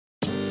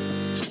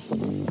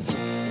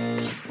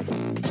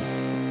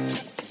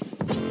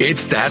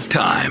It's that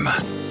time.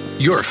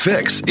 Your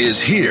fix is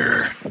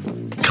here.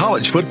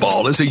 College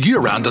football is a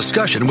year-round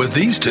discussion with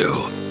these two.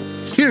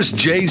 Here's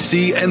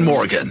JC and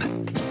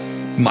Morgan.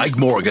 Mike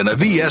Morgan of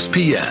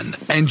ESPN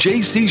and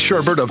JC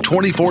Sherbert of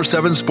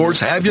 24/7 Sports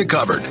have you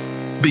covered.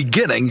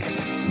 Beginning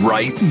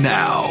right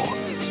now.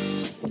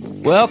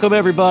 Welcome,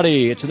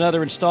 everybody. It's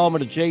another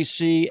installment of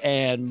JC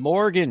and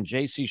Morgan.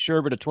 JC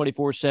Sherbert of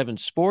 24/7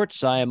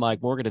 Sports. I am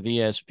Mike Morgan of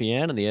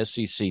ESPN and the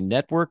SEC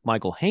Network.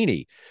 Michael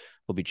Haney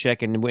will be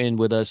checking in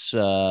with us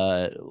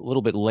a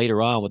little bit later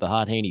on with the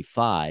Hot Haney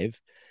 5.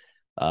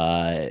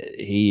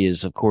 He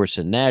is, of course,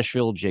 in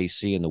Nashville,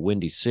 JC in the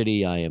Windy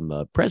City. I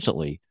am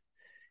presently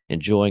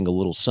enjoying a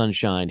little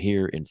sunshine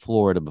here in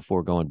Florida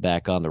before going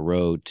back on the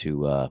road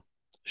to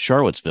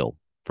Charlottesville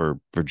for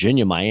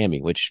Virginia,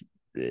 Miami, which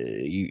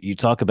you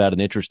talk about an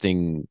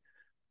interesting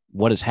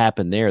what has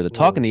happened there. The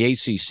talk in the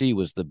ACC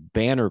was the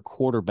banner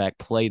quarterback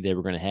play they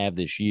were going to have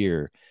this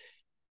year,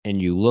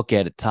 and you look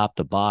at it top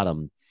to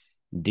bottom,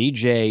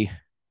 DJ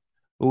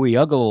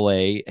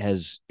Uiagalelei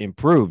has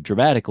improved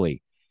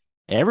dramatically.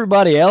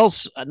 Everybody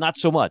else, not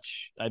so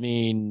much. I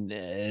mean,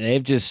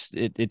 it just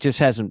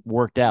hasn't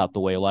worked out the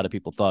way a lot of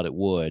people thought it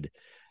would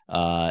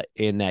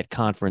in that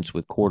conference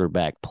with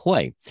quarterback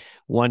play.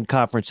 One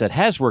conference that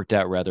has worked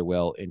out rather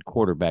well in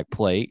quarterback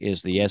play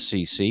is the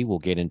SEC. We'll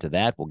get into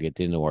that. We'll get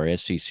into our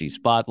SEC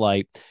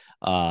spotlight.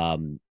 I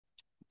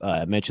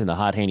mentioned the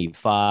Hot Haney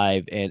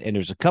 5, and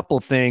there's a couple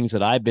of things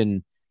that I've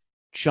been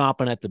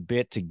chomping at the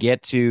bit to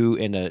get to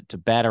and to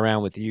bat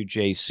around with you,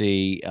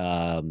 JC,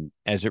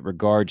 as it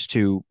regards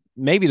to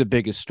maybe the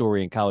biggest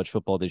story in college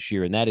football this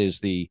year, and that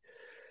is the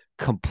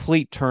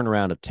complete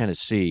turnaround of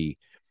Tennessee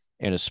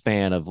in a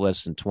span of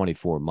less than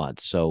 24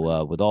 months.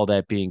 So with all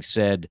that being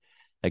said,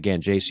 again,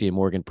 JC and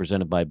Morgan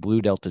presented by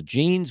Blue Delta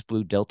Jeans,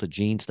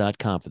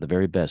 BlueDeltaJeans.com for the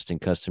very best in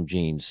custom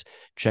jeans.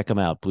 Check them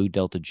out,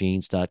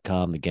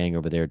 BlueDeltaJeans.com. The gang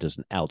over there does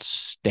an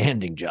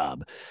outstanding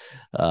job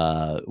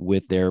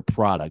with their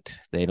product.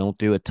 They don't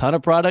do a ton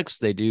of products.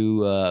 They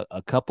do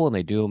a couple, and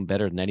they do them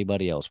better than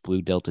anybody else,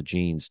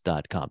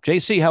 BlueDeltaJeans.com.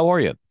 JC, how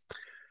are you?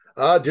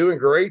 Doing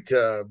great.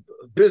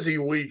 Busy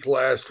week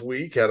last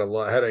week. Had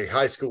a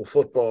high school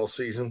football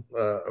season,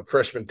 a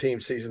freshman team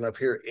season up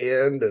here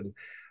and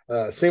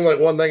seemed like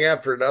one thing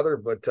after another,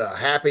 but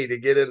happy to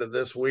get into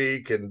this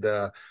week and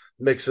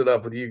mix it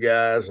up with you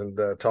guys and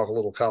talk a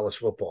little college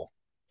football.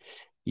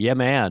 Yeah,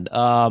 man.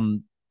 I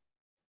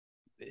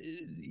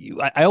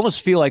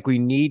almost feel like we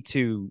need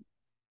to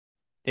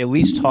at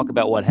least talk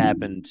about what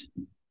happened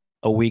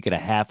a week and a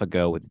half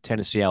ago with the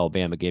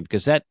Tennessee-Alabama game,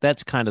 because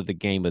that's kind of the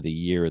game of the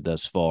year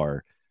thus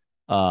far.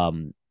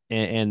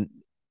 And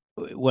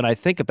when I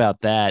think about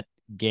that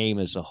game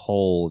as a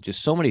whole,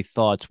 just so many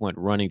thoughts went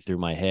running through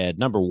my head.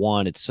 Number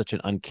one, it's such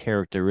an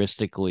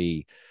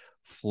uncharacteristically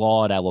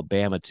flawed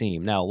Alabama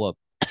team. Now, look,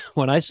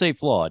 when I say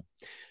flawed,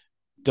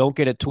 don't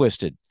get it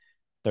twisted.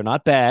 They're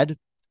not bad.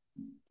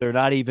 They're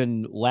not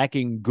even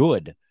lacking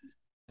good.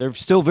 They're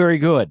still very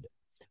good.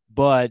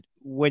 But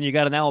when you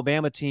got an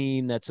Alabama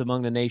team that's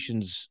among the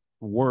nation's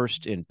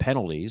worst in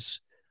penalties,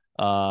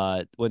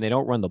 when they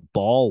don't run the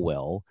ball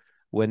well,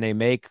 when they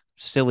make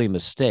silly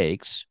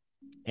mistakes,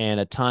 and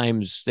at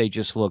times they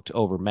just looked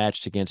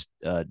overmatched against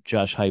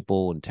Josh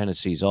Heupel and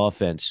Tennessee's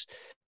offense,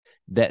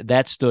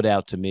 that stood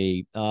out to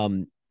me.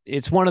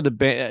 It's one of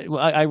the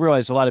I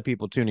realize a lot of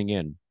people tuning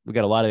in. We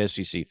got a lot of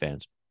SEC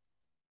fans.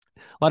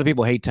 A lot of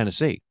people hate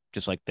Tennessee,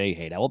 just like they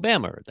hate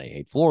Alabama, or they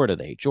hate Florida,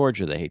 they hate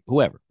Georgia, they hate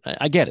whoever.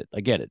 I get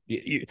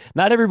it.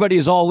 Not everybody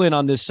is all in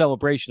on this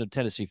celebration of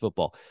Tennessee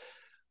football,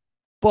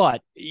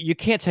 but you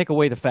can't take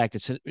away the fact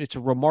it's a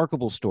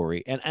remarkable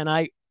story. And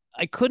I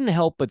couldn't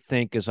help but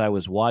think as I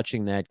was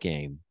watching that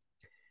game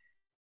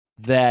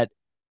that,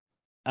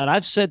 and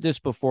I've said this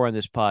before on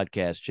this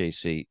podcast,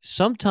 JC,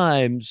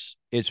 sometimes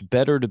it's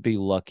better to be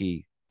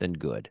lucky than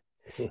good.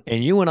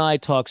 And you and I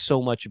talk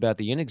so much about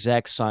the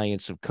inexact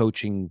science of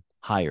coaching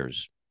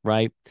hires,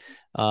 right?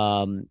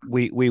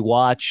 We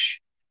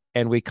watch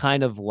and we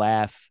kind of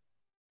laugh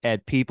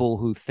at people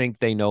who think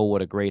they know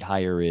what a great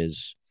hire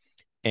is.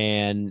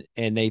 And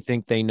they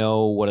think they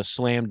know what a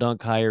slam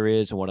dunk hire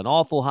is and what an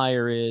awful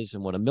hire is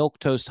and what a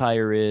milquetoast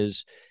hire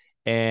is.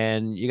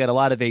 And you got a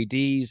lot of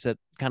ADs that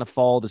kind of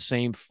follow the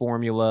same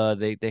formula.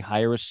 They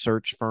hire a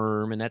search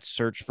firm, and that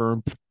search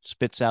firm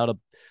spits out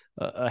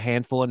a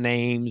handful of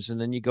names,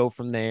 and then you go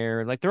from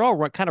there. Like, they're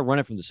all kind of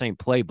running from the same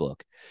playbook.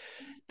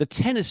 The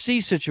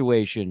Tennessee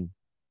situation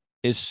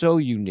is so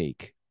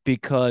unique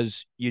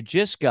because you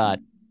just got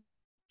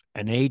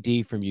an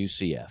AD from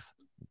UCF.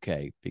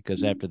 Okay,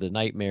 because after the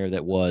nightmare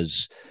that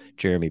was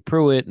Jeremy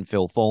Pruitt and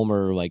Phil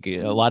Fulmer, like,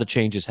 a lot of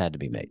changes had to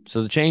be made.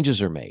 So the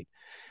changes are made.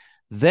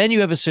 Then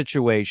you have a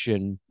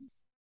situation,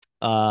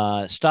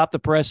 stop the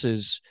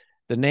presses,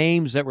 the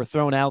names that were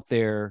thrown out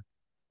there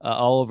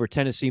all over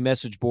Tennessee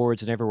message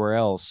boards and everywhere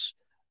else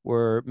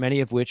were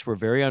many of which were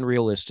very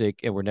unrealistic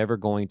and were never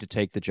going to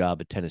take the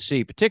job at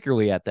Tennessee,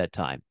 particularly at that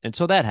time. And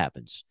so that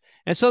happens.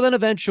 And so then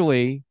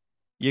eventually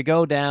you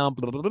go down,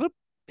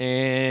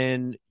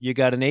 and you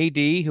got an AD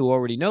who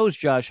already knows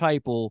Josh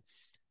Heupel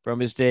from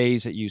his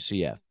days at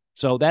UCF.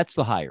 So that's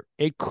the hire.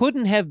 It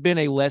couldn't have been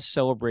a less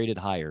celebrated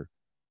hire.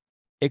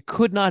 It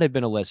could not have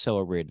been a less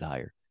celebrated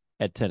hire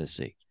at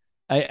Tennessee.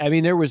 I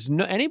mean, there was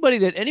no anybody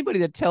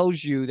that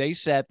tells you they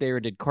sat there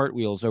and did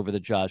cartwheels over the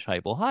Josh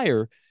Heupel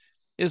hire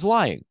is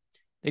lying.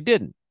 They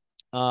didn't,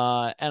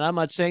 and I'm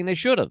not saying they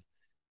should have.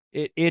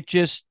 It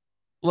just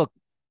look.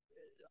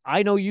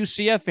 I know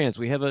UCF fans.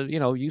 We have a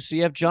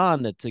UCF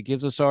John that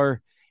gives us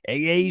our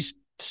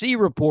AAC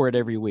report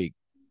every week.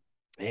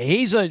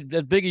 He's as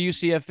big a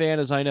UCF fan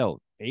as I know.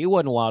 He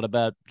wasn't wild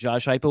about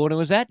Josh Heupel when he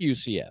was at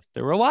UCF.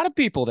 There were a lot of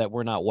people that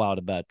were not wild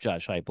about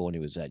Josh Heupel when he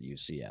was at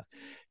UCF.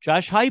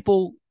 Josh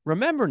Heupel,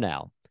 remember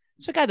now,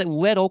 it's a guy that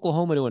led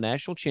Oklahoma to a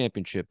national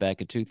championship back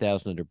in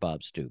 2000 under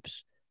Bob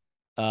Stoops.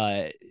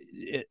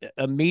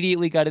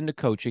 Immediately got into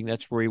coaching.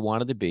 That's where he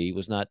wanted to be. He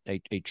was not a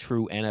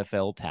true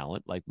NFL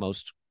talent like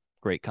most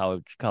great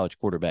college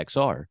quarterbacks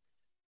are.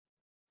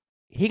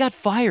 He got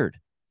fired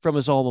from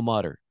his alma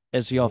mater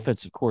as the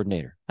offensive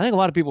coordinator. I think a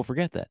lot of people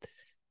forget that.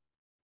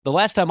 The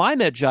last time I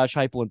met Josh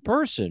Heupel in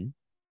person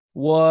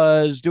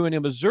was doing a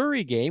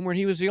Missouri game where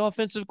he was the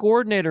offensive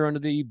coordinator under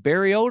the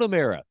Barry Odom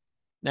era.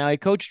 Now, he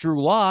coached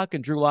Drew Lock,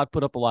 and Drew Lock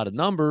put up a lot of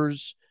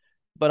numbers,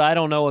 but I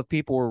don't know if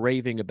people were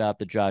raving about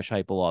the Josh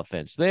Heupel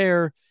offense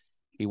there.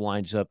 He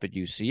winds up at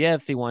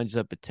UCF. He winds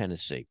up at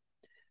Tennessee.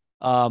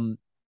 Hendon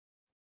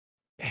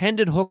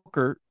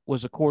Hooker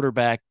was a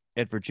quarterback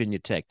at Virginia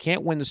Tech.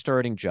 Can't win the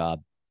starting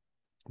job.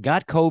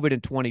 Got COVID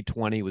in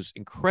 2020. Was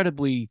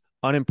incredibly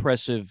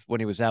unimpressive when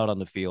he was out on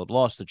the field.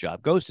 Lost the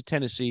job. Goes to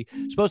Tennessee.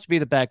 Supposed to be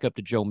the backup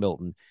to Joe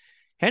Milton.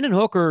 Hendon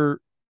Hooker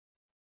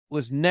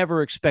was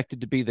never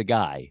expected to be the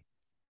guy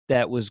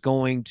that was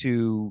going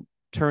to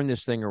turn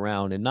this thing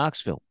around in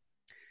Knoxville.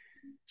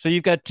 So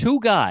you've got two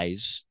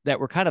guys that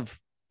were kind of,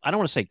 I don't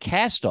want to say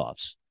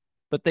cast-offs,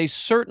 but they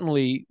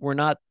certainly were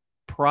not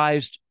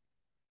prized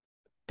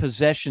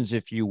possessions,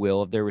 if you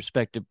will, of their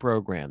respective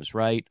programs,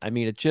 right? I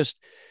mean, it just,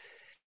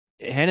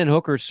 Hendon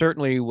Hooker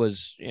certainly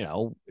was,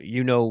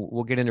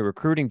 we'll get into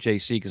recruiting,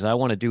 JC, because I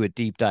want to do a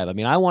deep dive. I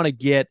mean, I want to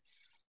get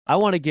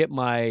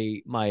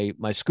my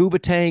scuba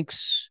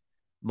tanks,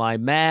 my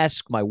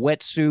mask, my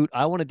wetsuit.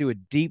 I want to do a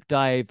deep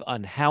dive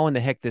on how in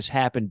the heck this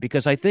happened,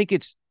 because I think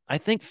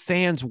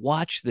fans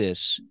watch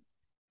this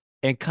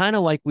and kind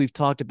of like we've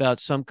talked about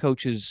some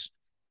coaches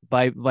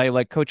by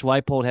like Coach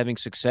Leipold having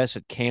success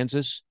at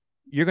Kansas,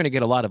 you're going to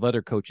get a lot of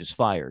other coaches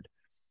fired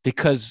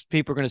because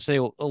people are going to say,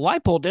 well,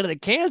 Leipold did it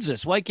at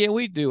Kansas. Why can't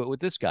we do it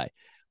with this guy?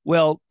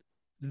 Well,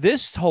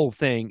 this whole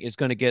thing is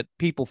going to get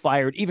people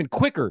fired even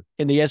quicker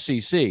in the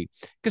SEC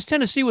because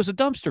Tennessee was a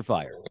dumpster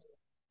fire.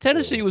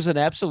 Tennessee was an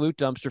absolute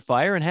dumpster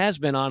fire and has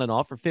been on and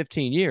off for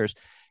 15 years.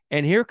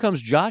 And here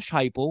comes Josh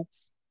Heupel,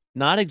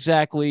 not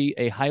exactly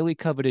a highly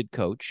coveted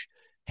coach.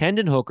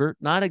 Hendon Hooker,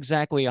 not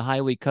exactly a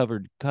highly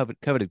coveted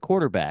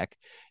quarterback.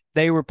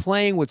 They were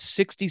playing with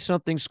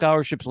 60-something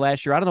scholarships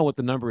last year. I don't know what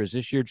the number is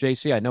this year,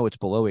 JC. I know it's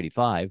below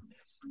 85.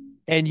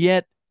 And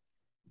yet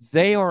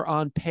they are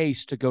on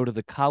pace to go to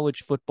the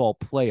college football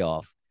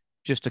playoff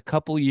just a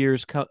couple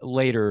years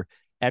later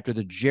after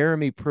the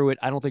Jeremy Pruitt.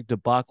 I don't think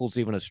debacle is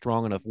even a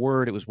strong enough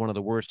word. It was one of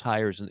the worst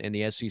hires in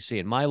the SEC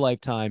in my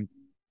lifetime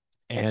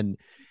and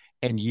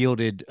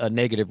yielded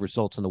negative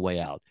results on the way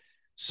out.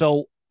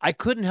 So I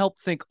couldn't help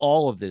think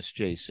all of this,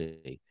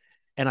 JC.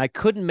 And I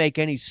couldn't make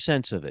any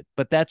sense of it,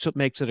 but that's what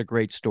makes it a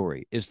great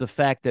story, is the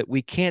fact that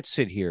we can't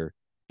sit here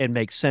and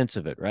make sense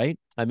of it, right?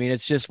 I mean,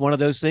 it's just one of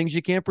those things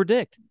you can't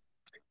predict.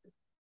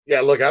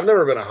 Yeah, look, I've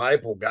never been a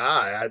Heupel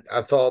guy.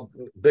 I thought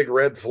big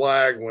red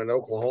flag when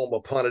Oklahoma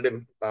punted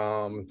him.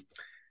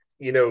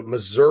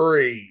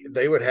 Missouri,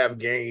 they would have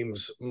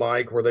games,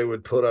 Mike, where they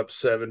would put up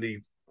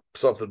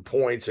 70-something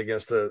points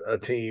against a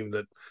team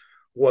that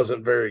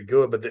wasn't very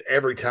good, but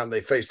every time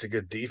they faced a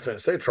good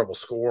defense, they had trouble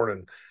scoring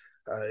and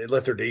it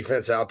left their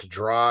defense out to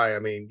dry. I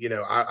mean,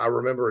 I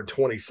remember in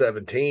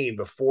 2017,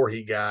 before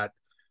he got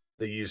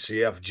the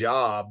UCF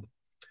job,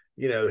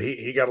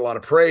 he got a lot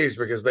of praise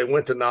because they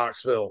went to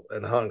Knoxville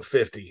and hung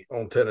 50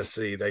 on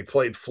Tennessee. They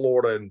played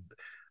Florida and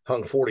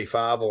hung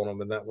 45 on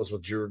them, and that was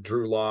with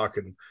Drew Lock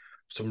and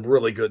some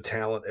really good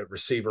talent at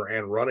receiver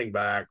and running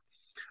back.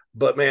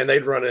 But, man,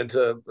 they'd run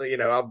into,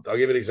 I'll give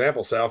you an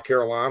example. South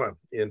Carolina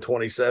in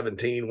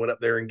 2017 went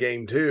up there in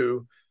game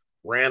 2,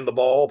 ran the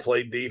ball,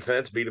 played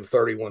defense, beat them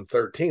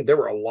 31-13. There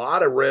were a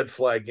lot of red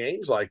flag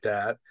games like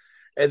that.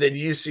 And then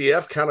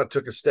UCF kind of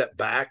took a step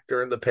back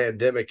during the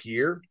pandemic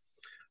year.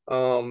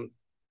 Here,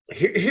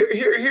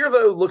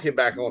 though, looking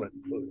back on it,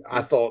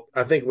 I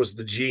think it was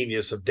the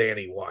genius of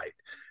Danny White.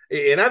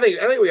 And I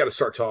think we got to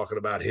start talking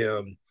about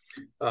him.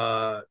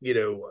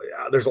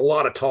 There's a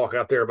lot of talk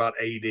out there about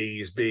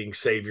ADs being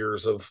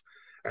saviors of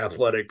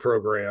athletic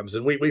programs,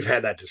 and we've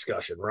had that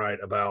discussion, right?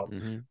 About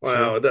It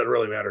doesn't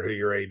really matter who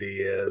your AD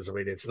is. I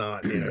mean, it's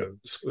not,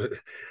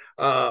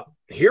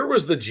 here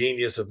was the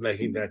genius of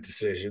making that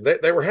decision.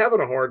 They were having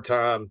a hard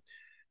time.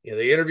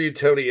 They interviewed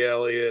Tony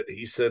Elliott.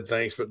 He said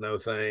thanks, but no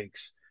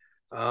thanks.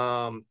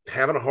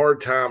 Having a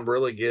hard time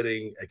really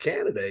getting a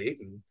candidate.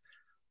 And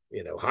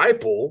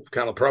Heupel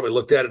kind of probably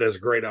looked at it as a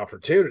great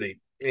opportunity.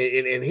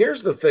 And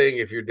here's the thing: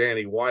 if you're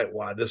Danny White,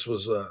 why this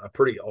was a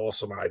pretty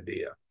awesome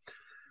idea.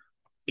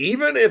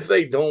 Even if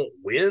they don't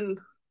win,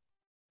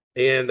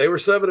 and they were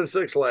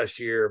 7-6 last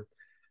year,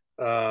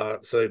 so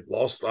they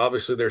lost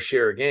obviously their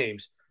share of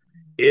games.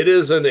 It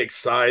is an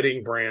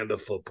exciting brand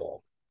of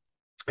football.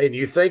 And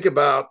you think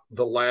about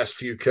the last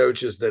few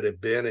coaches that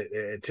have been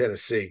at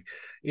Tennessee.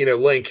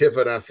 Lane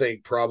Kiffin, I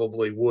think,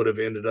 probably would have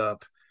ended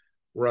up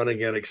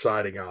running an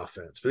exciting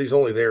offense, but he's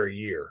only there a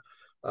year.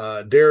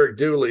 Derek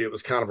Dooley, it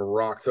was kind of a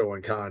rock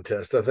throwing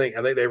contest. I think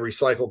they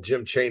recycled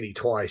Jim Chaney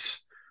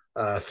twice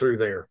through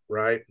there,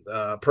 right?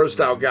 Pro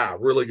style guy,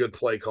 really good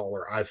play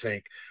caller, I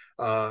think.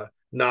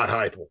 Not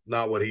Heupel,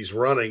 not what he's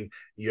running.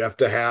 You have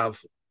to have,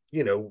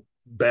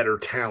 better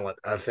talent,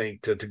 I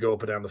think, to go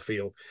up and down the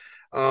field.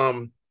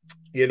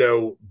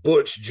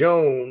 Butch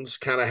Jones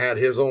kind of had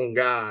his own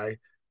guy,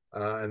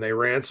 and they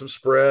ran some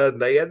spread.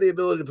 They had the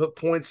ability to put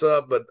points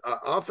up, but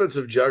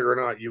offensive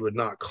juggernaut, you would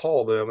not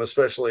call them,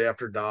 especially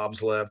after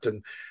Dobbs left,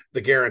 and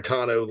the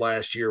Garantano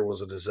last year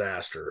was a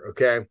disaster,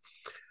 okay?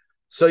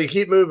 So you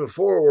keep moving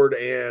forward,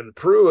 and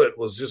Pruitt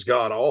was just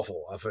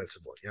god-awful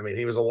offensively. I mean,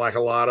 he was like a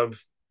lot of,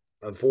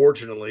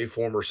 unfortunately,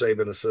 former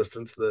Saban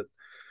assistants that,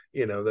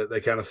 that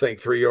they kind of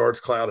think 3 yards,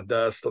 cloud of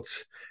dust.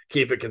 Let's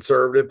keep it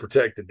conservative,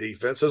 protect the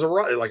defense. It's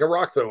like a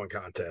rock throwing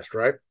contest,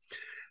 right?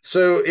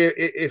 So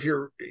if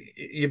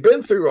you've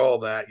been through all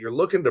that, you're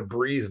looking to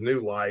breathe new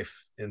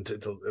life into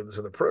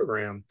the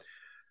program.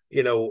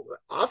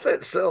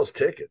 Offense sells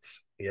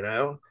tickets.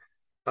 So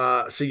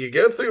you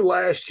go through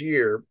last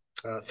year.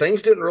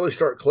 Things didn't really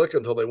start clicking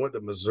until they went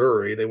to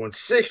Missouri. They won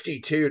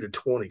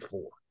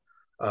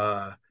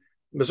 62-24.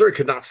 Missouri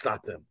could not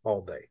stop them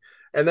all day.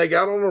 And they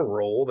got on a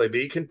roll. They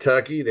beat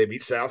Kentucky. They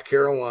beat South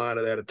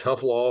Carolina. They had a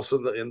tough loss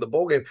in the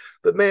bowl game.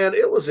 But, man,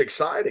 it was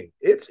exciting.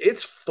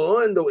 It's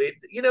fun.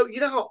 You know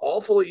how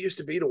awful it used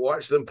to be to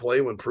watch them play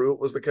when Pruitt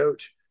was the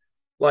coach?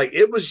 Like,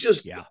 it was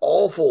just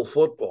awful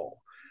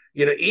football.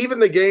 Even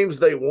the games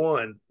they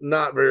won,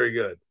 not very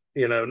good.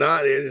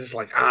 It's just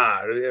like,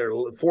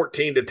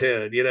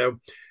 14-10,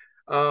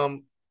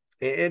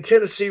 and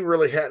Tennessee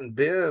really hadn't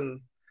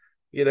been,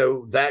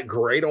 that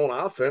great on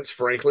offense,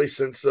 frankly,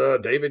 since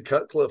David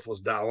Cutcliffe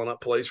was dialing up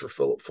plays for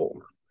Philip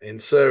Fulmer.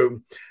 And so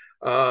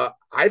I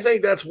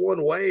think that's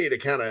one way to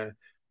kind of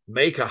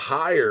make a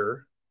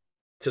hire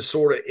to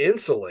sort of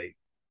insulate,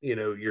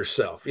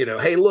 yourself.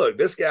 Hey, look,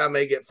 this guy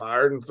may get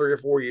fired in 3 or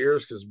 4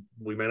 years because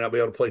we may not be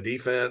able to play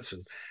defense,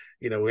 and,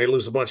 we may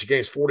lose a bunch of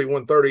games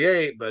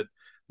 41-38, but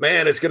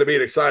man, it's going to be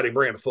an exciting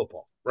brand of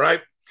football,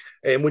 right?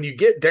 And when you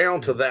get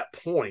down to that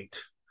point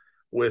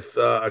with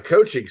a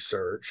coaching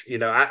search,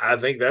 I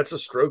think that's a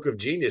stroke of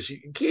genius.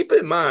 You keep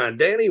in mind,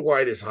 Danny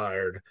White has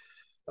hired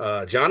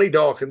Johnny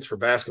Dawkins for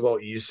basketball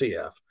at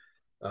UCF.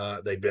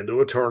 They've been to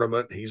a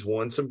tournament. He's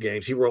won some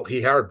games.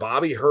 He hired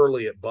Bobby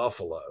Hurley at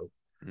Buffalo.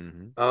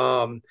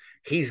 Mm-hmm.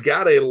 He's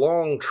got a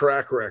long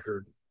track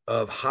record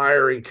of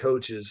hiring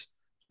coaches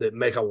that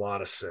make a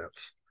lot of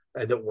sense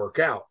and that work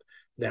out.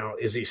 Now,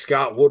 is he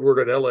Scott Woodward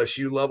at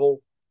LSU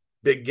level,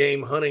 big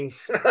game hunting?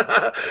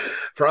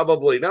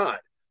 Probably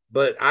not.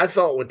 But I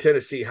thought when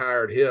Tennessee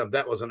hired him,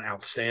 that was an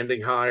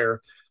outstanding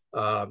hire.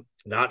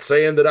 Not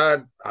saying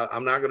that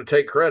I'm not going to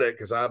take credit,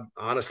 because I,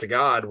 honest to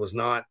God, was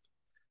not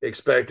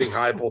expecting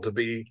Heupel to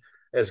be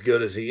as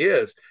good as he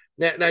is.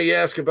 Now you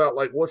ask about,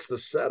 like, what's the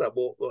setup?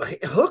 Well,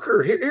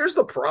 Hooker, here's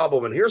the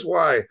problem, and here's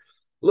why,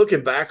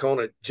 looking back on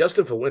it,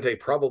 Justin Fuente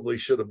probably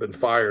should have been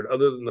fired,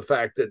 other than the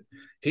fact that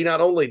he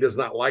not only does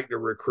not like to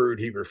recruit,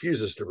 he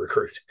refuses to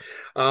recruit.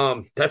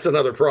 That's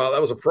another problem.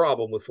 That was a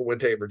problem with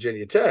Fuente at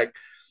Virginia Tech.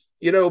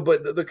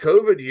 But the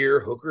COVID year,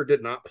 Hooker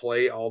did not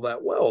play all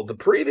that well. The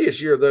previous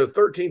year, though,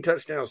 13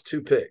 touchdowns,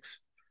 2 picks.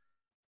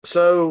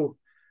 So,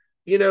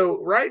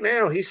 right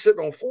now he's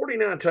sitting on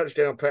 49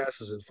 touchdown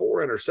passes and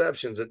 4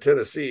 interceptions at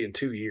Tennessee in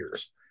 2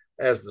 years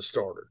as the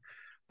starter.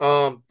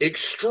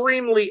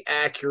 Extremely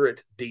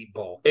accurate deep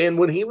ball. And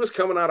when he was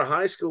coming out of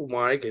high school,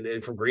 Mike,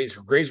 and from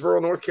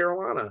Greensboro, North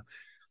Carolina,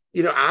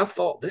 I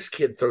thought this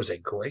kid throws a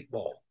great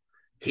ball.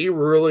 He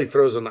really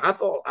throws them. I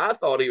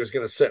thought he was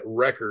going to set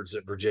records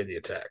at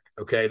Virginia Tech.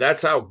 Okay.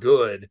 That's how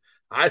good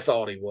I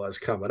thought he was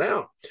coming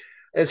out.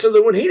 And so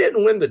then when he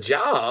didn't win the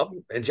job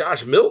and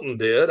Josh Milton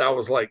did, I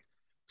was like,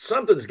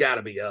 something's got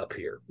to be up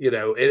here,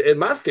 and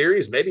my theory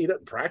is maybe he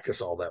doesn't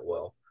practice all that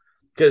well.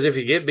 Because if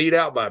you get beat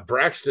out by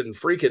Braxton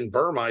freaking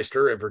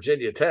Burmeister at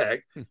Virginia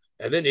Tech,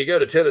 and then you go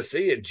to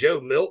Tennessee and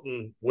Joe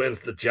Milton wins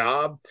the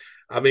job,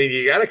 I mean,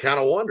 you got to kind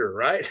of wonder,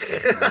 right?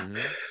 Mm-hmm.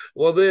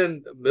 Well,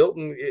 then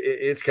Milton,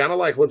 it's kind of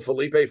like when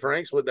Felipe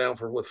Franks went down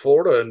with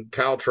Florida and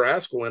Kyle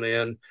Trask went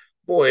in.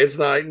 Boy, it's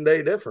night and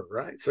day different,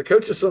 right? So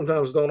coaches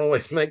sometimes don't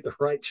always make the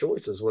right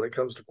choices when it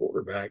comes to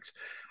quarterbacks.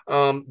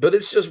 But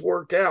it's just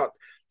worked out.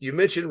 You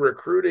mentioned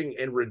recruiting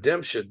and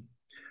redemption.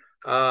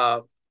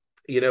 And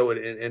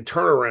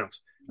turnarounds.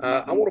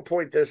 I want to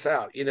point this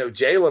out.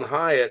 Jalen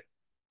Hyatt,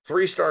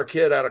 3-star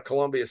kid out of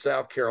Columbia,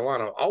 South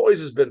Carolina,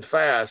 always has been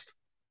fast,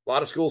 A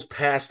lot of schools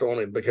passed on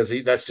him because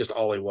that's just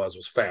all he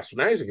was fast.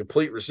 But now he's a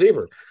complete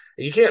receiver.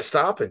 And you can't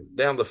stop him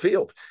down the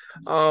field.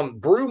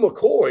 Brew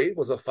McCoy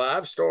was a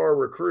 5-star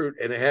recruit,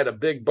 and it had a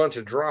big bunch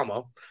of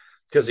drama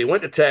because he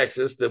went to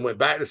Texas, then went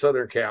back to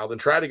Southern Cal, then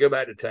tried to go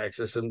back to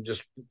Texas and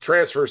just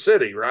transfer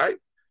city, right?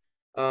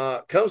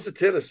 Comes to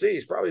Tennessee.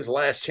 It's probably his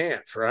last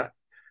chance, right?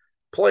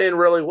 Playing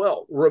really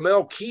well.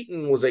 Ramel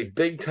Keaton was a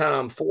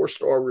big-time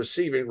 4-star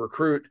receiving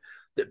recruit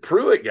that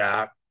Pruitt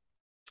got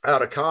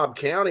out of Cobb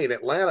County in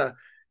Atlanta,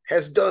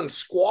 has done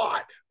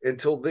squat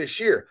until this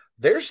year.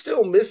 They're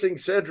still missing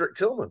Cedric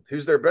Tillman,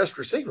 who's their best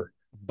receiver.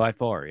 By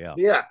far, yeah.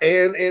 Yeah,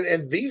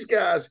 and these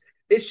guys,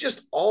 it's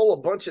just all a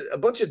bunch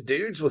of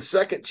dudes with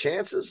second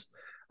chances.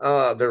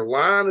 Their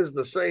line is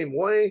the same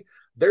way.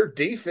 Their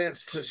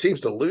defense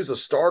seems to lose a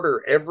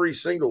starter every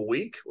single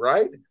week,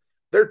 right?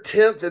 They're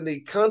 10th in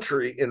the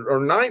country or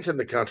 9th in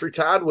the country,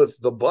 tied with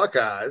the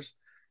Buckeyes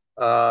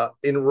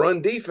in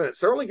run defense.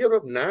 They're only giving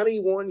up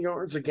 91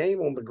 yards a game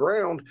on the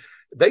ground.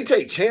 They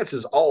take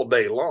chances all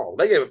day long.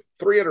 They gave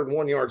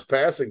 301 yards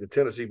passing to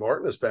Tennessee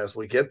Martin this past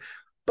weekend.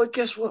 But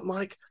guess what,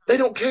 Mike? They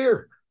don't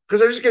care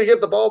because they're just going to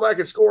get the ball back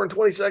and score in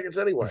 20 seconds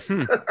anyway.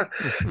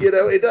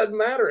 It doesn't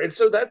matter. And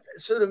so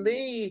to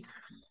me,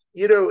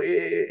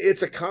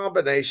 it's a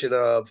combination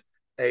of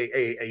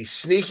a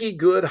sneaky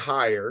good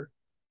hire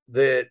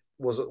that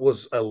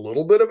was a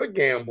little bit of a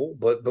gamble,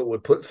 but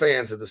would put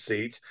fans in the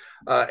seats,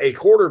 a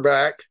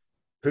quarterback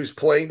who's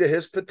playing to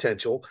his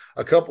potential,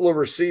 a couple of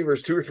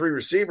receivers, 2 or 3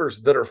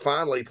 receivers that are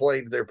finally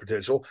playing to their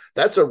potential.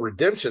 That's a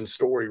redemption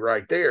story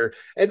right there.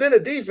 And then a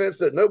defense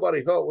that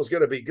nobody thought was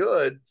going to be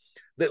good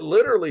that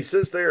literally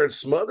sits there and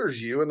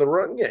smothers you in the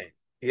run game,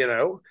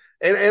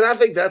 And I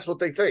think that's what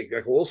they think.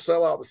 Like, we'll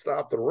sell out to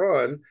stop the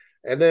run.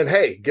 And then,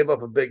 hey, give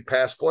up a big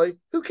pass play.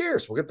 Who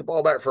cares? We'll get the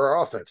ball back for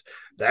our offense.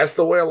 That's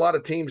the way a lot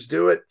of teams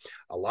do it.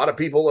 A lot of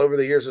people over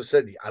the years have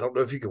said, I don't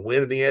know if you can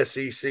win in the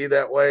SEC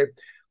that way.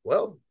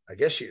 Well, I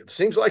guess it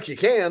seems like you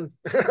can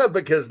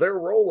because they're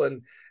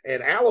rolling.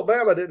 And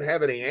Alabama didn't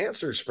have any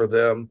answers for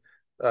them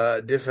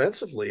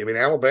defensively. I mean,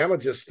 Alabama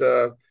just,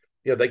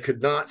 they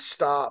could not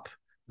stop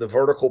the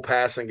vertical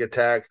passing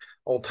attack.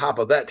 On top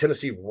of that,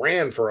 Tennessee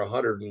ran for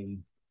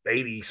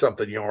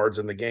 180-something yards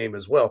in the game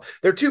as well.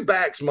 Their 2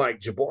 backs, Mike,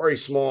 Jabari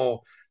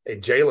Small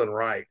and Jalen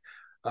Wright.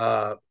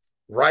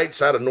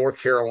 Wright's out of North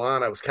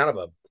Carolina. It was kind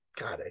of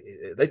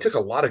they took a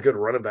lot of good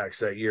running backs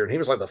that year, and he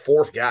was like the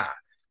 4th guy.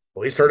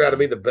 Well, he's turned out to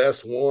be the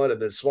best one,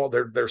 and then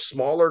they're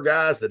smaller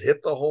guys that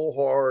hit the hole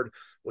hard.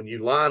 When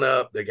you line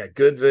up, they got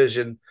good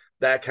vision,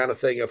 that kind of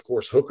thing. Of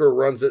course, Hooker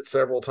runs it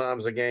several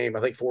times a game, I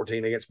think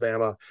 14 against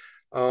Bama.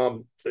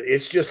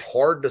 It's just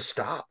hard to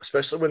stop,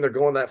 especially when they're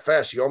going that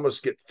fast. You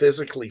almost get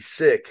physically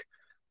sick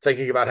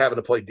thinking about having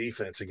to play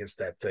defense against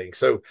that thing.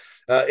 So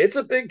it's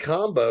a big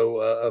combo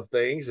of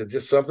things and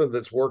just something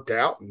that's worked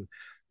out. And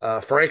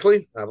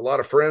frankly, I have a lot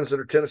of friends that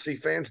are Tennessee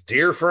fans,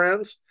 dear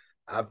friends.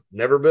 I've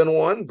never been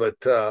one, but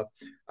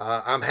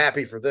I'm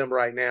happy for them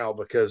right now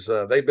because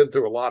they've been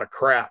through a lot of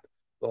crap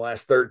the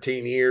last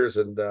 13 years.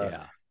 And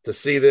to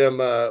see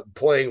them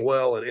playing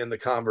well and in the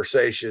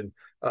conversation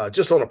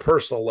just on a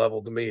personal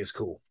level, to me, is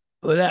cool.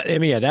 Well,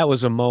 that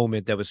was a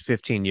moment that was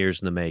 15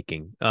 years in the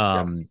making.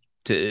 To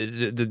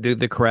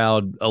the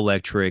crowd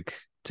electric,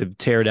 to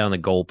tear down the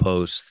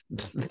goalposts,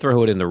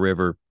 throw it in the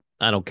river.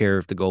 I don't care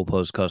if the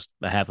goalpost cost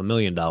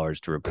 $500,000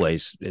 to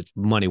replace. It's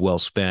money well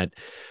spent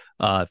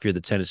if you're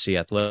the Tennessee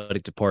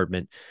athletic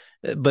department.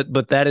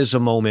 But that is a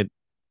moment,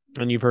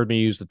 and you've heard me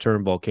use the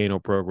term volcano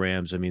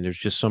programs. I mean, there's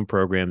just some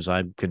programs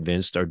I'm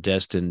convinced are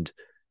destined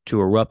to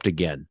erupt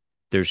again.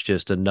 There's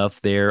just enough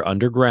there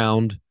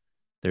underground.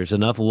 There's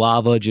enough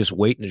lava just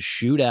waiting to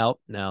shoot out.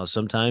 Now,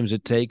 sometimes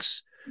it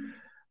takes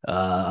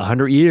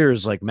 100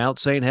 years, like Mount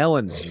St.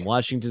 Helens in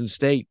Washington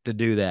State, to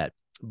do that.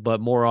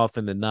 But more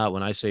often than not,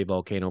 when I say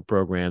volcano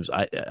programs,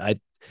 I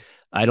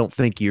don't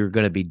think you're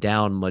going to be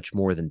down much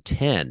more than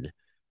 10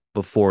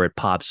 before it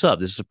pops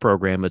up. This is a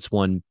program that's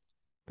won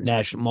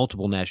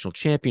multiple national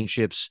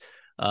championships,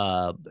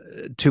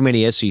 too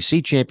many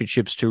SEC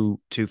championships to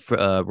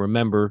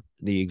remember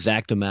the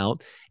exact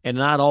amount, and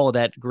not all of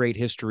that great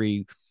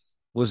history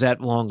was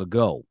that long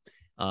ago.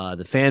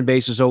 The fan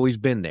base has always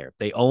been there.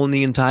 They own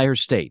the entire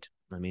state.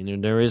 I mean,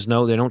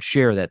 they don't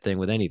share that thing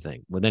with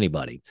anybody.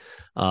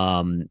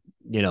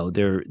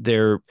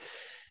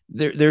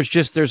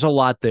 There's a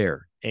lot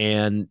there.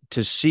 And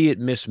to see it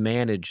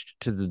mismanaged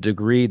to the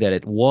degree that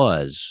it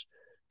was,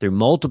 through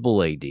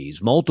multiple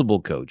ADs,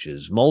 multiple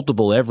coaches,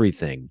 multiple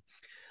everything.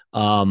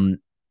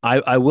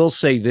 I will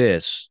say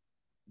this,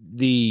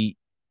 the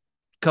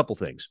couple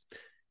things.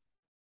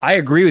 I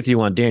agree with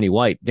you on Danny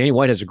White. Danny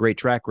White has a great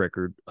track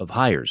record of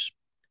hires.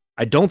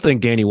 I don't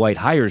think Danny White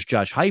hires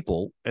Josh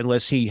Heupel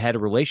unless he had a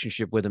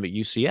relationship with him at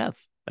UCF.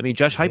 I mean,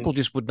 Josh Heupel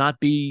just would not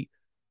be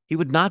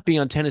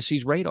on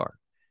Tennessee's radar.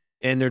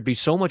 And there'd be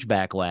so much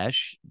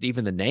backlash,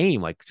 even the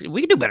name, like,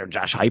 we can do better than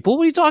Josh Heupel.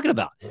 What are you talking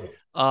about?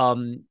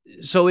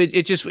 So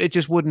it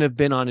just wouldn't have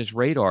been on his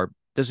radar.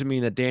 Doesn't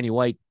mean that Danny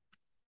White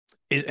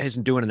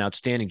isn't doing an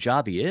outstanding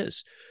job. He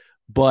is.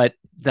 But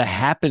the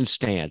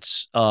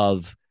happenstance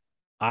of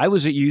I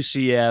was at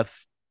UCF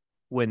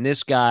when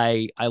this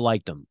guy, I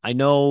liked him. I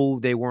know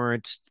they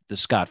weren't the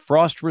Scott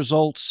Frost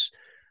results,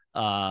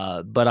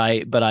 but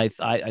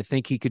I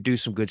think he could do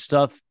some good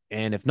stuff.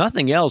 And if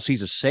nothing else,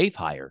 he's a safe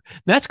hire.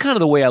 That's kind of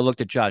the way I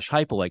looked at Josh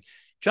Heupel. Like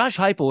Josh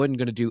Heupel isn't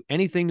going to do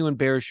anything to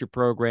embarrass your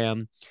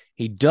program.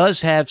 He does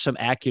have some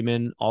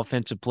acumen,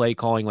 offensive play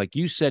calling. Like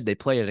you said, they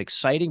play an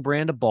exciting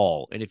brand of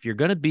ball. And if you're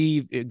going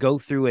to go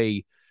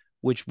through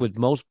which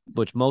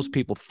most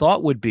people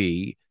thought would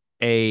be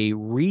a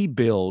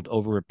rebuild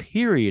over a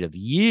period of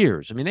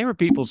years. I mean, there were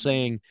people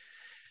saying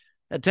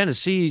that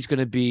Tennessee is going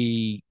to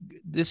be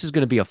a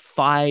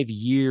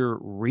 5-year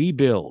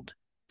rebuild.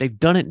 They've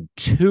done it in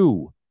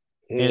 2.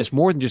 And it's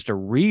more than just a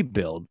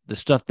rebuild. The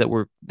stuff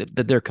that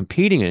they're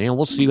competing in,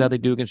 we'll see how they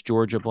do against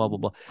Georgia, blah blah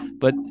blah.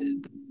 But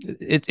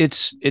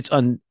it's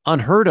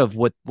unheard of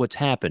what's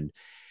happened.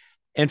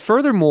 And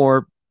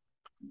furthermore,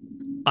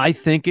 I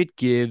think it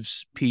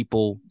gives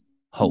people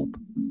hope.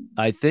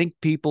 I think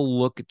people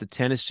look at the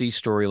Tennessee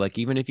story, like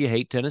even if you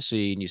hate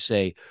Tennessee and you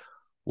say,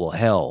 well,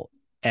 hell,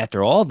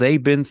 after all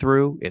they've been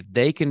through, if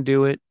they can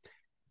do it,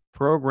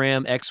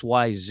 program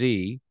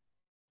XYZ,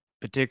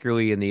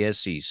 particularly in the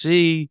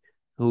SEC,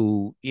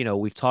 who,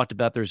 we've talked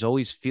about, there's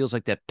always feels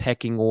like that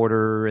pecking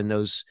order and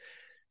those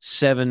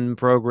 7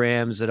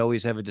 programs that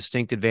always have a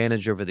distinct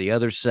advantage over the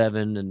other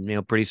 7.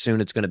 And, pretty soon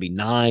it's going to be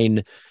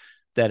 9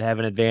 that have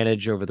an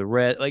advantage over the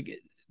rest. Like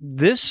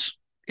this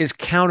is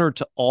counter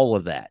to all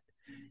of that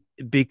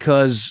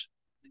because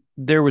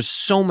there was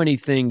so many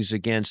things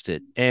against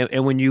it.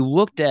 And when you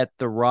looked at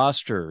the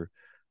roster,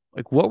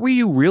 like what were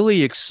you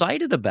really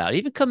excited about?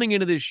 Even coming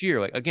into this year,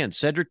 like again,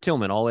 Cedric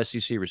Tillman, all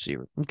SEC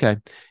receiver. Okay.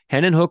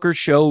 Hendon Hooker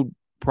showed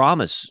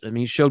promise. I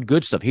mean, he showed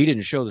good stuff. He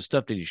didn't show the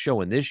stuff that he's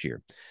showing this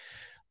year.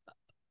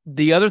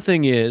 The other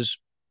thing is,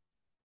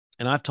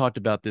 and I've talked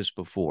about this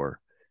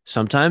before,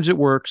 sometimes it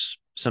works,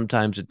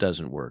 sometimes it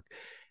doesn't work.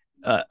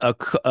 A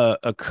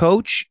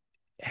coach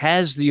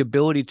has the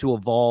ability to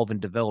evolve and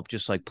develop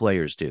just like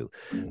players do.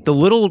 The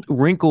little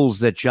wrinkles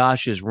that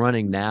Josh is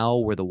running now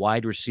where the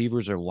wide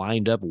receivers are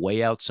lined up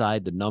way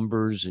outside the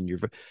numbers and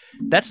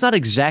that's not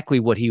exactly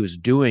what he was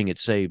doing at,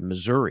 say,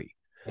 Missouri.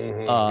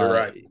 You're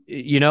right.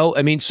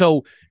 I mean,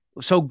 so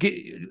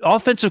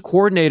offensive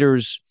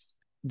coordinators,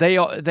 they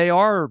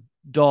are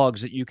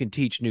dogs that you can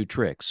teach new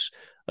tricks.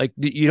 Like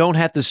you don't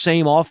have the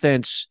same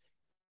offense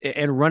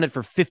and run it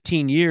for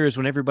 15 years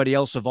when everybody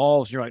else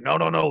evolves. You're like,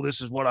 no, this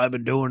is what I've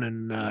been doing.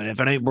 And if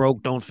it ain't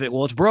broke, don't fit.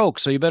 Well, it's broke,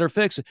 so you better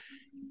fix it.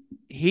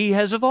 He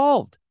has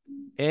evolved.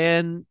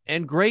 And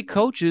great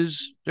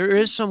coaches, there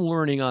is some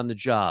learning on the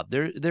job.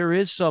 There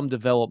is some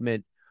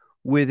development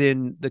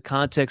within the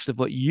context of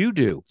what you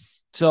do.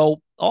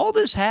 So all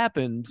this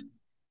happened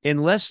in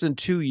less than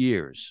 2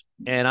 years.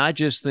 And I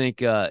just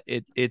think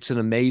it's an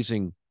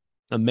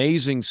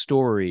amazing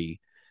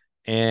story.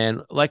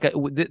 And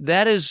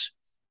that is,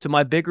 to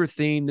my bigger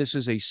theme, this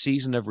is a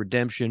season of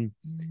redemption.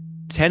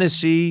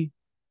 Tennessee,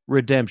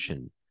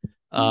 redemption.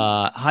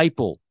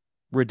 Heupel,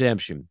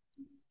 redemption.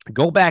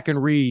 Go back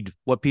and read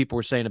what people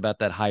were saying about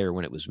that hire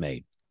when it was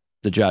made,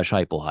 the Josh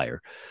Heupel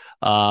hire.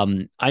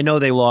 I know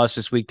they lost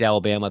this week to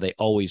Alabama. They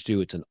always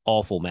do. It's an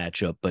awful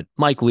matchup. But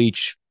Mike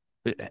Leach,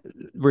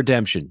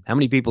 redemption. How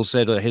many people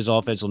said his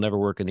offense will never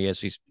work in the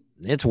SEC?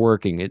 It's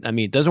working.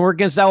 It doesn't work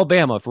against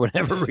Alabama for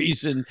whatever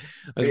reason.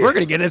 It's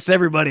working against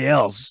everybody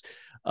else.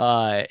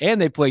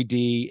 And they play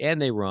D and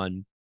they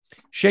run.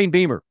 Shane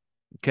Beamer.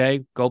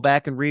 Okay. Go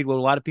back and read what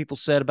a lot of people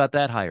said about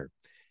that hire.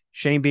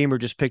 Shane Beamer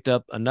just picked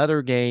up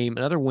another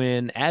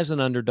win as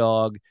an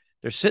underdog.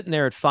 They're sitting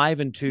there at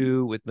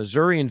 5-2 with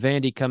Missouri and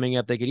Vandy coming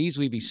up. They could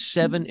easily be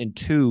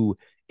 7-2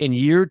 in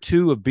year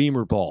 2 of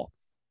Beamer ball.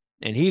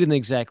 And he didn't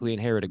exactly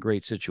inherit a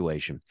great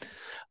situation.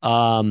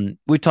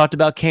 We talked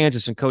about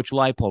Kansas and Coach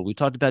Leipold. We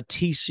talked about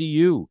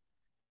TCU.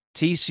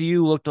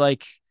 TCU looked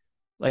like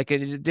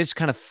it just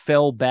kind of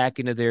fell back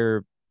into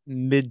their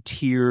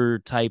mid-tier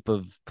type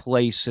of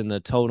place in the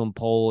totem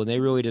pole, and they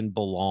really didn't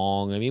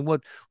belong. I mean,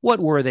 what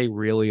were they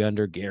really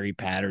under Gary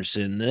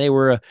Patterson? They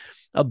were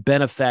a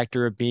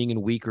benefactor of being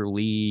in weaker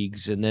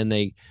leagues, and then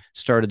they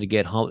started to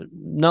get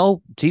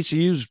No,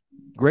 TCU's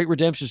great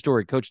redemption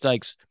story. Coach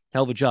Dykes,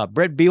 hell of a job.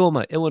 Brett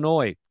Bielema,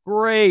 Illinois,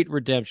 great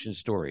redemption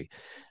story.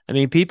 I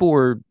mean, people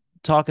were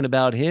talking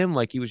about him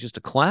like he was just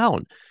a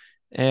clown,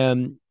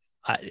 and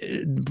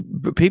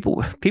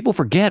people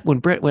forget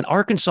when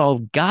Arkansas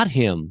got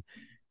him,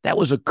 that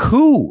was a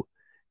coup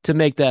to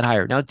make that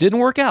hire. Now, it didn't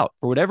work out.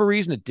 For whatever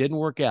reason, it didn't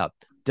work out.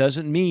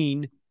 Doesn't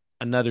mean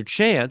another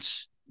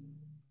chance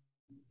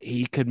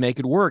he could make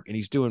it work, and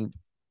he's doing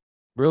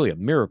really a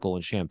miracle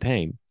in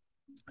Champaign.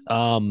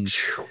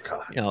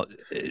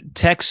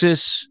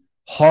 Texas,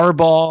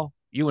 Harbaugh.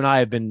 You and I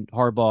have been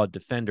Harbaugh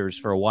defenders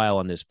for a while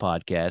on this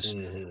podcast.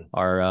 Mm-hmm.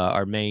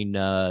 Our main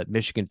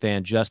Michigan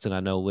fan, Justin, I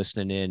know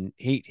listening in,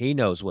 he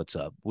knows what's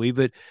up. We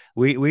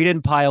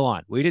didn't pile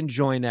on. We didn't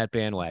join that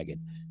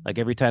bandwagon. Like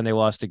every time they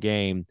lost a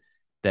game,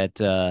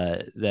 that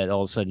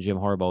all of a sudden Jim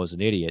Harbaugh was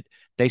an idiot.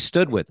 They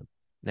stood with him.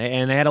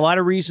 And they had a lot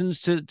of reasons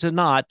to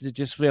not to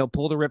just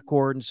pull the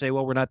ripcord and say,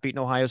 well, we're not beating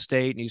Ohio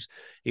State, and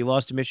he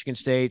lost to Michigan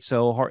State,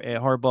 so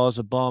Harbaugh's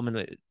a bum,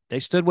 and they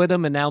stood with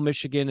him, and now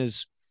Michigan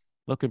is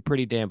looking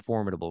pretty damn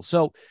formidable.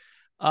 So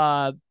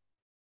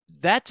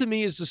that to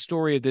me is the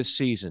story of this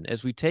season.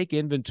 As we take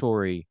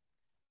inventory,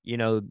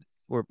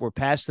 we're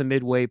past the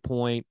midway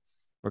point.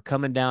 We're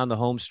coming down the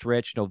home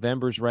stretch.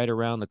 November's right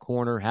around the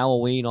corner.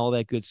 Halloween, all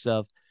that good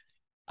stuff.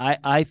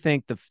 I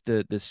think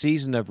the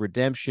season of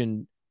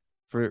redemption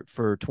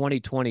for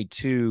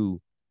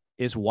 2022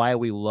 is why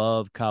we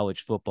love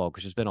college football,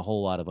 because there's been a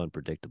whole lot of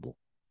unpredictable.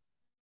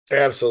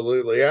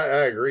 Absolutely.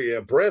 I agree. Yeah,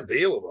 Brett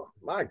Bielema,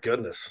 my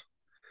goodness.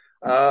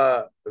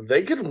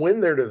 They could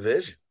win their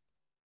division.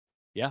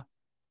 Yeah.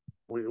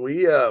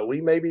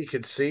 We maybe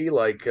could see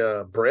like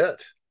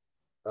Brett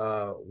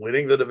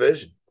winning the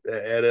division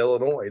at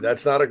Illinois.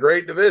 That's not a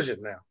great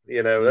division now.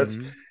 That's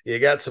you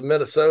got some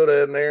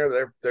Minnesota in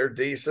there. They're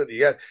decent. You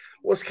got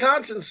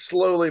Wisconsin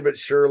slowly but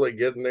surely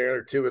getting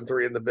there. They're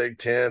 2-3 in the Big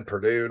Ten.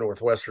 Purdue,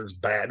 Northwestern's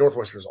bad.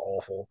 Northwestern's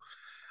awful.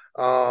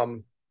 Heck,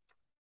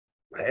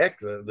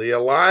 the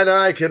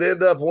Illini could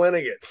end up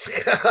winning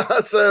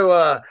it.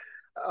 So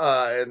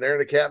and they're in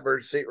the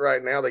catbird seat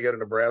right now. They go to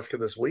Nebraska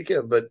this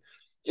weekend, but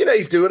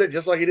he's doing it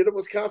just like he did at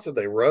Wisconsin.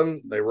 They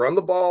run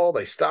the ball,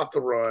 they stop the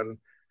run.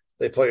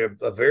 They play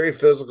a very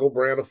physical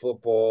brand of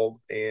football.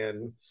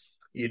 And,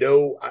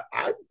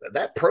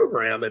 that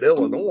program at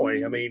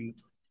Illinois, I mean,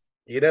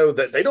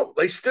 that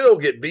they still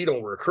get beat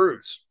on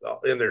recruits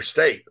in their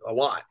state a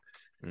lot.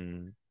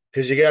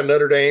 Because you got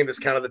Notre Dame that's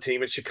kind of the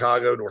team in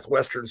Chicago.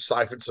 Northwestern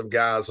siphoned some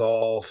guys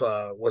off.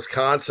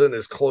 Wisconsin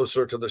is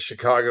closer to the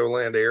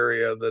Chicagoland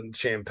area than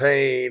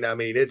Champaign. I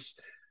mean, it's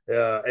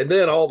and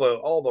then all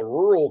the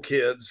rural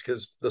kids,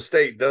 because the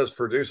state does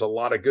produce a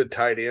lot of good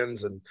tight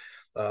ends and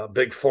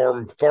big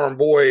farm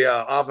boy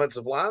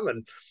offensive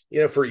linemen.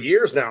 For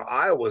years now,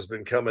 Iowa's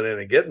been coming in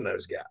and getting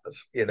those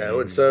guys.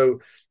 And so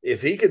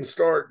if he can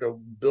start to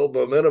build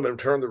momentum and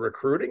turn the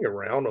recruiting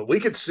around, we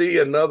could see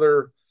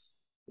another.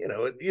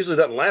 It usually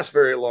doesn't last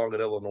very long at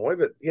Illinois,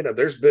 but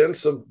there's been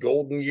some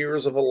golden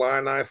years of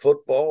Illini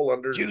football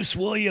under Juice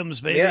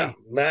Williams, baby. Yeah,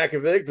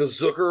 Makovic. The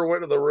Zucker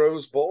went to the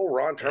Rose Bowl.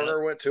 Ron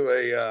Turner went to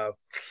a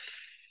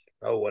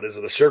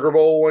a Sugar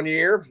Bowl one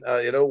year.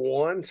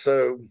 Won.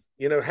 So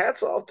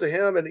hats off to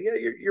him. And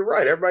you're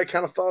right. Everybody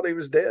kind of thought he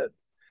was dead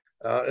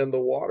in the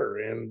water,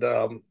 and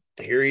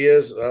here he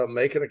is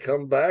making a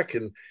comeback.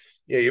 And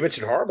you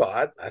mentioned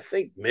Harbaugh. I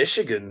think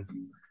Michigan's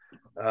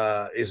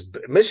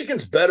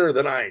better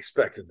than I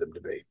expected them to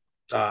be.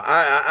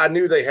 I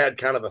knew they had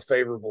kind of a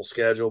favorable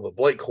schedule, but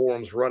Blake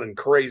Corum's running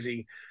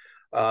crazy.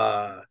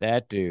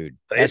 That dude,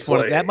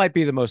 that might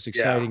be the most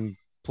exciting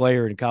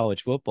player in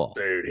college football.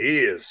 Dude, he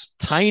is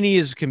tiny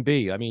as can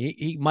be. I mean,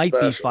 he might be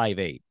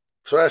 5'8".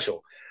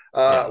 Special.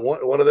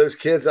 One of those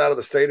kids out of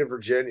the state of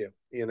Virginia.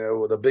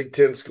 The Big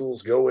Ten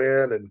schools go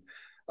in and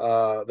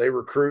they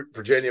recruit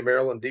Virginia,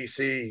 Maryland,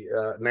 DC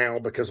now,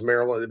 because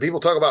Maryland. People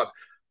talk about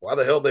why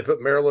the hell did they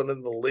put Maryland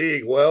in the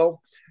league.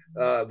 Well,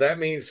 that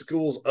means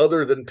schools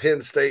other than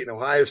Penn State and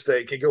Ohio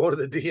State can go to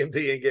the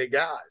DMV and get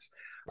guys.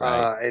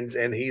 Right.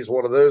 And he's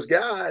one of those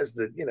guys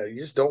that you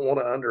just don't want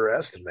to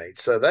underestimate.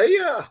 So they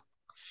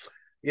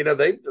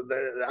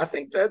I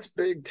think that's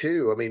big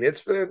too. I mean,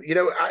 it's been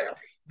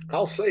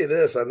I'll say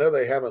this. I know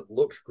they haven't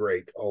looked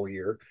great all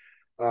year,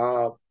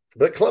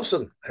 but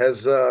Clemson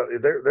has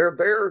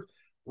they're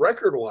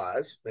record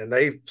wise, and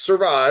they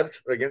survived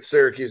against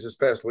Syracuse this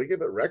past weekend.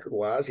 But record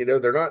wise,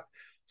 they're not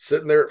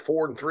sitting there at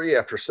 4-3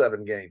 after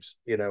 7 games,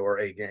 or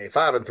 8 games,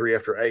 5-3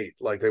 after 8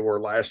 like they were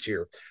last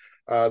year.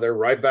 They're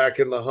right back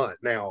in the hunt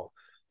now.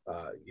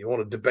 You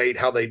want to debate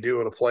how they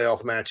do in a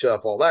playoff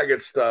matchup, all that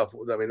good stuff.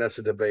 I mean, that's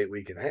a debate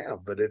we can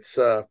have, but it's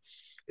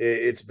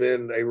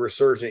been a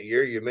resurgent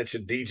year. You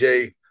mentioned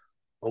DJ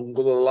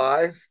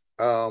Ongulai.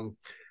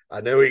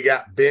 I know he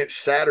got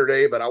benched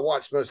Saturday, but I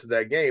watched most of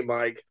that game,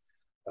 Mike.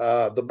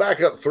 The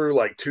backup threw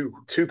like two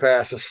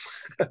passes.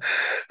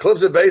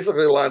 Clemson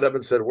basically lined up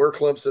and said, "We're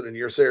Clemson and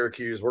you're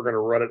Syracuse. We're going to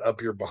run it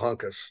up your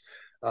bahunkus."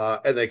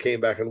 And they came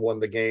back and won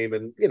the game,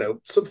 and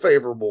some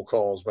favorable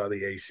calls by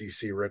the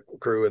ACC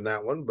crew in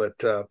that one. But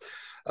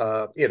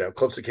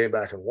Clemson came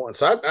back and won.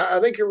 So I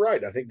think you're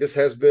right. I think this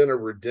has been a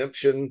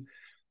redemption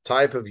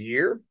type of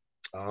year,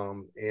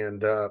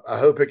 and I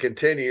hope it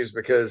continues,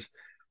 because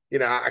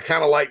I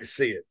kind of like to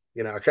see it.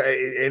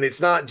 And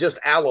it's not just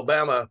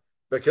Alabama,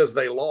 because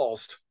they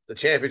lost the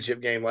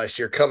championship game last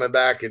year, coming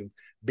back and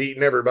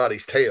beating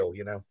everybody's tail.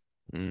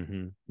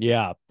 Mm-hmm.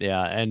 Yeah.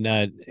 And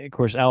of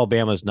course,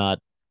 Alabama's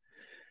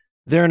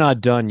they're not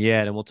done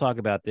yet, and we'll talk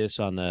about this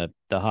on the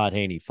Hot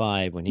Haney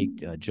 5 when he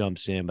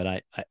jumps in.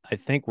 But I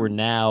think we're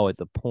now at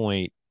the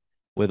point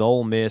with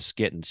Ole Miss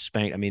getting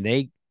spanked. I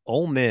mean,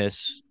 Ole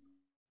Miss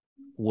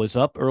was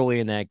up early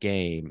in that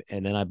game,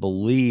 and then I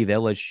believe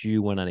LSU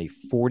went on a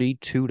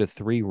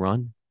 42-3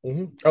 run.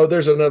 Mm-hmm. Oh,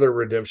 there's another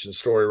redemption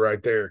story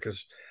right there,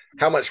 because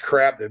how much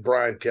crap did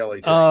Brian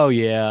Kelly take? Oh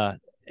yeah,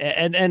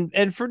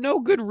 and for no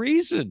good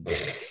reason.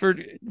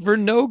 for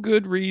no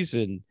good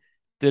reason.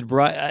 Did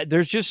Brian?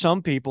 There's just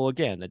some people.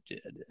 Again,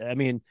 I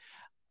mean,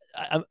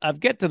 I've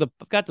got to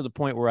the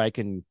point where I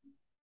can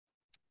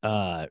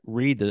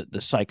read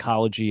the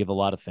psychology of a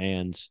lot of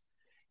fans,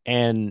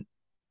 and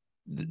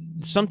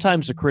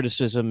sometimes the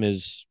criticism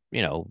is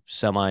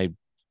semi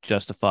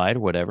justified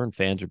or whatever, and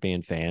fans are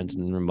being fans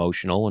and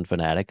emotional and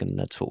fanatic, and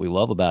that's what we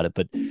love about it.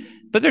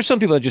 But there's some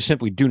people that just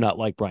simply do not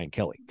like Brian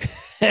Kelly,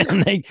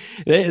 and they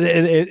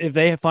if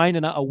they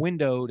find a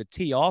window to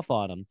tee off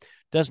on him,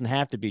 doesn't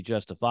have to be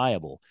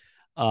justifiable.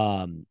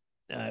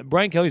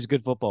 Brian Kelly's a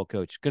good football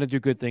coach, going to do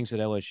good things at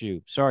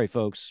LSU. Sorry,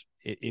 folks,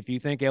 if you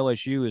think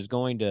LSU is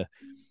going to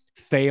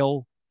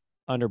fail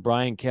under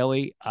Brian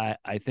Kelly,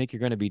 I think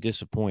you're going to be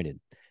disappointed,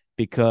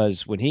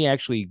 because when he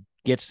actually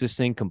gets this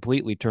thing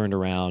completely turned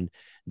around,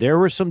 there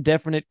were some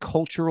definite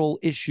cultural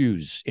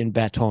issues in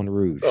Baton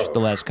Rouge the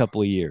last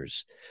couple of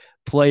years.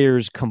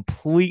 Players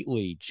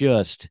completely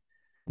just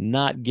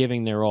not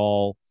giving their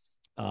all,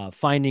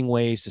 finding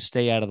ways to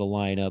stay out of the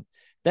lineup.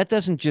 That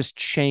doesn't just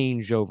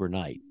change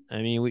overnight.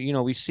 I mean,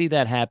 we see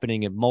that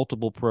happening in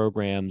multiple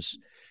programs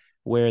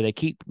where they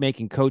keep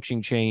making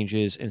coaching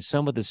changes and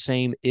some of the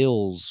same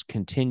ills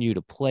continue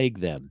to plague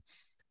them.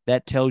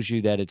 That tells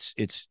you that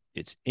it's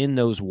in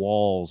those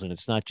walls, and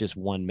it's not just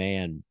one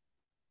man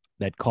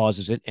that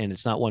causes it, and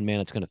it's not one man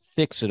that's going to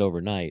fix it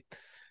overnight.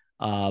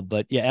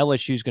 But yeah,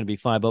 LSU is going to be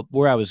fine. But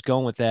where I was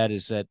going with that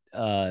is that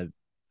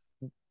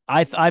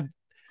I've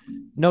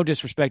no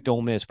disrespect to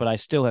Ole Miss, but I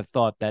still have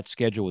thought that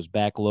schedule was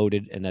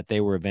backloaded and that they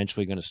were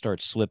eventually going to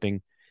start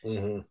slipping.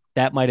 Mm-hmm.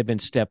 That might have been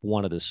step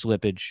one of the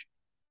slippage.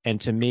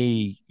 And to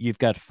me, you've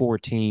got 4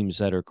 teams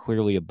that are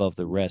clearly above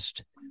the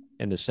rest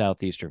in the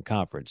Southeastern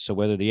Conference. So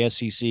whether the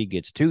SEC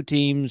gets 2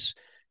 teams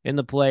in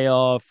the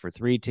playoff or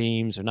 3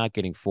 teams, they're not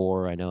getting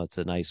 4. I know it's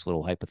a nice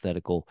little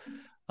hypothetical.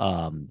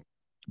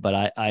 But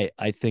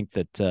I think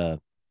that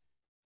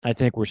I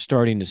think we're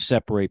starting to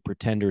separate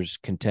pretenders,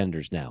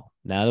 contenders now.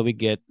 Now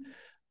that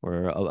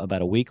we're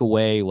about a week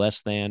away,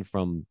 less than,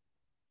 from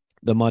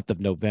the month of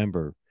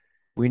November,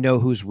 we know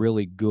who's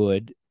really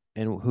good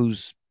and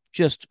who's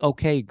just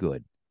okay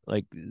good.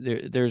 Like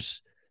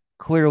there's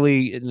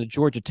clearly in the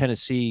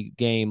Georgia-Tennessee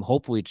game,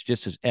 hopefully it's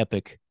just as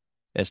epic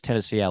as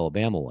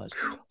Tennessee-Alabama was.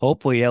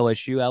 Hopefully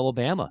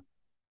LSU-Alabama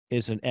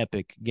is an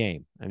epic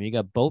game. I mean, you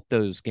got both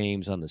those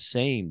games on the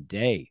same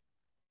day.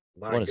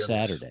 What a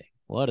Saturday.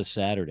 What a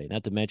Saturday.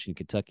 Not to mention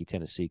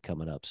Kentucky-Tennessee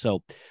coming up.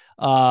 So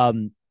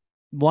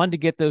wanted to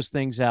get those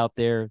things out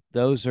there.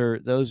 Those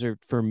are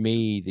for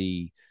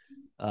me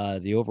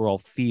the overall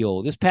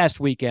feel. This past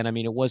weekend, I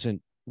mean, it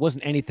wasn't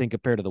anything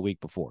compared to the week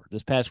before.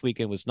 This past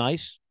weekend was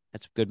nice.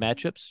 Had some good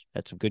matchups,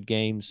 had some good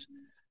games,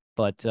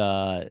 but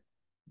not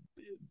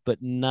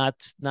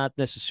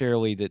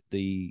necessarily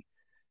the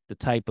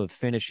type of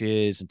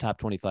finishes and top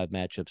 25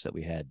 matchups that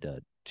we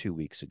had 2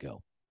 weeks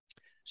ago.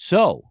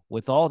 So,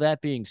 with all that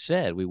being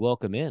said, we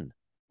welcome in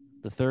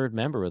the third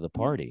member of the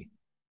party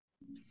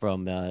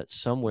from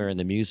somewhere in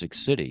the Music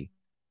City.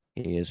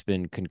 He has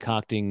been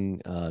concocting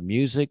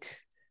music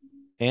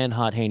and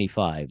Hot Haney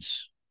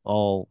Fives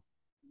all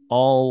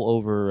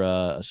over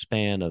a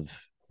span of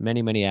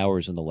many, many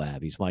hours in the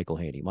lab. He's Michael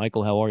Haney.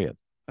 Michael, how are you?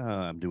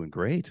 I'm doing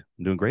great.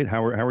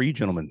 How are you,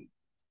 gentlemen?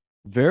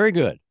 Very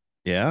good.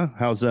 Yeah.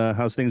 How's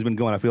things been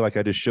going? I feel like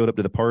I just showed up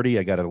to the party.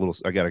 I got a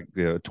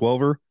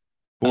 12er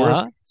for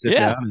us. Sit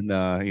down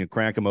and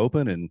crack them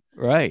open and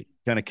kind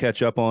of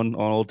catch up on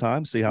old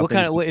times. See how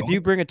if you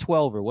bring a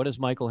 12er, what does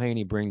Michael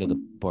Haney bring to the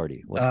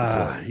party? What's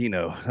the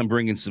 12er? I'm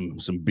bringing some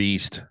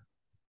beast.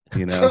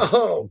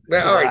 Oh,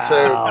 now, all right.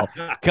 So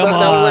come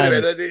on. Wait a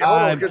minute.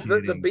 Hold on, because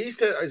the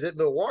beast, is it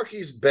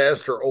Milwaukee's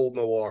best or Old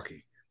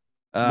Milwaukee?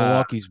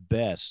 Milwaukee's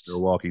best.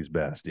 Milwaukee's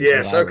best.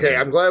 Yes. Okay.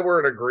 I'm glad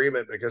we're in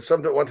agreement, because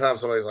one time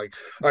somebody's like,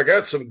 I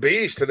got some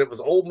beast, and it was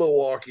Old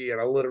Milwaukee,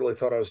 and I literally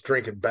thought I was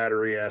drinking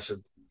battery acid.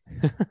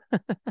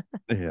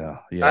 Yeah.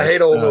 I hate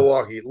Old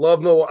Milwaukee.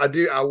 Love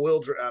Milwaukee. I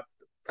will.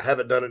 I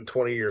haven't done it in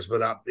 20 years,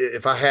 but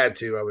if I had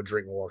to, I would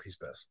drink Milwaukee's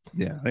best.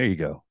 Yeah. There you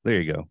go.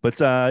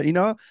 But I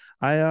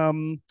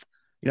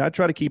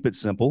try to keep it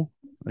simple.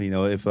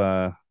 If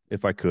I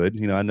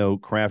could, I know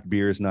craft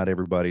beer is not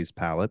everybody's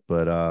palate,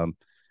 but a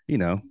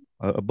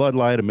Bud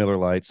Light, a Miller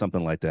Lite,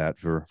 something like that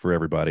for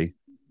everybody.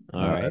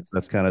 All right.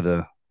 That's kind of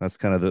the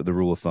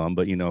rule of thumb.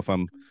 But if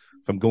I'm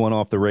going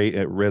off the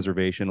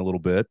reservation a little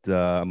bit,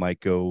 I might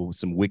go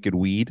some Wicked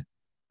Weed.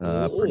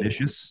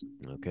 Pernicious.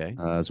 Okay.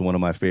 Is one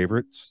of my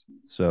favorites.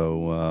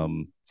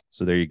 So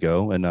there you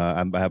go. And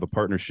I have a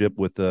partnership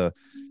with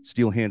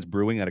Steel Hands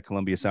Brewing out of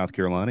Columbia, South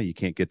Carolina. You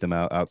can't get them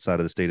outside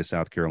of the state of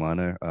South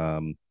Carolina,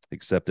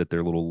 except at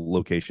their little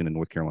location in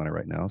North Carolina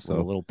right now. So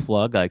a little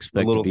plug. I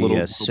expect to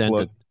be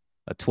sent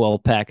a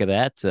 12-pack of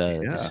that.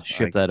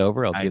 Ship that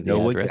over. I'll give the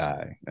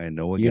address. I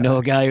know a guy. You know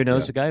a guy who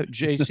knows a guy.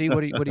 JC,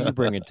 what are you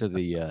bringing to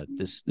the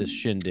this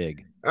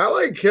shindig? I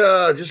like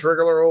just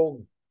regular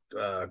old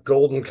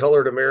golden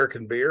colored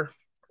American beer.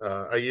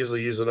 I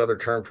usually use another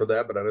term for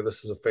that, but I know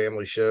this is a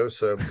family show,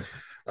 so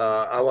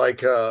I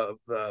like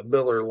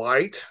Miller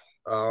Lite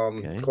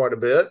quite a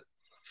bit.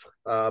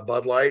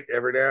 Bud Light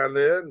every now and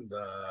then.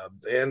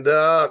 And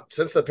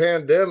since the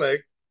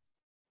pandemic,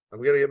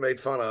 I'm gonna get made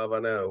fun of. I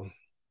know.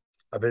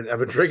 I've been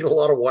drinking a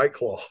lot of White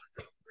Claw.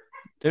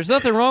 There's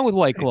nothing wrong with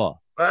White Claw.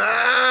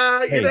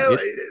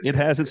 It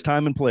has its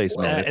time and place,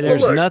 man.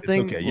 There's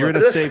nothing. Okay. You're in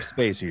a safe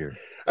space here.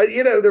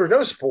 There were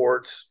no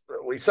sports.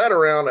 We sat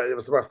around. It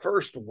was my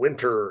first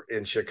winter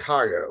in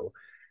Chicago.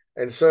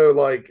 And so,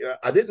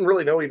 I didn't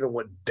really know even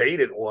what date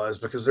it was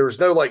because there was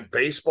no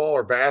baseball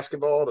or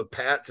basketball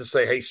to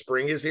say, hey,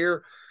 spring is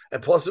here.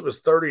 And plus, it was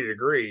 30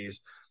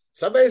 degrees.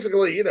 So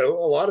basically, a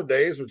lot of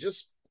days would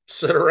just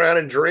sit around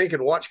and drink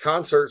and watch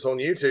concerts on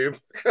YouTube.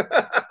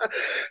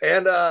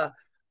 And,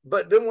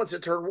 but then once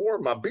it turned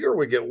warm, my beer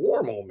would get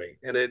warm on me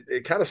and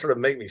it kind of sort of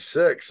made me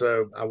sick.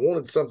 So I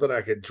wanted something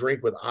I could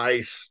drink with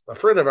ice. A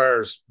friend of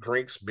ours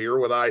drinks beer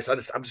with ice.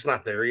 I'm just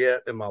not there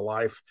yet in my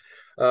life.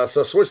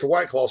 So I switched to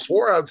White Claw,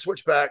 swore I'd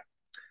switch back,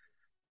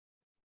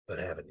 but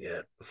haven't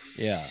yet.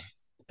 Yeah.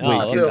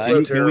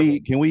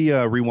 Can we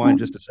rewind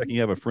just a second?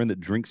 You have a friend that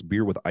drinks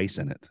beer with ice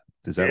in it.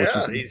 Is that what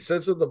you said? He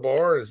sits at the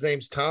bar. His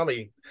name's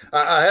Tommy.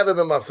 I have him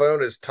in my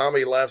phone as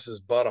Tommy Laughs His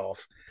Butt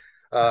Off.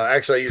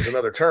 Actually, I use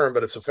another term,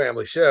 but it's a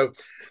family show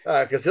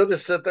because he'll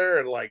just sit there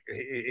and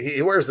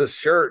he wears this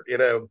shirt,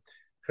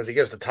 because he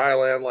goes to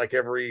Thailand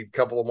every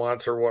couple of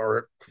months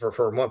or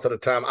for a month at a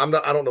time.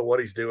 I don't know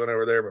what he's doing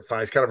over there, but fine.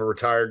 He's kind of a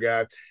retired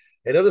guy.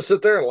 And he'll just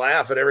sit there and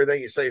laugh at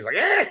everything you say. He's like,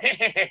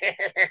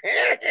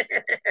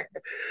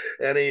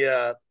 and he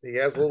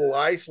has a little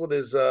ice with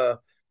his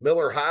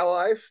Miller High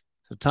Life.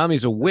 So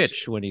Tommy's a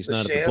witch when he's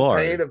not at the bar.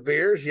 Champagne of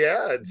beers,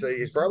 yeah. And so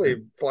he's probably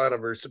flying a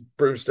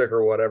broomstick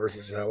or whatever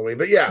since Halloween.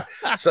 But yeah,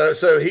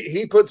 so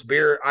he puts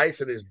ice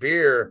in his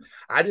beer.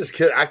 I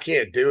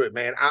can't do it,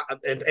 man.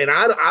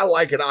 I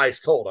like it ice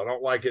cold. I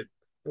don't like it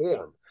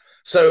warm.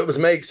 So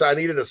I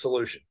needed a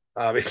solution.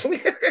 Obviously,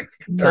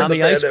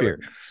 Tommy Ice Beer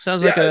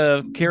sounds like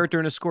a character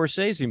in a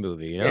Scorsese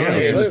movie.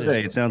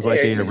 It sounds like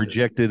a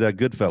rejected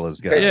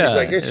Goodfellas guy. She's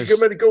like, "Yes, you're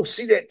going to go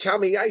see that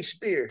Tommy Ice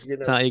Beer."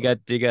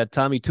 You got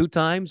Tommy 2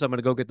 times. I'm going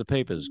to go get the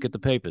papers,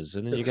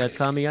 and then you got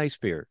Tommy Ice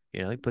Beer.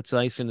 He puts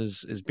ice in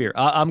his beer.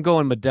 I'm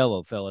going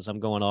Modelo, fellas. I'm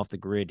going off the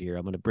grid here.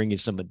 I'm going to bring you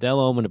some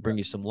Modelo. I'm going to bring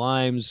you some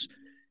limes,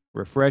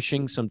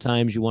 refreshing.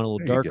 Sometimes you want a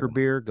little darker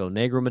beer. Go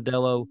Negro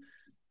Modelo.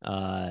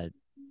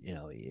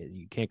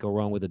 You can't go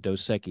wrong with a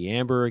Dos Equis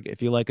Amber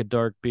if you like a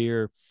dark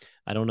beer.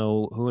 I don't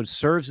know who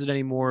serves it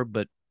anymore,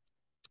 but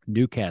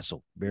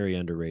Newcastle, very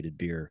underrated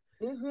beer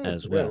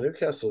as well. Yeah,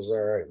 Newcastle's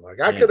all right,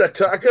 Mike. I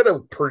could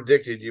have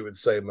predicted you would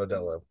say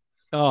Modelo.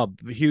 Oh,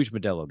 huge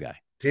Modelo guy.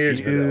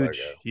 Huge,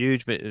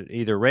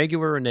 either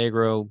regular or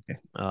Negro.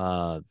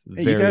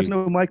 Hey, you guys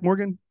know Mike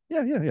Morgan?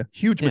 Yeah.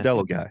 Huge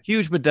Modelo guy.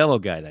 Huge Modelo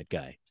guy, that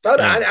guy.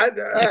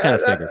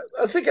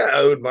 I think I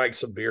owed Mike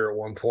some beer at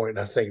one point.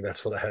 I think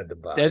that's what I had to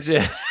buy. That's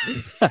it.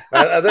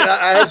 I think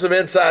I have some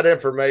inside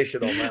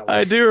information on that one.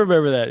 I do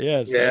remember that.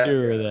 Yes, I do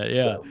remember that.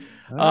 Yeah.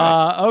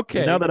 So,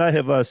 okay. Now that I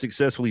have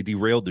successfully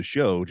derailed the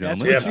show,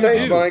 gentlemen.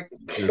 Thanks, Mike.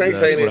 Thanks,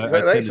 Haney.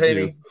 Thanks,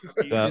 Haney.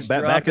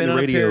 Back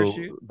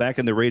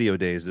in the radio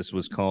days, this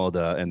was called,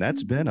 and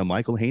that's been a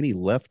Michael Haney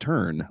left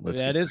turn.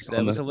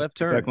 That was a left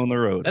turn. Back on the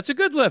road. That's a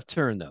good left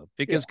turn, though,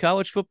 because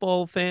college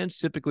football fans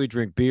typically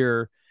drink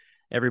beer.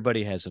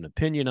 Everybody has an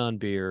opinion on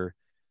beer.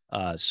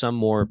 Some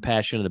more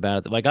passionate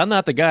about it. I'm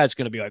not the guy that's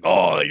going to be like,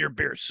 "Oh, your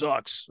beer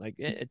sucks."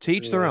 To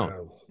each their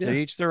own. Yeah. To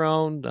each their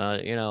own.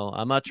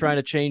 I'm not trying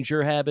to change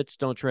your habits.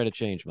 Don't try to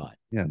change mine.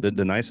 Yeah.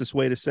 The nicest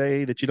way to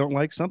say that you don't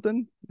like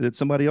something that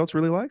somebody else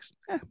really likes,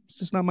 it's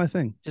just not my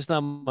thing. Just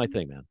not my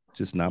thing, man.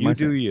 Just not my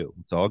thing. You do you.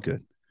 It's all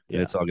good.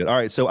 Yeah. It's all good. All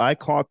right. So I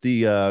caught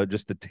the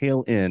just the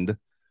tail end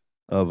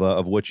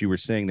of what you were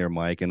saying there,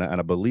 Mike, and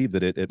I believe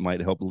that it might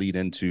help lead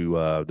into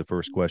the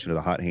first question of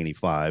the Hot Haney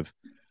 5,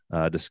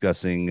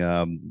 discussing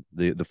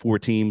the 4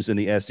 teams in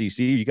the SEC.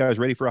 You guys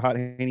ready for a Hot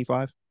Haney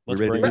 5?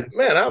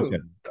 Man,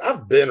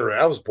 I've been ready.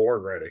 I was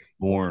born ready.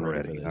 Born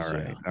ready.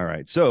 All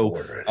right.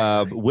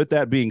 So, with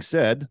that being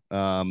said,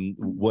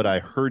 what I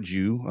heard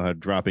you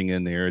dropping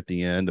in there at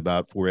the end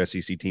about 4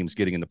 SEC teams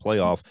getting in the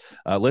playoff,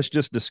 let's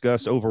just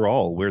discuss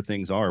overall where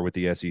things are with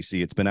the SEC.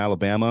 It's been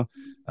Alabama,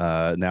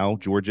 now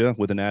Georgia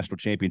with a national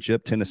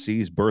championship.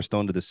 Tennessee's burst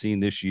onto the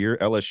scene this year.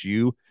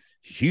 LSU,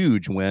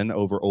 huge win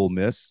over Ole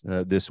Miss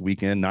this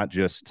weekend, not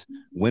just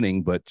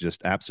winning, but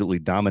just absolutely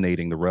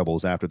dominating the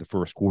Rebels after the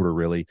first quarter,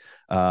 really.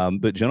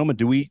 But gentlemen,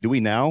 do we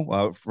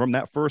now, from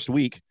that first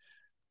week,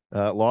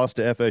 loss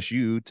to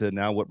FSU to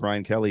now what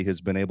Brian Kelly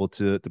has been able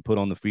to put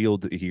on the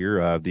field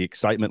here, the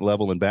excitement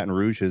level in Baton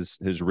Rouge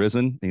has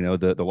risen.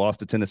 The loss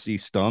to Tennessee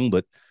stung,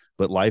 but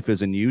life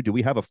is anew. Do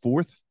we have a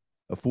fourth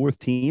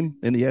team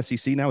in the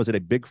SEC now? Is it a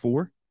Big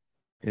Four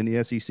in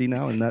the SEC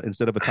now, and not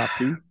instead of a top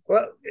 2?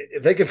 Well,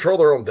 if they control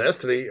their own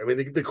destiny, I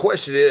mean, the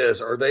question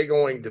is, are they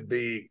going to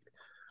be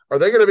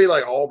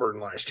like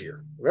Auburn last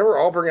year? Remember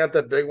Auburn got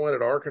that big win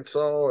at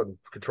Arkansas and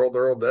controlled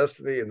their own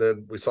destiny, and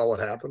then we saw what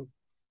happened.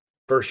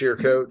 First year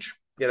coach,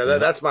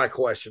 that's my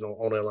question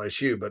on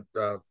LSU,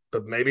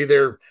 but maybe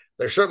they're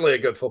certainly a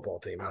good football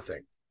team, I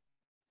think.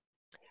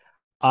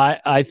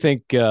 I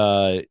think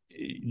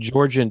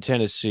Georgia and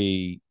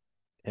Tennessee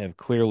have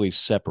clearly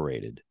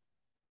separated,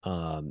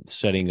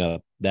 setting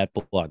up that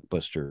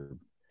blockbuster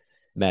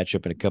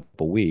matchup in a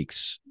couple of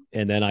weeks.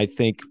 And then I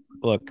think,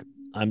 look,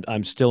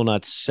 I'm still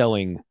not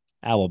selling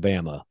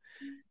Alabama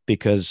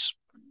because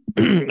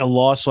a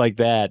loss like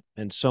that,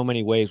 in so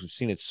many ways, we've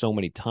seen it so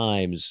many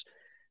times.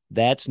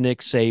 That's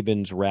Nick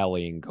Saban's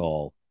rallying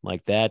call.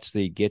 Like that's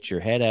the get your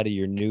head out of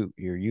your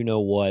you know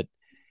what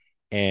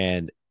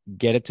and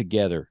get it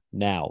together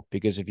now.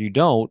 Because if you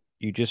don't,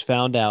 you just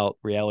found out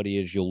reality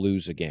is you'll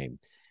lose a game.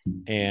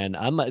 And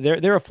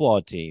they're a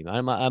flawed team.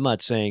 I'm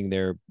not saying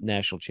they're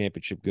national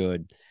championship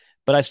good,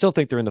 but I still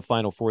think they're in the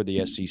Final Four of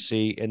the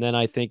SEC. And then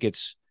I think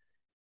it's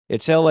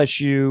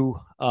LSU.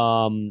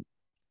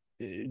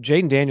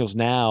 Jaden Daniels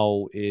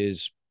now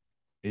is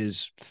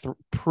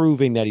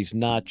proving that he's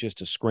not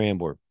just a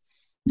scrambler.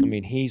 I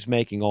mean, he's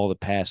making all the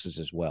passes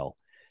as well.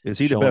 Is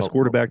he the best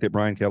quarterback that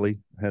Brian Kelly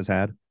has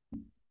had?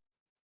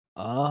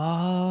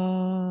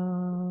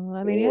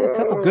 I mean, he had a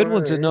couple good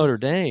ones at Notre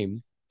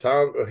Dame.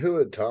 Who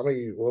had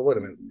Tommy? Well, wait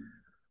a minute.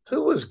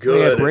 Who was We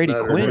had good? Brady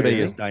at Quinn. Brady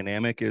is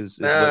dynamic.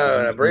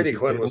 No, Brady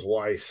Quinn was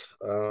Weiss.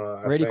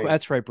 Brady,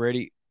 that's right,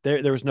 Brady.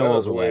 There was no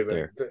overlap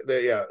there.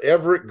 Yeah,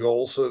 Everett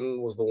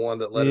Golson was the one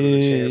that led him to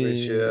the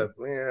championship.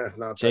 Yeah,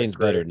 not Jane's that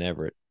great. better than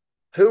Everett.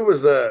 Who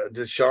was the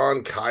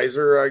Deshaun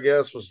Kaiser? I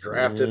guess was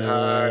drafted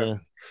high.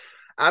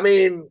 I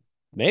mean,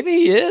 maybe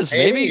he is.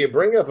 Maybe you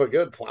bring up a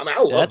good point. I mean,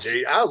 I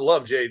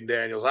love Jaden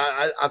Daniels.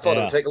 I thought it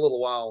would take a little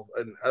while,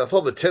 and I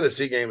thought the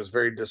Tennessee game was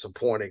very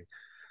disappointing.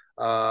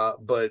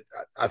 But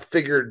I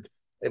figured,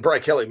 and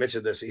Brian Kelly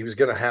mentioned this, he was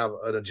going to have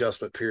an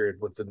adjustment period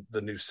with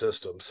the new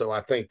system. So I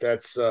think I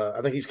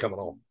think he's coming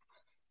on.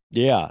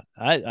 Yeah,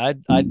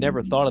 I'd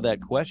never thought of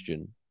that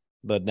question,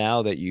 but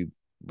now that you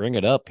bring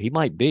it up, he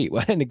might be.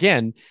 And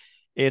again,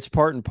 it's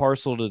part and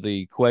parcel to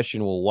the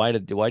question. Well, why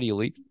do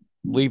you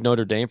leave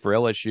Notre Dame for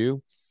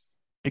LSU?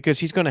 Because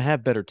he's going to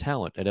have better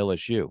talent at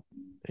LSU,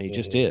 and he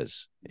just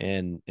is.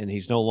 And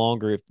he's no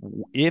longer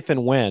if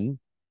and when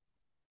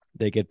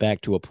they get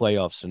back to a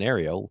playoff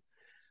scenario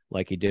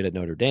like he did at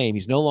Notre Dame,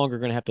 he's no longer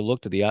going to have to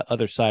look to the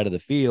other side of the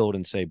field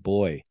and say,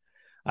 boy,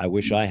 I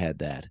wish I had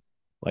that.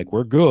 Like,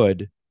 we're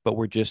good, but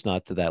we're just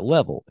not to that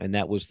level. And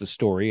that was the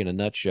story in a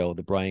nutshell,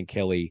 the Brian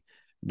Kelly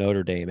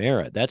Notre Dame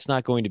era. That's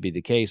not going to be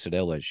the case at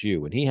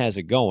LSU. When he has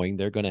it going,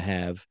 they're going to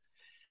have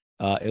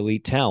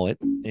elite talent,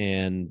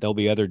 and there'll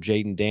be other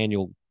Jaden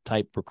Daniel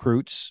type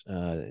recruits.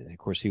 Of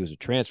course, he was a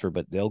transfer,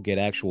 but they'll get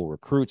actual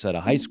recruits out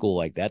of high school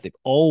like that. They've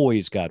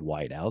always got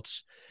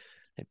wideouts.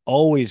 They've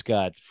always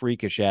got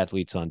freakish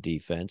athletes on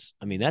defense.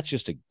 I mean, that's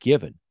just a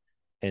given.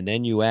 And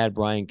then you add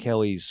Brian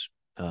Kelly's,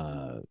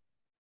 acumen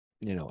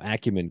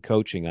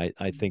coaching.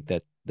 I think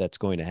that's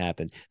going to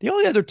happen. The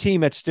only other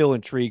team that still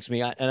intrigues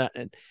me,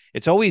 and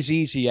it's always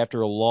easy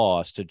after a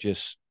loss to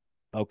just,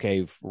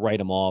 write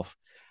them off.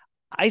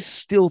 I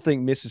still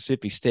think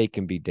Mississippi State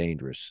can be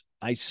dangerous.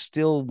 I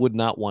still would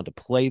not want to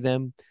play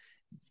them.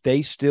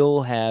 They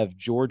still have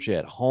Georgia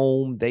at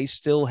home. They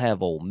still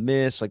have Ole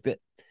Miss. Like that.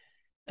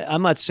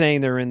 I'm not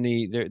saying they're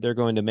not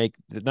going to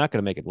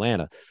make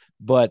Atlanta,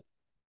 but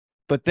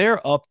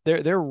they're up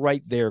there. They're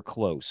right there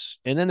close.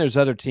 And then there's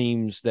other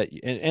teams that,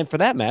 and for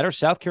that matter,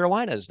 South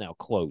Carolina is now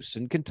close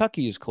and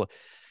Kentucky is close.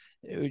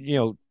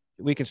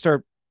 We can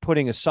start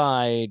putting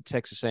aside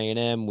Texas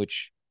A&M,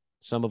 which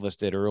some of us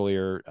did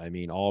earlier. I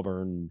mean,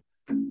 Auburn,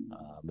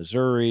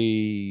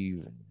 Missouri,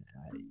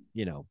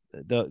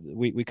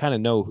 we kind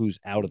of know who's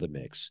out of the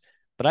mix,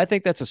 but I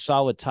think that's a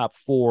solid top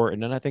four.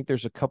 And then I think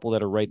there's a couple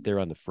that are right there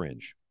on the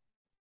fringe.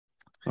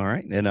 All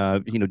right. And,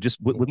 just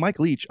with Mike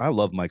Leach, I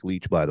love Mike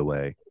Leach, by the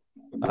way.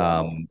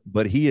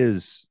 But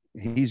he's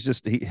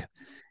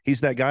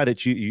that guy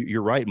that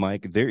you're right,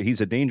 Mike. He's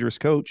a dangerous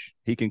coach.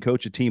 He can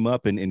coach a team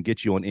up and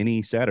get you on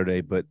any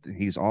Saturday, but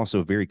he's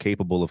also very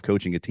capable of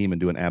coaching a team and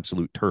do an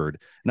absolute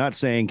turd. Not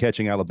saying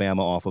catching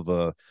Alabama off of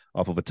a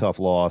tough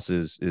loss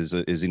is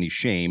any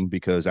shame,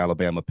 because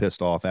Alabama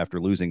pissed off after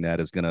losing that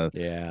is gonna,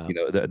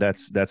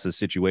 that's a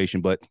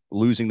situation. But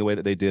losing the way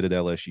that they did at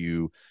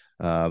LSU,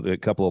 a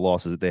couple of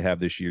losses that they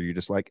have this year, you're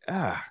just like,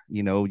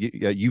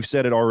 you've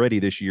said it already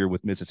this year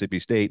with Mississippi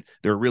State.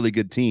 They're a really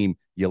good team.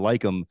 You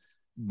like them,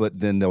 but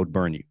then they'll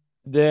burn you.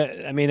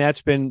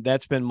 That's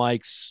been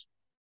Mike's.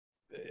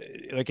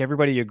 Like,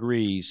 everybody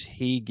agrees,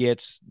 he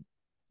gets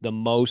the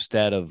most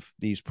out of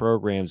these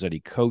programs that he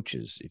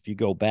coaches. If you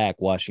go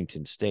back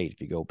Washington State, if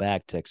you go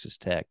back Texas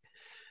Tech,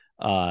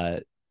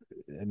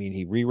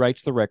 he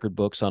rewrites the record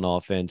books on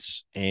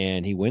offense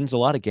and he wins a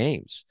lot of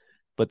games.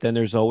 But then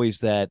there's always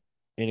that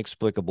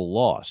inexplicable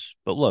loss.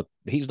 But look,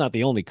 he's not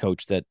the only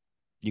coach that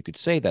you could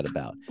say that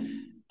about.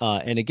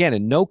 And again,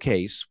 in no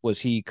case was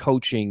he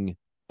coaching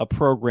a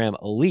program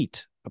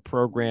elite, a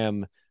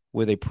program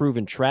with a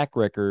proven track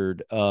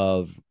record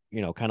of,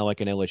 kind of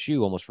like an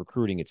LSU, almost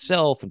recruiting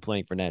itself and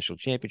playing for national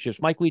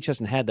championships. Mike Leach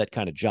hasn't had that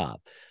kind of job.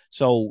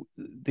 So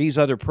these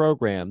other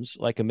programs,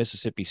 like a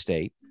Mississippi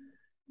State,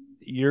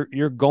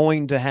 you're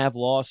going to have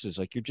losses.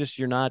 Like,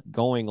 you're not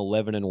going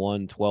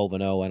 11-1,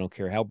 12-0. I don't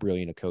care how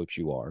brilliant a coach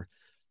you are.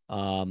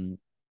 For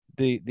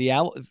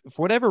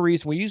whatever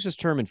reason, we use this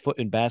term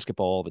in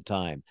basketball all the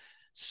time.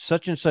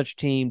 Such and such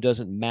team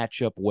doesn't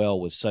match up well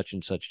with such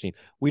and such team.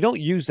 We don't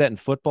use that in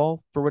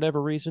football for whatever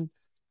reason.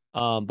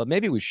 But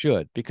maybe we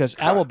should, because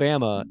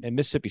Alabama and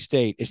Mississippi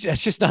State, it's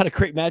just not a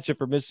great matchup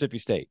for Mississippi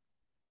State.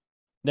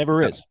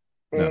 Never is.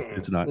 No,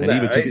 it's not. And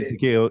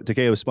even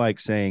Takeo Spike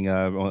saying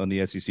on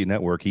the SEC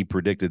network, he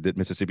predicted that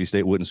Mississippi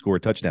State wouldn't score a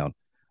touchdown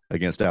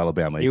against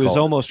Alabama. He was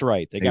almost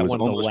right. They got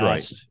one of the last,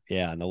 right.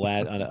 Yeah, and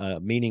a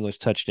meaningless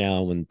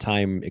touchdown when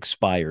time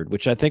expired,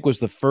 which I think was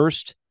the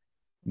first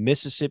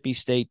Mississippi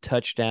State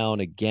touchdown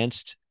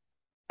against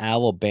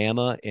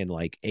Alabama in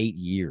like 8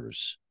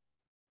 years.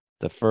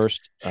 The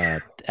first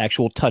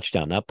actual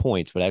touchdown, not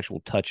points, but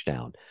actual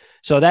touchdown.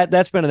 So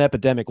that's been an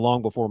epidemic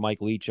long before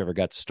Mike Leach ever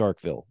got to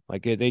Starkville.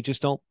 Like they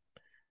just don't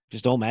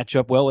match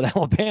up well with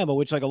Alabama,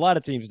 which like a lot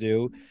of teams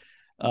don't.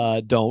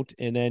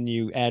 And then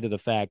you add to the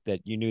fact that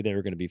you knew they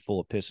were going to be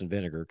full of piss and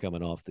vinegar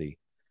coming off the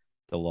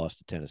loss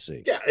to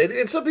Tennessee. Yeah,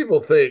 and some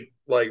people think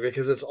like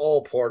because it's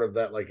all part of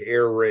that like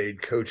air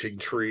raid coaching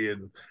tree,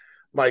 and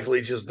Mike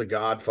Leach is the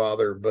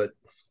godfather,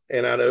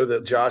 and I know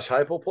that Josh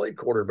Heupel played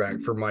quarterback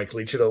for Mike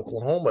Leach at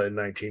Oklahoma in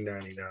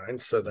 1999,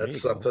 so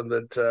that's something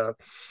that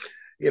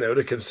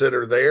to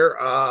consider there.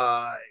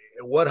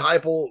 What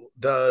Heupel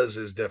does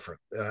is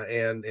different,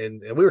 and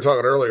we were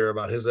talking earlier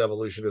about his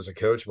evolution as a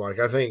coach, Mike.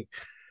 I think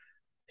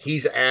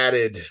he's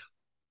added.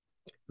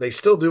 They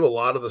still do a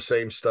lot of the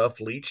same stuff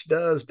Leach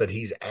does, but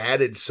he's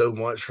added so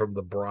much from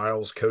the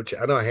Briles coaching.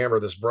 I know I hammer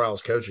this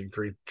Briles coaching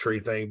tree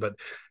thing, but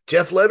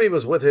Jeff Lebby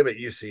was with him at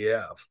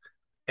UCF,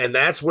 and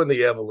that's when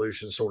the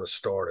evolution sort of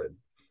started.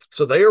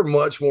 So they are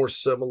much more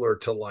similar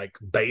to like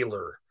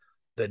Baylor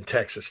than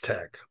Texas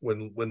Tech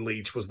when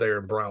Leach was there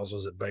and Briles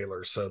was at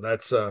Baylor. So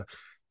that's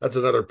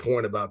another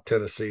point about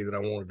Tennessee that I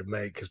wanted to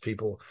make, because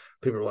people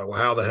are like, well,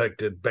 how the heck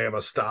did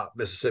Bama stop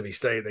Mississippi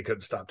State? They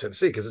couldn't stop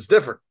Tennessee because it's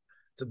different.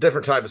 It's a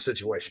different type of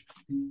situation.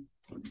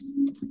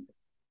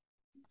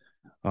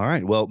 All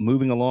right. Well,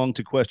 moving along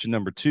to question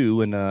number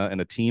 2, and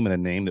a team and a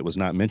name that was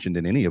not mentioned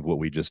in any of what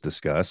we just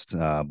discussed,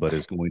 but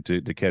is going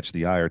to catch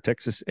the eye, are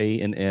Texas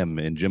A&M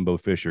and Jimbo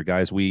Fisher.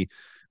 Guys, we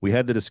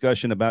had the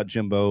discussion about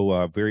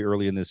Jimbo very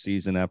early in this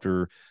season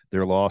after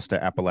their loss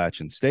to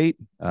Appalachian State.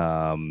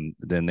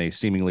 Then they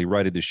seemingly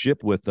righted the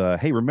ship with,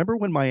 hey, remember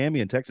when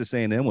Miami and Texas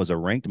A&M was a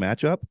ranked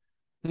matchup?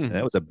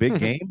 That was a big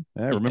game.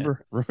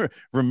 Remember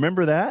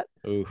that?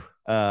 Ooh.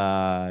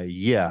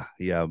 Yeah.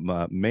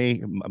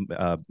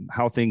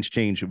 How things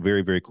change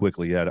very, very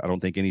quickly. I don't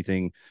think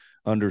anything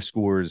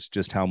underscores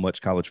just how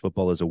much college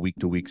football is a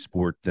week-to-week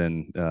sport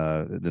than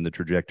the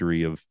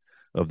trajectory of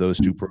those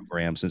two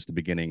programs since the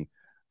beginning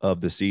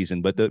of the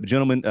season. But the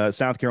gentleman,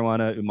 South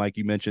Carolina, Mike,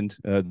 you mentioned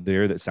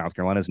there that South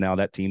Carolina is now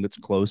that team that's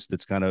close,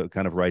 that's kind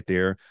of right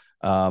there.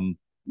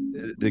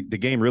 The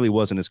game really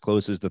wasn't as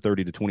close as the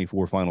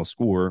 30-24 final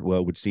score,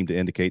 would seem to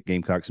indicate.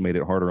 Gamecocks made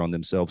it harder on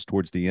themselves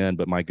towards the end.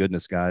 But my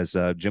goodness, guys,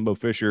 Jimbo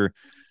Fisher,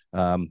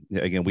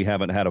 again, we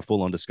haven't had a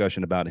full-on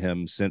discussion about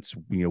him since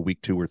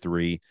week 2 or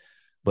 3,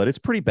 but it's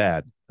pretty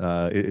bad.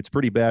 It's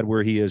pretty bad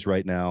where he is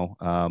right now,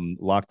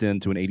 locked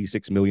into an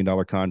 $86 million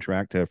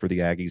contract for the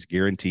Aggies,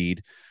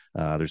 guaranteed.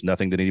 There's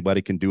nothing that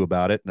anybody can do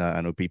about it.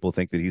 I know people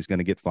think that he's going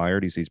to get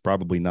fired. He's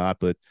probably not,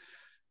 but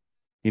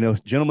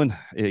gentlemen,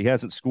 he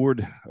hasn't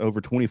scored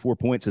over 24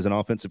 points as an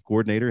offensive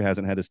coordinator,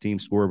 hasn't had his team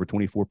score over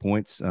 24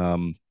 points.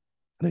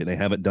 They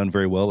haven't done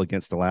very well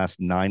against the last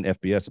 9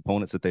 FBS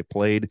opponents that they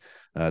played.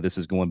 This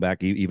is going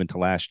back even to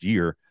last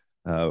year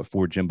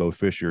for Jimbo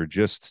Fisher.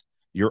 Just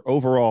your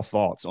overall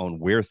thoughts on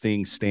where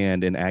things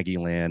stand in Aggie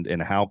land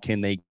and how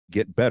can they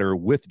get better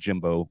with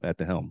Jimbo at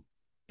the helm?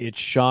 It's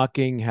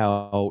shocking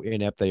how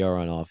inept they are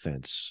on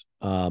offense.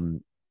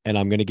 And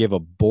I'm going to give a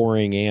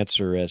boring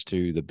answer as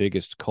to the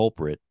biggest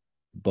culprit,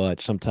 but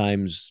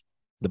sometimes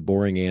the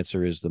boring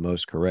answer is the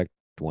most correct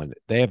one.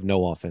 They have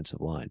no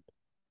offensive line.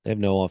 I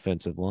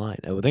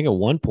think at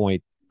one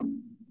point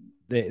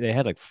they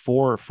had like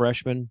 4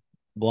 freshmen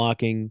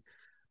blocking.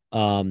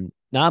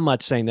 Now, I'm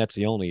not saying that's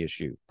the only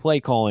issue.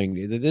 Play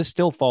calling, this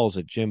still falls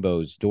at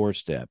Jimbo's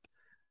doorstep,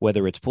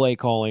 whether it's play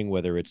calling,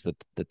 whether it's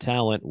the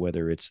talent,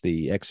 whether it's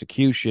the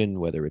execution,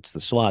 whether it's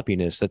the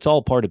sloppiness. That's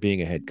all part of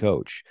being a head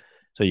coach.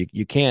 So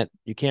you can't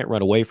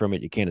run away from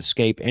it. You can't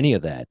escape any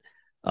of that.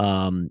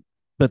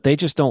 But they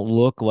just don't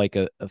look like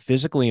a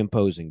physically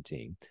imposing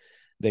team.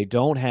 They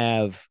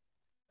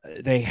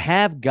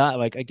have got,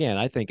 like, again,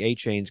 I think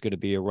A-Chain's going to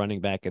be a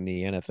running back in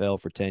the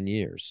NFL for 10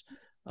 years.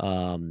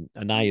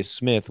 Anais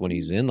Smith, when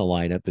he's in the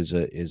lineup, is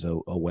a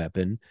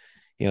weapon.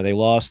 They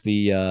lost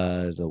the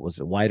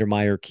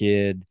Weidermeyer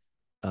kid.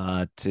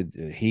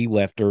 He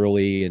left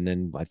early and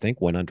then I think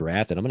went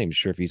undrafted. I'm not even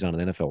sure if he's on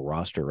an NFL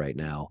roster right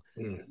now.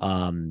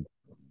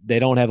 They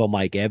don't have a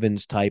Mike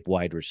Evans type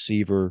wide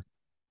receiver.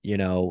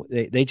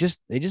 They just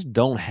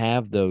don't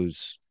have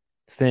those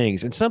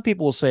things. And some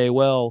people will say,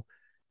 well,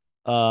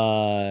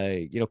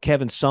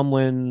 Kevin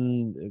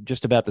Sumlin,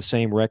 just about the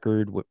same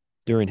record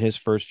during his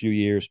first few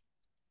years.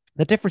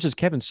 The difference is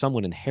Kevin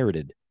Sumlin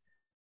inherited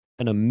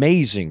an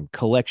amazing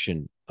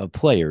collection of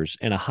players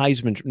and a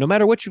Heisman. No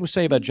matter what you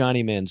say about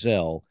Johnny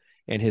Manziel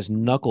and his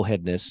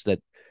knuckleheadness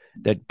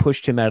that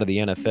pushed him out of the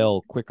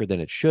NFL quicker than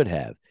it should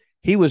have,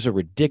 he was a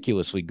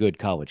ridiculously good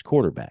college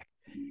quarterback,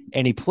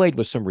 and he played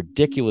with some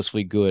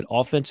ridiculously good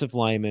offensive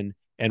linemen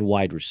and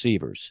wide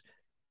receivers.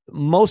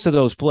 Most of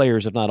those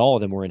players, if not all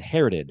of them, were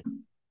inherited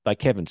by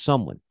Kevin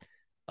Sumlin.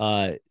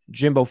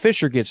 Jimbo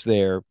Fisher gets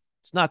there.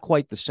 It's not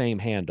quite the same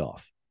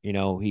handoff. You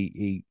know,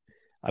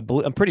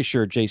 I'm pretty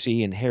sure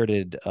JC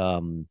inherited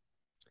Kellen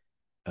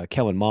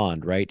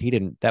Mond, right?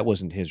 That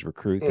wasn't his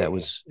recruit. That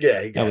was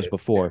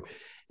before.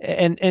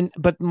 Yeah.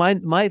 But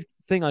my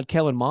thing on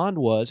Kellen Mond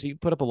was he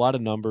put up a lot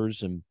of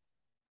numbers and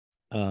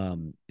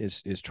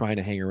is trying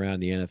to hang around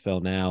the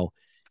NFL now.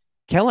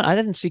 Kellen, I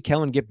didn't see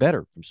Kellen get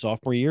better from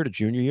sophomore year to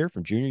junior year,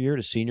 from junior year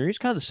to senior. He's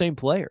kind of the same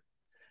player.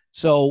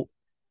 So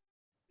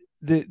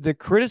the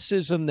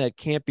criticism that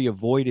can't be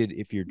avoided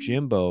if you're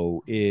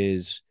Jimbo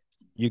is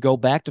you go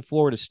back to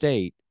Florida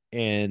State,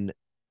 and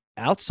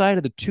outside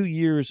of the 2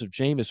 years of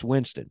Jameis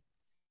Winston,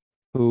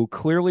 who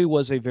clearly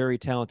was a very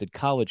talented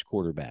college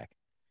quarterback,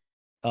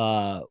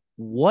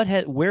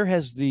 where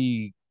has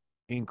the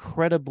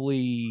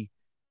incredibly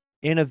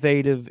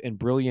innovative and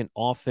brilliant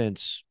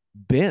offense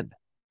been?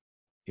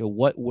 You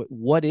know,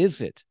 what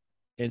is it?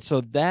 And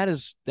so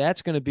that's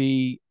going to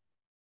be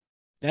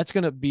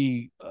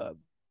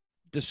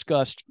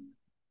discussed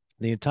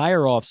the entire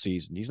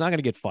offseason. He's not going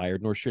to get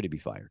fired, nor should he be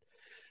fired.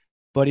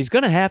 But he's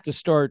going to have to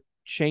start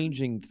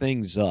changing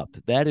things up.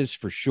 That is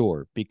for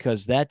sure,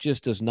 because that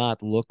just does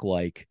not look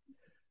like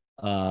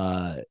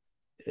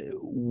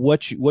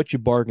what you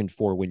bargained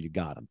for when you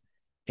got him.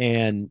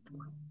 And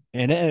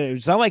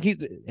it's not like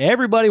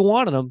everybody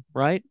wanted him,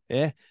 right?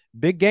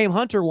 Big Game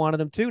Hunter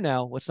wanted him too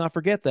now. Let's not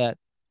forget that.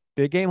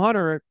 Big Game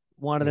Hunter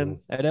wanted him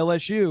at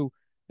LSU.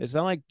 It's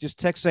not like just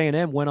Texas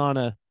A&M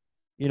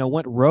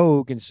went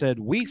rogue and said,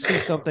 we see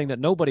something that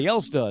nobody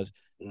else does.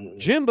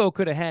 Jimbo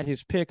could have had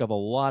his pick of a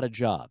lot of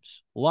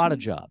jobs.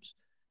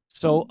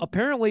 So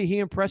apparently he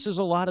impresses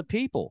a lot of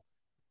people,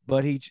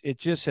 but it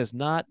just has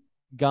not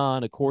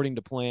gone according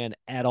to plan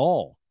at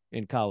all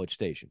in College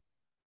Station.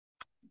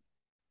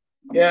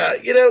 Yeah,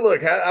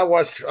 look, I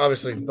watched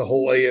obviously the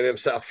whole A&M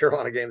South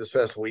Carolina game this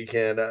past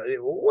weekend.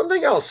 One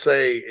thing I'll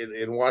say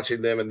in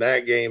watching them in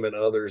that game and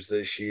others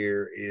this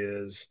year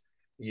is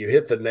you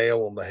hit the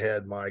nail on the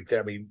head, Mike.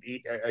 I mean,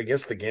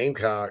 against the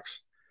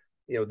Gamecocks,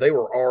 they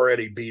were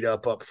already beat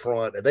up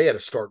front, and they had to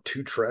start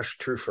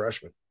true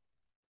freshmen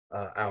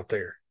out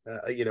there.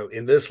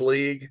 In this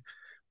league,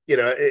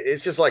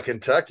 it's just like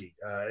Kentucky.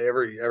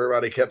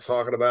 Everybody kept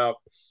talking about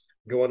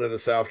going to the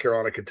South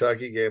Carolina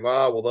Kentucky game.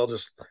 Well, they'll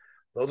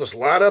just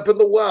line up in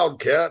the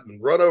Wildcat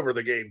and run over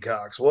the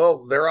Gamecocks.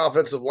 Well, their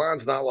offensive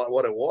line's not like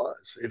what it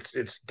was.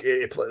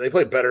 They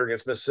played better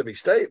against Mississippi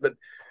State, but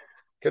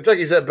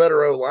Kentucky's had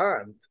better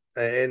O-line.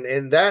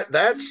 And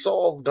that's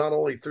solved not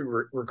only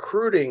through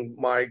recruiting,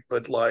 Mike,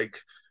 but like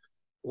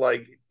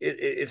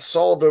it's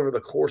solved over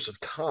the course of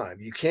time.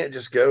 You can't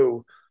just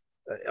go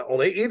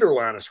on either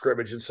line of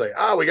scrimmage and say,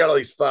 we got all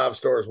these 5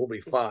 stars, we'll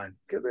be fine.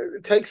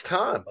 It takes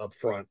time up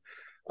front.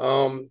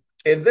 And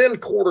then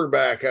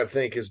quarterback, I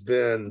think, has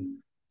been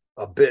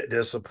a bit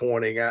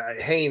disappointing.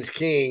 Haynes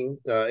King,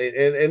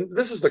 and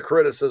this is the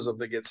criticism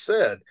that gets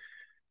said,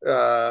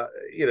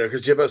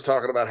 because Jimbo's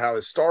talking about how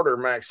his starter,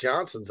 Max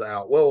Johnson's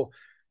out. Well,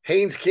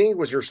 Haynes King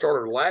was your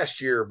starter last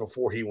year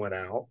before he went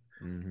out.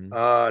 Mm-hmm.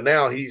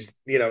 Now he's,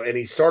 and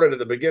he started at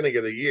the beginning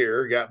of the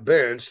year, got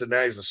benched, and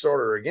now he's the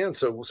starter again.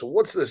 So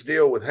what's this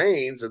deal with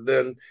Haynes? And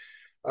then,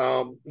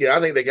 I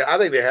think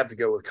they have to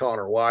go with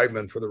Connor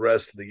Weidman for the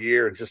rest of the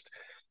year and just,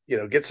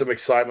 get some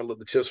excitement, let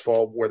the chips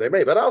fall where they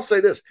may. But I'll say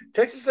this,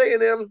 Texas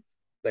A&M,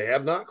 they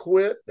have not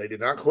quit. They did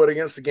not quit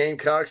against the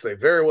Gamecocks. They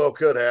very well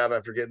could have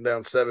after getting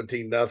down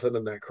 17-0,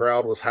 and that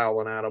crowd was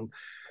howling at them.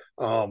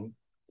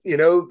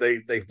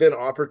 They've been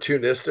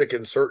opportunistic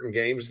in certain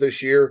games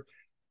this year,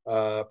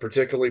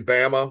 particularly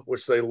Bama,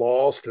 which they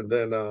lost, and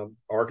then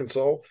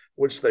Arkansas,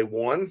 which they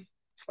won.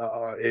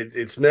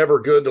 It's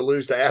never good to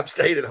lose to App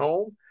State at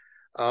home,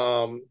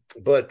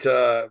 but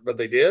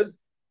they did.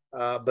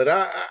 But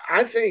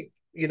I think,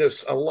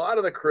 a lot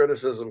of the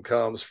criticism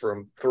comes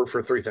for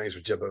 3 things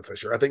with Jimbo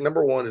Fisher. I think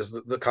number one is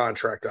the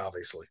contract,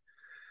 obviously.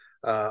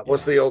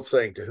 What's the old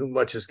saying? To whom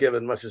much is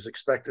given, much is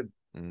expected.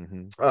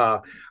 Mm-hmm.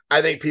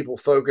 I think people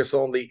focus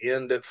on the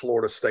end at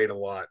Florida State a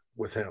lot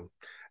with him,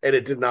 and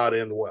it did not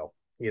end well.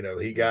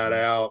 He got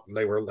out, and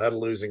they had a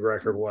losing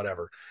record,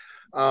 whatever.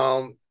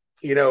 I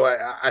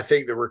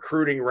think the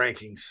recruiting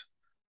rankings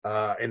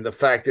and the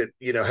fact that,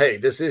 hey,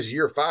 this is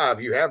year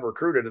 5, you have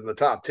recruited in the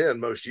top 10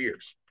 most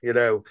years.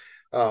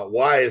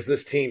 Why is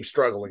this team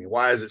struggling?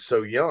 Why is it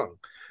so young?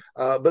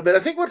 But I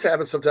think what's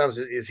happened sometimes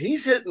is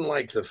he's hitting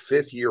like the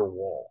 5th year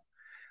wall.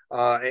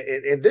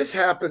 And this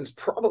happens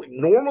probably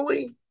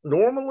normally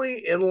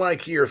in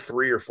like year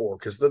 3 or 4,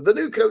 because the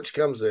new coach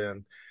comes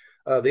in,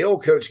 the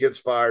old coach gets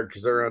fired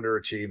because they're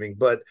underachieving,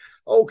 but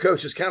old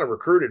coach is kind of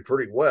recruited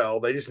pretty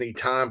well. They just need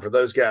time for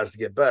those guys to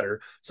get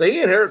better. So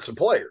he inherits some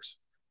players.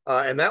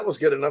 And that was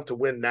good enough to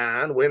win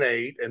 9, win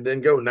 8, and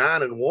then go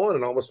 9-1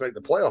 and almost make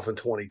the playoff in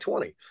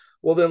 2020.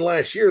 Well, then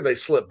last year they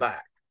slipped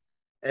back.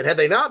 And had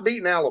they not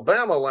beaten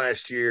Alabama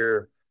last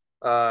year,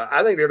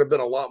 I think there'd have been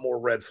a lot more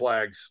red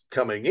flags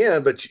coming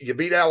in. But you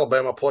beat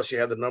Alabama, plus you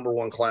had the number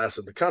 1 class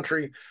in the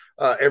country.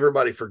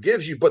 Everybody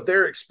forgives you, but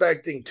they're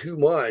expecting too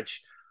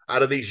much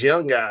out of these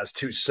young guys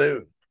too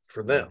soon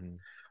for them.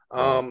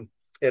 Mm-hmm.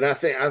 And I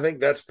think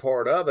that's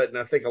part of it. And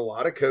I think a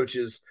lot of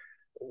coaches,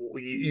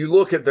 you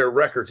look at their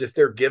records, if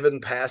they're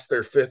given past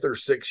their 5th or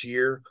 6th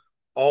year,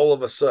 all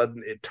of a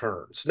sudden it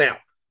turns. Now,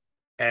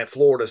 at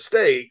Florida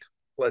State,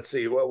 let's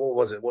see, what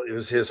was it? Well, it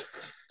was his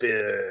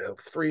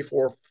 3,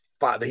 4,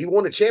 5. He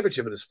won a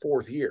championship in his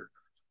 4th year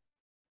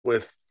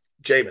with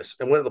Jameis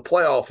and went to the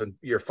playoff in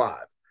year 5.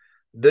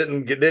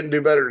 Didn't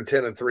do better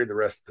than 10-3 the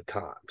rest of the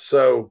time.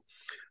 So,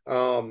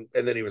 and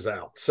then he was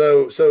out.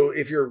 So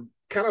if you're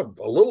kind of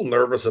a little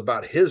nervous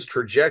about his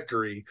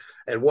trajectory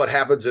and what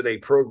happens in a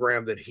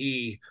program that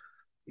he,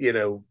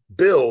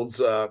 builds,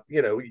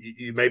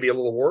 you may be a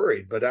little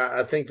worried. But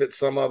I think that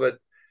some of it,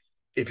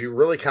 if you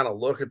really kind of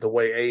look at the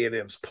way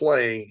A&M's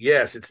playing,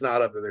 yes, it's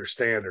not up to their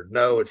standard.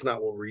 No, it's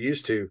not what we're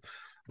used to.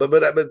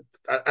 But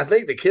I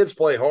think the kids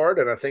play hard,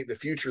 and I think the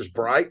future's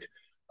bright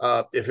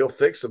if he'll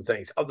fix some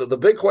things. The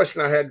big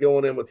question I had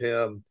going in with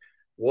him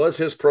was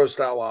his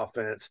pro-style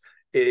offense.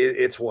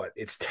 It's what?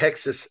 It's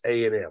Texas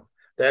A&M.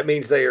 That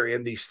means they are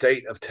in the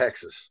state of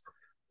Texas.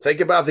 Think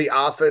about the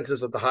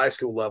offenses at the high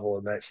school level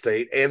in that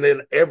state, and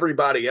then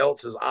everybody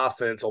else's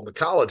offense on the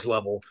college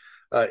level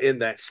in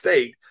that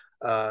state.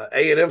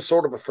 A&M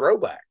sort of a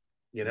throwback,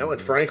 mm-hmm.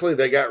 And frankly,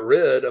 they got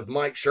rid of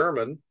Mike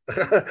Sherman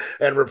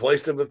and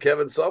replaced him with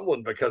Kevin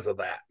Sumlin because of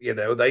that.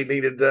 They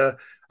needed a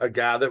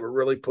guy that would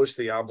really push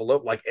the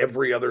envelope like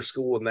every other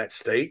school in that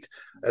state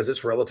as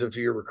it's relative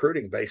to your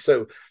recruiting base.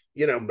 So,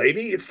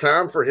 maybe it's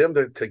time for him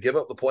to give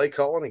up the play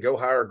calling and go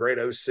hire a great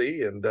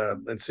OC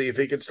and see if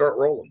he can start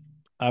rolling.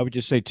 I would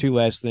just say 2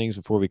 last things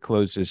before we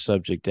close this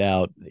subject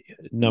out.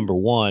 Number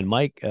one,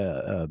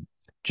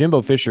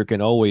 Jimbo Fisher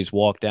can always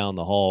walk down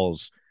the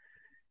halls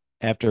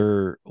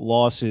after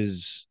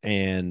losses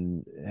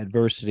and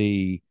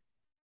adversity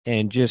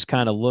and just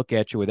kind of look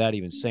at you without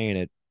even saying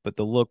it. But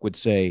the look would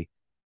say,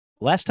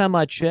 last time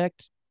I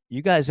checked,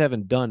 you guys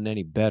haven't done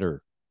any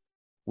better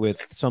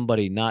with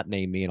somebody not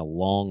named me in a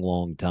long,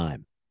 long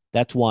time.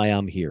 That's why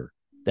I'm here.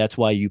 That's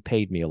why you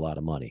paid me a lot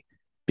of money,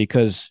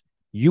 because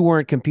you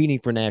weren't competing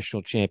for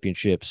national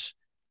championships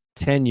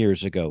 10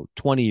 years ago,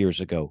 20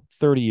 years ago,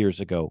 30 years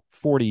ago,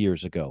 40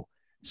 years ago.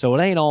 So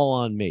it ain't all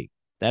on me.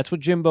 That's what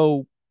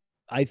Jimbo,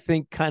 I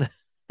think, kind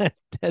of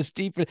has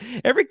deep.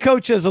 Every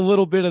coach has a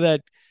little bit of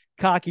that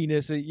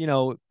cockiness.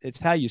 It's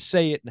how you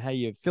say it and how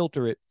you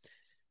filter it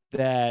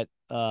that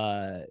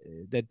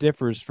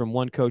differs from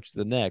one coach to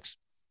the next.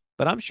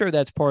 But I'm sure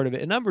that's part of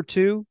it. And number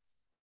 2,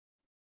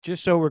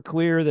 just so we're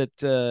clear that,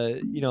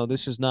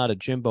 this is not a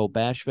Jimbo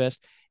bash fest.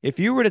 If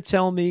you were to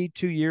tell me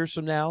 2 years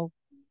from now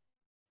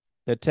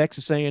that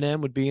Texas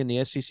A&M would be in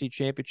the SEC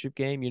championship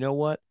game, you know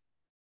what?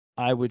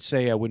 I would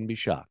say I wouldn't be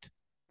shocked.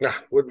 Nah,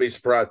 wouldn't be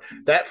surprised.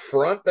 That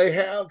front they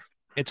have,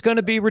 it's going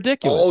to be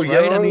ridiculous, all right?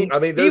 Young,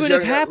 even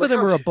if half of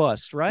them are a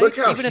bust, right? Look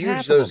how even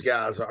huge those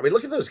guys are.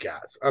 Look at those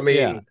guys.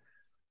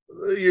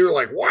 You're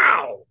like,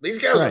 wow, these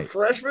guys are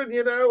freshmen,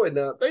 and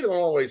they don't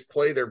always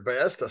play their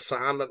best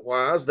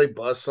assignment-wise. They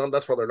bust some.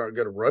 That's why they're not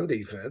good at run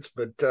defense.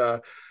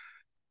 But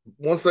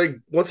once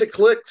it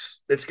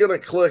clicks, it's going to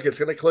click. It's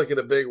going to click in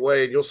a big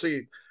way, and you'll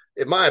see,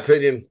 in my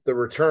opinion, the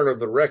return of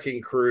the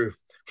wrecking crew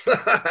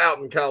out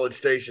in College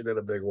Station in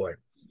a big way.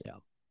 Yeah.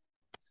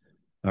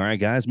 All right,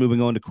 guys,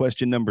 moving on to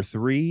question number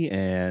 3.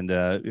 And,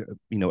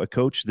 a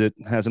coach that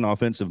has an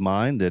offensive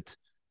mind that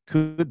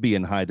could be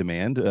in high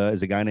demand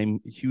is a guy named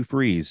Hugh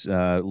Freeze.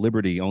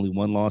 Liberty, only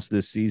 1 loss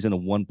this season, a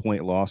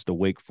 1-point loss to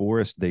Wake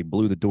Forest. They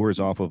blew the doors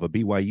off of a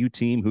BYU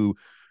team who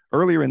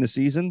earlier in the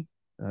season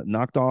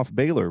knocked off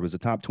Baylor. It was a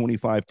top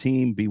 25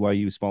 team.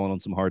 BYU's fallen on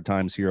some hard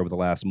times here over the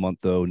last month,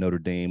 though. Notre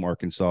Dame,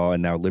 Arkansas,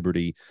 and now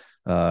Liberty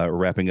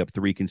wrapping up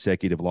 3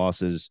 consecutive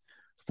losses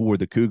for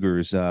the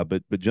Cougars.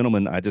 But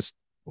gentlemen, I just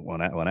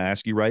want to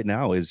ask you right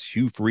now, is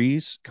Hugh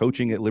Freeze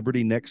coaching at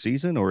Liberty next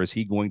season, or is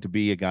he going to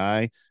be a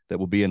guy that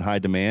will be in high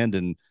demand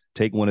and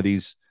take one of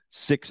these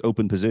 6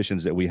 open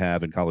positions that we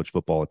have in college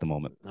football at the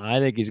moment? I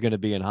think he's going to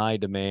be in high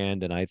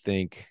demand, and I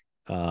think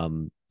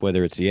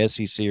whether it's the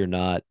SEC or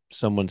not,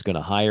 someone's going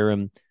to hire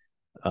him.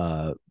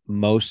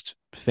 Most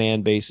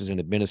fan bases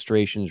and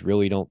administrations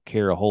really don't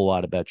care a whole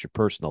lot about your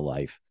personal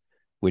life,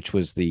 which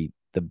was the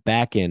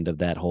back end of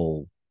that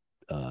whole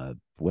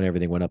when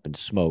everything went up in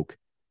smoke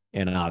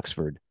in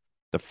Oxford.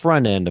 The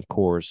front end, of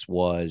course,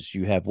 was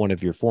you have one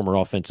of your former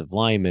offensive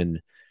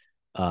linemen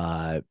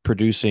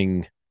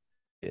producing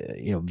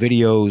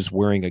videos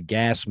wearing a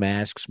gas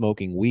mask,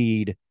 smoking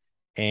weed,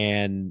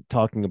 and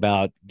talking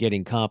about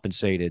getting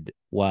compensated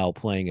while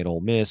playing at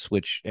Ole Miss,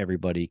 which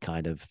everybody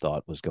kind of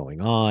thought was going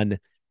on,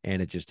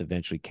 and it just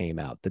eventually came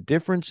out. The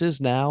difference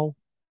is now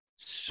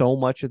so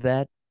much of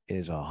that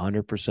is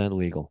 100%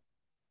 legal.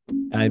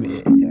 I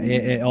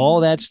mean,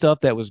 all that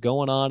stuff that was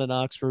going on in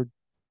Oxford,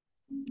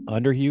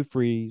 under Hugh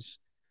Freeze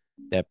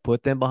that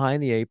put them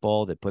behind the 8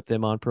 ball, that put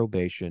them on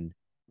probation,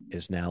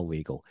 is now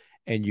legal.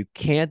 And you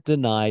can't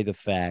deny the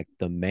fact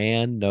the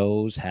man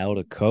knows how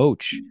to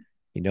coach.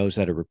 He knows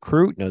how to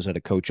recruit, knows how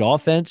to coach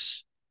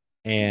offense.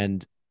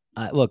 And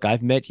look,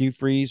 I've met Hugh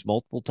Freeze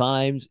multiple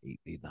times.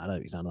 He's not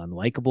an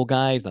unlikable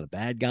guy. He's not a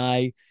bad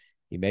guy.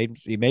 He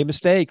made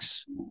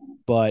mistakes.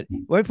 But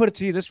let me put it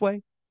to you this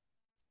way.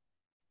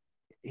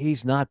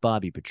 He's not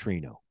Bobby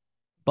Petrino.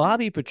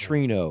 Bobby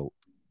Petrino,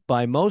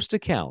 by most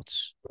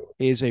accounts,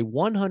 is a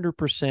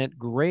 100%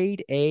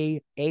 grade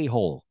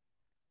A-hole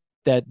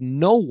that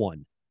no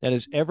one that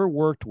has ever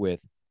worked with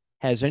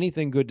has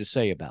anything good to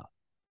say about.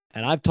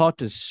 And I've talked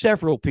to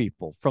several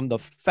people from the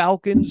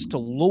Falcons to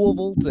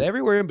Louisville to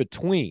everywhere in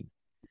between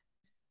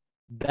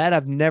that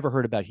I've never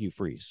heard about Hugh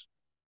Freeze.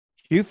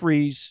 Hugh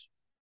Freeze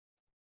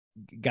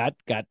got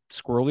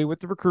squirrely with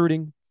the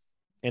recruiting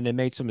and then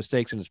made some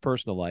mistakes in his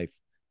personal life,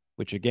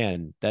 which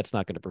again, that's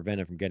not going to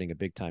prevent him from getting a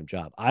big time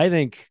job. I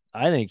think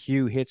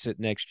Hugh hits it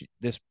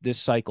this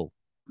cycle,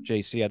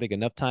 JC. I think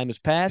enough time has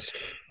passed.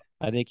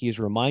 I think he's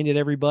reminded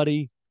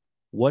everybody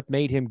what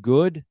made him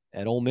good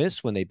at Ole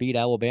Miss when they beat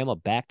Alabama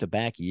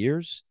back-to-back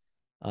years.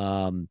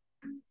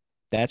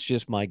 That's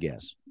just my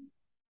guess.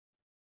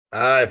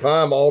 If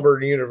I'm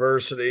Auburn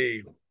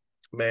University,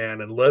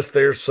 man, unless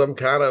there's some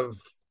kind of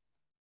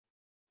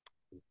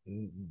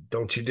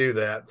don't you do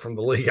that from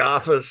the league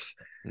office,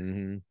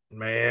 man,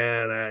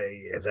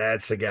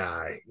 that's a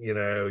guy.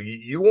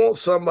 You want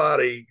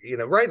somebody,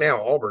 right now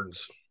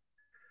Auburn's,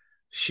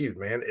 shoot,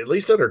 man, at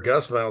least under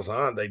Gus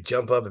Malzahn, they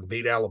jump up and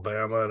beat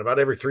Alabama, and about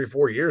every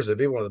 3-4 years, they'd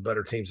be one of the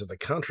better teams in the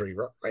country.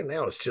 Right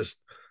now, it's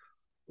just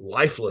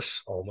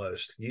lifeless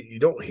almost. You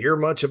don't hear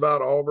much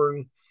about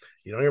Auburn.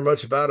 You don't hear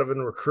much about them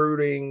in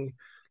recruiting.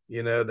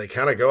 They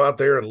kind of go out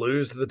there and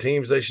lose to the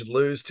teams they should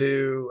lose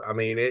to. I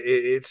mean, it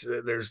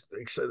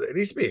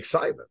needs to be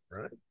excitement,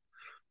 right?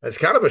 It's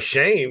kind of a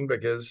shame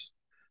because,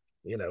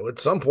 at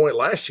some point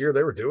last year,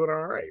 they were doing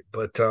all right.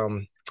 But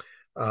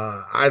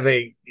I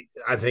think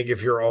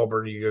if you're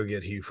Auburn, you go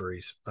get Hugh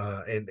Freeze,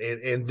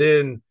 and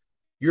then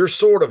you're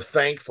sort of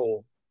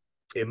thankful,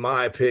 in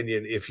my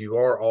opinion, if you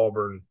are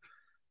Auburn,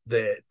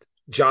 that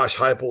Josh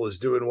Heupel is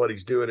doing what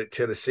he's doing at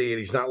Tennessee, and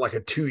he's not like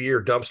a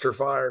 2-year dumpster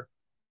fire.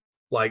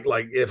 Like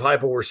if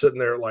Heupel were sitting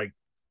there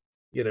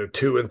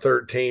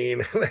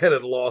 2-13 and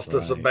had lost to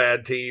some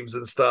bad teams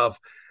and stuff,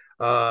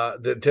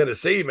 then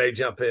Tennessee may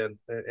jump in,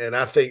 and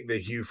I think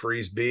that Hugh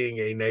Freeze, being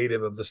a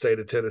native of the state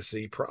of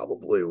Tennessee,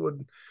 probably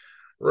would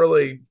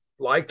really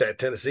like that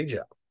Tennessee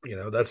job.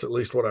 That's at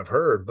least what I've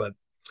heard. But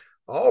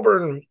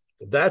Auburn,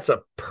 that's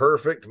a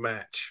perfect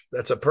match.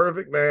 That's a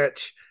perfect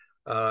match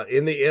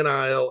in the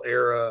NIL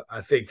era.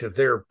 I think that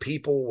their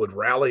people would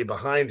rally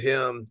behind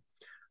him.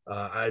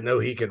 I know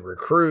he can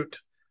recruit,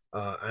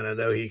 and I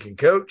know he can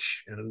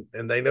coach,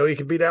 and they know he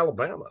can beat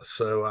Alabama.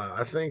 So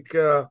I think,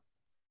 would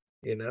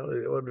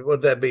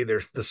that be?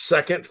 There's the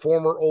second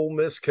former Ole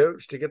Miss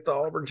coach to get the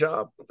Auburn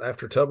job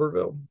after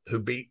Tuberville, who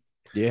beat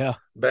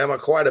Bama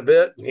quite a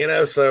bit,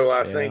 so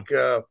I think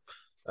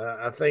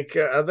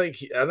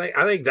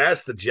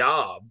that's the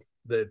job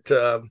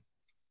that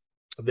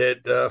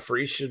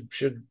Freeze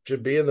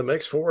should be in the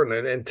mix for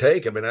and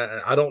take. I mean,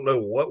 I don't know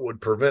what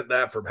would prevent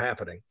that from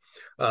happening,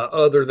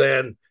 other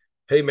than,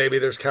 hey, maybe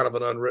there's kind of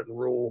an unwritten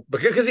rule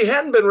because he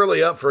hadn't been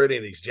really up for any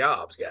of these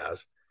jobs,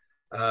 guys.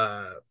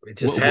 It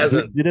just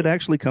hasn't. Did it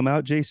actually come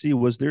out, JC?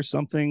 Was there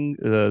something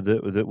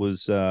that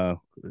was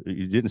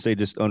you didn't say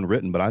just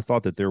unwritten, but I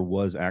thought that there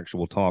was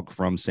actual talk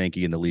from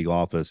Sankey in the league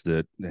office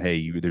that,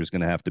 hey, there's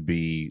going to have to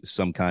be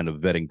some kind of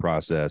vetting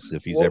process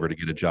if he's ever to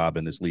get a job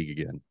in this league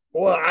again.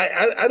 Well,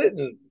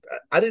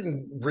 I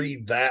didn't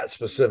read that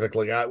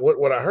specifically.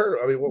 What I heard,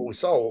 I mean, what we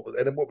saw,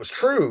 and what was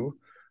true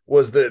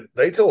was that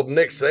they told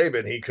Nick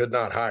Saban he could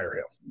not hire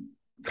him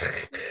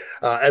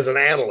as an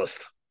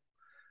analyst.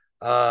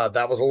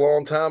 That was a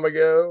long time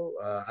ago.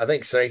 I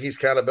think Sankey's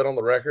kind of been on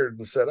the record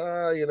and said,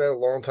 a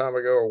long time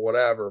ago or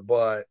whatever.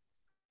 But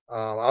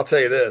I'll tell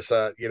you this,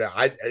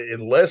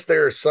 unless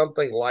there's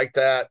something like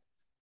that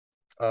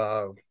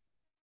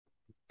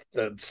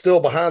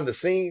still behind the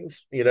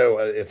scenes,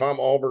 if I'm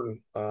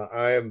Auburn,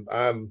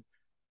 I'm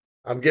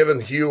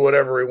giving Hugh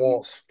whatever he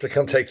wants to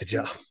come take the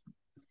job.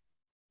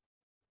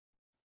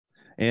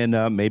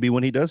 And maybe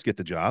when he does get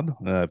the job,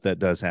 if that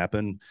does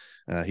happen,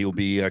 he will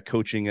be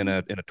coaching in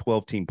a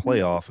 12-team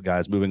playoff.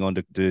 Guys, moving on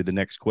to the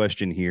next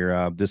question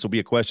here. This will be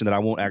a question that I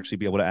won't actually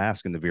be able to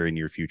ask in the very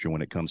near future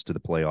when it comes to the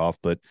playoff.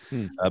 But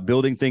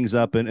building things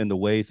up and the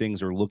way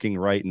things are looking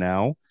right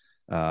now,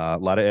 a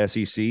lot of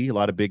SEC, a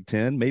lot of Big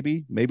Ten.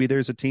 Maybe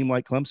there's a team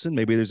like Clemson.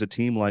 Maybe there's a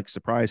team like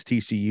surprise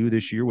TCU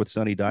this year with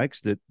Sonny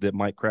Dykes that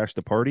might crash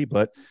the party.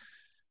 But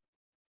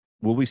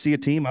will we see a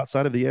team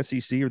outside of the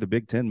SEC or the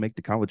Big Ten make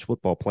the college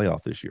football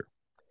playoff this year?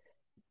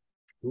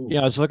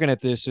 Yeah, I was looking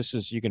at this.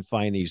 You can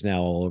find these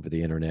now all over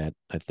the internet.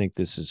 I think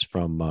this is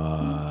from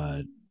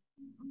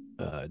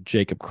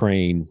Jacob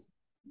Crane,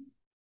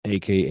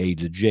 a.k.a.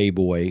 the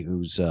J-Boy,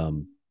 who's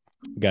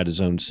got his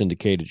own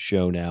syndicated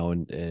show now,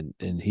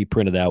 and he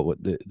printed out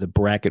what the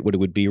bracket, what it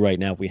would be right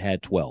now if we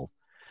had 12.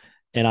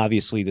 And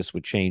obviously this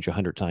would change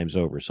 100 times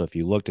over. So if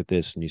you looked at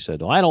this and you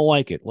said, oh, I don't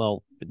like it,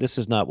 well, this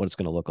is not what it's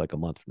going to look like a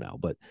month from now.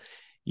 But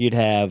you'd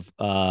have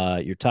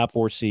your top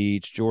 4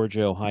 seeds: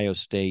 Georgia, Ohio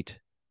State,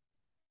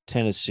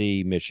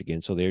 Tennessee,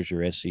 Michigan. So there's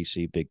your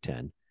SEC Big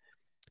Ten.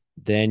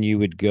 Then you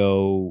would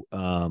go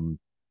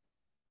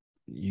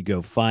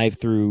 5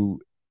 through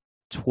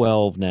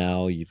 12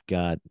 now. You've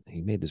got,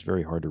 he made this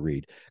very hard to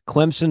read: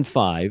 Clemson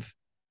 5,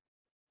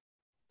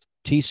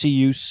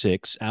 TCU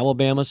 6,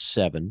 Alabama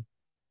 7,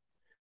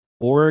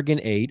 Oregon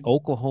 8,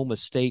 Oklahoma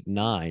State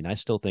 9. I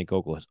still think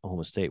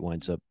Oklahoma State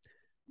winds up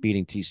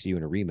beating TCU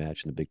in a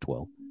rematch in the Big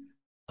 12.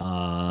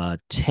 10,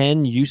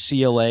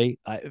 UCLA.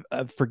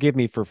 Forgive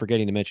me for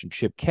forgetting to mention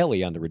Chip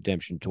Kelly on the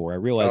redemption tour. I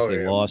realize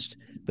they lost,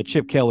 but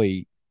Chip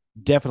Kelly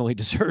definitely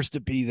deserves to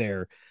be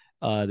there.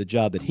 The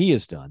job that he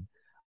has done.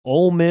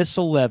 Ole Miss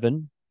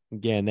 11.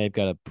 Again, they've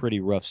got a pretty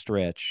rough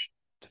stretch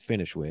to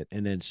finish with.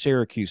 And then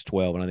Syracuse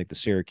 12. And I think the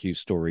Syracuse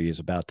story is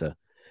about to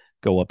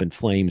go up in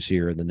flames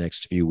here in the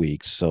next few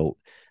weeks. So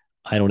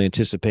I don't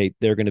anticipate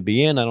they're going to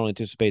be in. I don't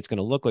anticipate it's going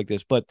to look like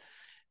this. But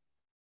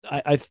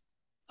I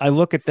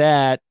look at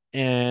that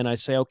and I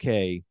say,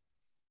 okay,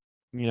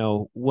 you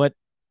know, what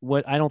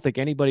I don't think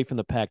anybody from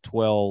the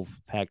Pac-12,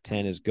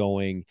 Pac-10 is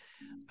going.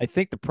 I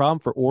think the problem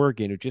for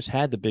Oregon, who just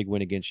had the big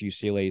win against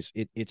UCLA, is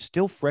it's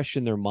still fresh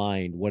in their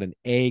mind what an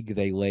egg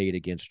they laid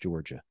against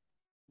Georgia.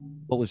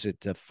 What was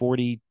it,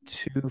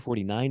 42,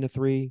 49 to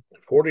 3?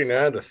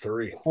 49 to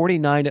 3.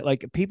 49.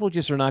 Like, people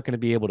just are not going to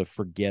be able to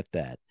forget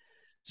that.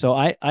 So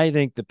I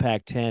think the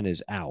Pac-10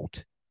 is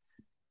out.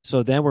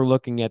 So then we're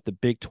looking at the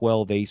Big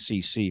 12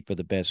 ACC for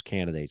the best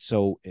candidates.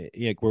 So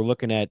we're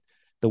looking at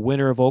the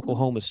winner of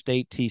Oklahoma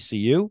State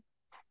TCU,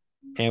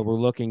 and we're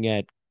looking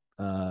at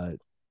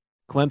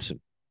Clemson.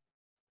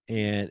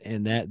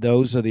 And that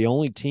those are the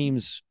only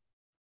teams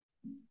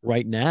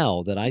right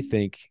now that I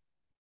think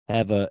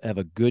have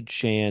a good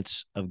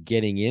chance of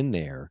getting in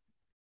there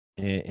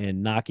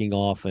and knocking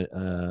off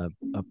a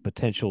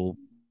potential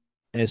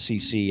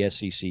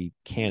SEC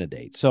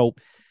candidate. So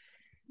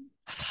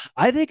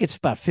I think it's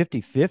about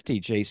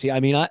 50-50, JC. I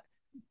mean, I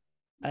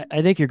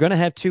think you're going to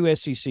have 2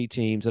 SEC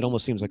teams. It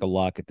almost seems like a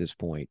lock at this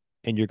point.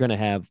 And you're going to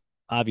have,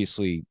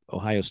 obviously,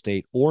 Ohio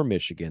State or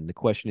Michigan. The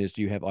question is,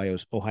 do you have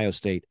Ohio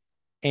State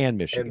and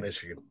Michigan?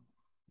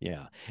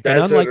 Yeah.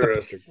 That's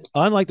interesting.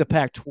 Unlike the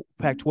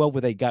Pac-12,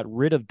 where they got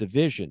rid of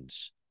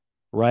divisions,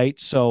 right?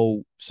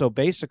 So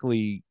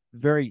basically,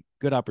 very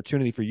good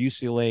opportunity for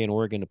UCLA and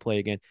Oregon to play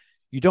again.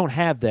 You don't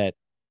have that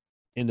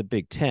in the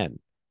Big Ten.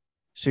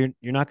 So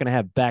you're not going to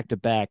have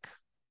back-to-back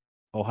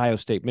Ohio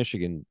State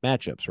Michigan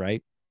matchups,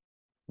 right?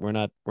 We're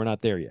not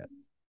there yet.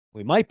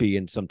 We might be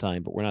in some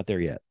time, but we're not there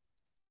yet.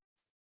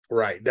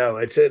 Right.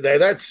 No,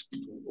 that's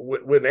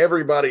when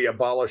everybody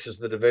abolishes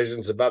the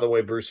divisions. And by the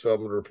way, Bruce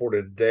Feldman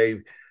reported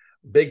today,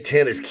 Big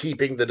Ten is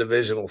keeping the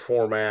divisional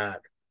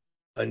format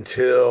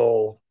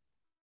until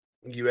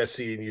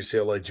USC and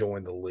UCLA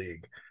join the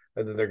league,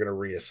 and then they're going to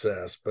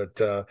reassess.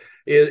 But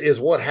is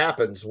what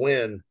happens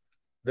when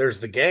there's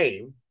the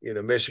game,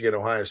 Michigan,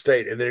 Ohio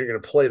State, and then you're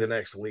going to play the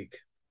next week,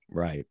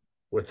 right?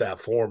 With that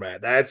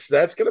format, that's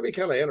going to be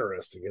kind of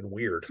interesting and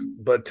weird.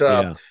 But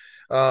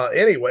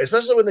anyway,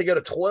 especially when they go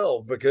to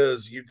 12,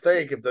 because you'd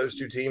think if those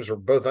 2 teams were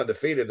both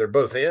undefeated, they're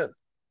both in,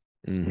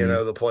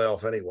 the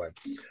playoff anyway.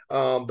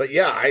 But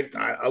yeah,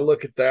 I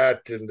look at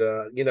that, and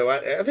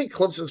I think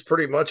Clemson's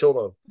pretty much on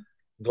a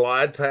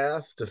glide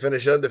path to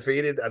finish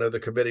undefeated. I know the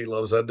committee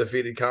loves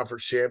undefeated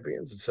conference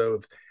champions, and so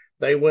if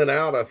they win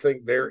out, I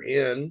think they're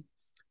in.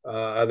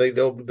 I think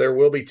there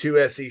will be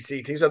 2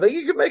 SEC teams. I think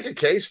you could make a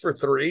case for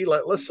 3.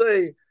 Let's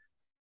say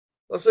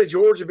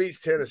Georgia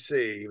beats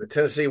Tennessee, but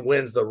Tennessee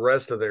wins the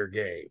rest of their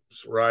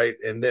games, right?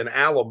 And then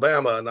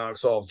Alabama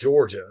knocks off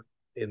Georgia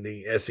in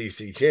the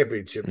SEC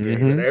championship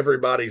game, and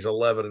everybody's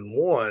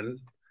 11-1,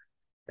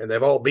 and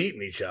they've all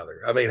beaten each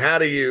other. I mean, how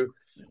do you?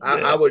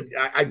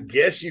 I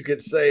guess you could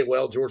say,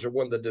 well, Georgia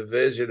won the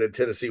division and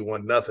Tennessee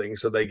won nothing,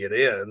 so they get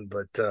in,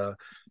 but.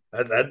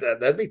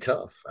 That'd be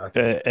tough.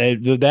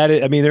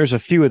 There's a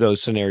few of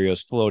those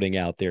scenarios floating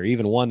out there.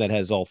 Even one that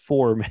has all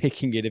 4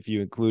 making it, if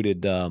you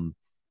included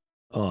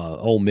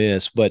Ole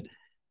Miss. But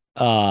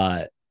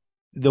the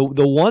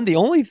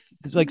only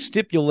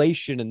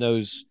stipulation in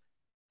those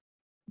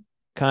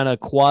kind of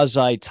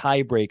quasi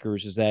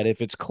tiebreakers is that if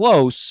it's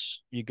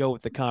close, you go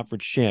with the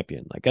conference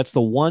champion. Like, that's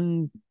the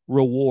one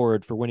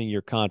reward for winning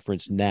your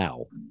conference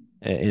now.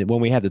 And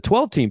when we have the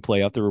 12-team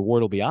playoff, the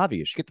reward will be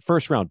obvious. You get the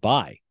first round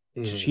bye,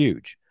 which is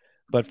huge.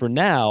 But for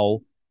now,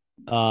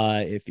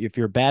 if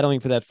you're battling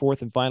for that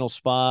 4th and final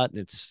spot, and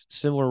it's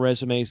similar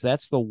resumes,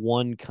 that's the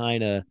one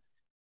kind of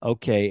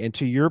okay. And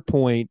to your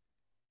point,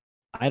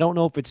 I don't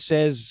know if it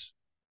says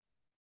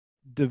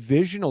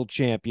divisional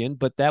champion,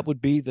 but that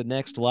would be the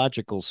next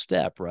logical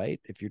step,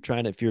 right? If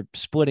you're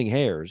splitting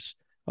hairs,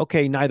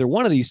 okay, neither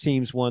one of these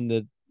teams won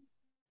the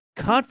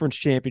conference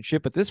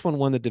championship, but this one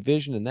won the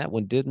division and that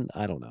one didn't.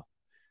 I don't know.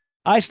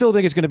 I still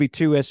think it's going to be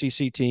 2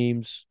 SEC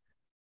teams.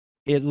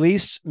 at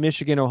least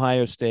Michigan,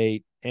 Ohio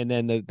State. And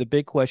then the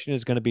big question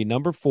is going to be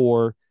number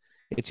 4.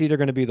 It's either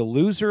going to be the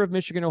loser of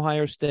Michigan,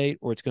 Ohio State,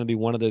 or it's going to be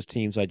one of those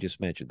teams I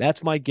just mentioned.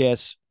 That's my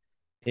guess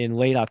in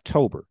late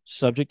October,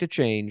 subject to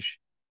change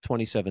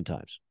 27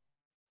 times.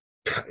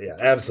 Yeah,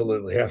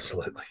 absolutely.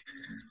 Absolutely.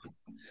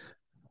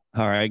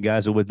 All right,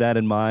 guys. So with that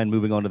in mind,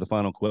 moving on to the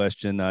final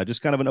question,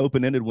 just kind of an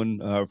open-ended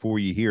one for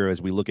you here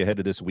as we look ahead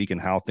to this week and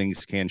how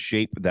things can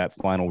shape that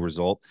final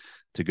result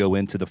to go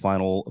into the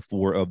final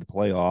 4 of the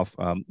playoff.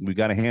 We've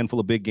got a handful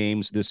of big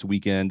games this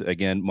weekend.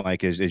 Again,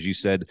 Mike, as you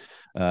said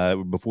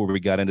before we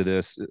got into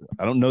this,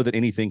 I don't know that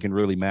anything can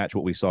really match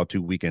what we saw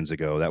 2 weekends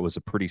ago. That was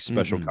a pretty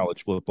special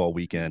college football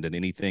weekend, and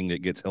anything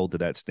that gets held to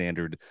that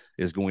standard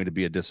is going to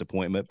be a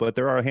disappointment. But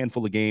there are a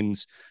handful of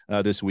games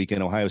this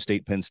weekend. Ohio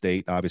State, Penn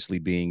State, obviously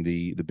being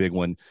the big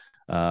one.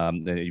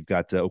 You've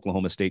got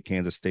Oklahoma State,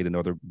 Kansas State,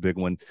 another big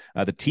one.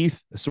 The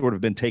teeth sort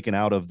of been taken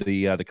out of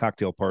the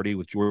cocktail party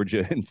with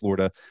Georgia and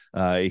Florida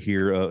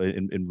here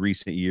in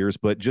recent years.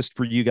 But just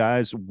for you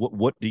guys,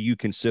 what do you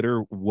consider?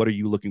 What are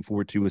you looking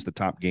forward to as the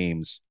top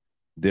games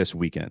this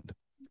weekend?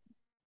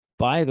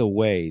 By the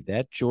way,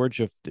 that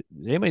Georgia, did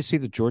anybody see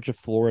the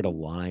Georgia-Florida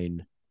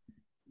line?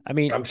 I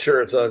mean, I'm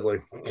sure it's ugly.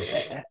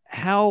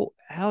 How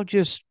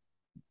just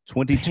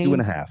 22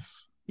 and a half.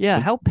 Yeah,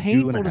 how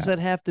painful does that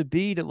have to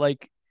be to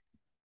like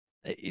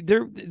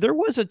there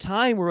was a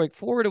time where like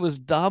Florida was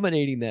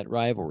dominating that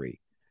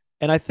rivalry.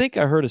 And I think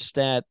I heard a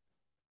stat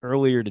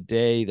earlier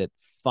today that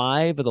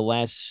 5 of the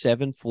last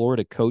 7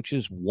 Florida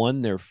coaches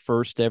won their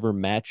first ever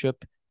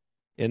matchup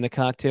in the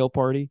cocktail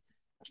party.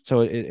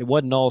 So it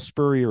wasn't all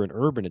Spurrier and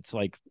Urban. It's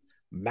like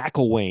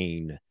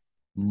McElwain,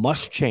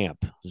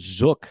 Muschamp,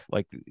 Zook.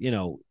 Like,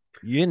 you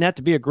didn't have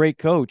to be a great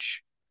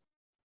coach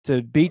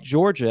to beat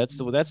Georgia.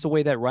 That's the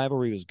way that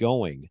rivalry was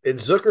going. In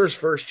Zucker's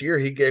first year,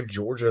 he gave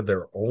Georgia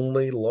their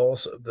only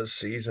loss of the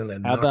season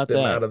and knocked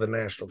them out of the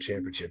national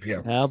championship.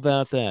 Yeah. How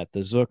about that?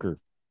 The Zucker.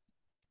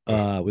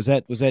 Was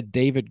that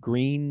David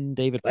Green,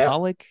 David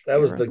Pollock?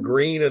 That was the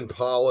Green and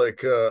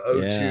Pollock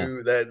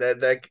 0-2.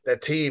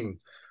 That team,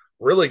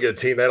 really good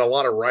team. They had a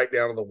lot of right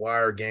down to the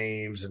wire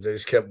games, and they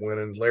just kept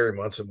winning. Larry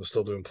Munson was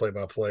still doing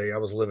play-by-play. I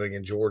was living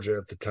in Georgia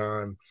at the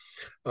time.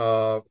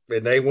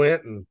 And they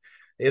went and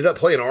ended up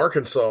playing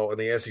Arkansas in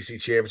the SEC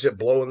championship,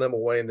 blowing them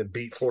away, and then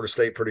beat Florida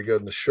State pretty good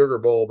in the Sugar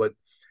Bowl. But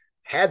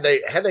had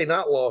they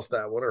not lost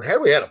that one, or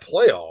had we had a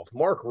playoff,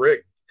 Mark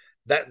Richt,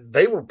 that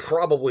they were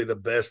probably the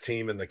best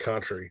team in the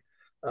country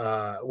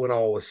when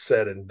all was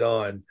said and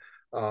done.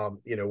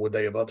 Would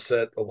they have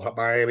upset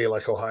Miami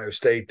like Ohio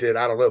State did?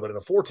 I don't know. But in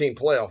a 14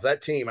 playoff,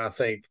 that team, I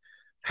think,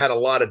 had a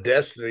lot of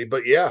destiny.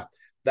 But yeah,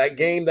 that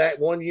game that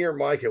one year,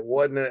 Mike, it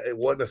wasn't a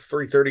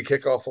 3:30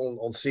 kickoff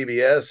on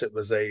CBS. It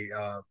was a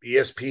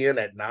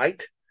ESPN at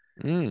night,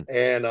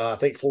 and I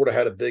think Florida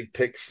had a big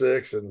pick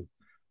 6, and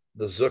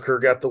the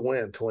Zucker got the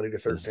win,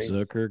 20-13.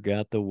 Zucker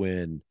got the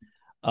win.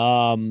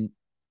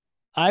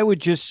 I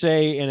would just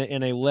say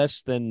in a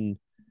less than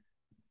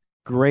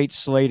great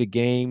slate of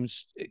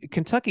games,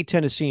 Kentucky,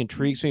 Tennessee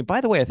intrigues me.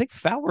 By the way, I think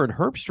Fowler and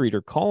Herbstreit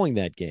are calling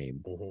that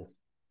game,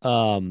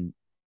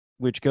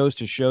 which goes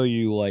to show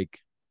you like.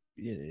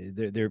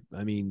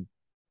 I mean,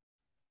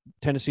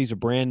 Tennessee's a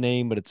brand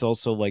name, but it's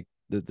also like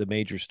the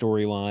major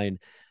storyline.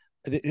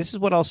 This is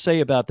what I'll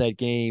say about that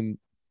game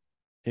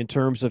in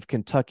terms of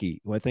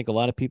Kentucky, who I think a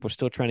lot of people are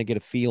still trying to get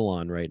a feel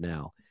on right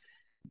now.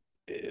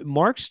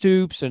 Mark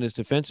Stoops and his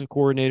defensive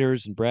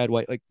coordinators and Brad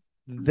White, like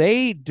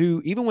they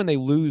do, even when they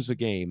lose a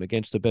game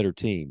against a better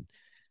team,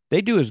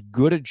 they do as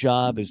good a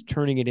job as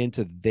turning it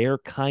into their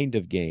kind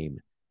of game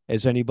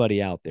as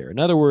anybody out there. In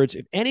other words,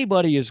 if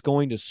anybody is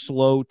going to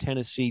slow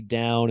Tennessee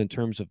down in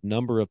terms of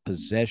number of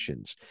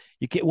possessions,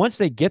 once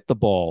they get the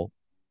ball,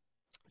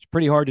 it's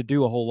pretty hard to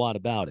do a whole lot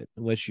about it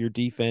unless your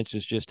defense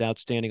is just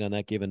outstanding on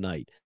that given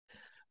night.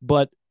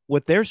 But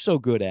what they're so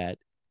good at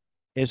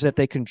is that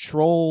they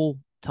control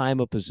time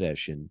of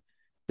possession.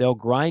 They'll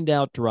grind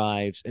out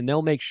drives, and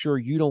they'll make sure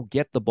you don't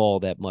get the ball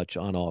that much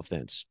on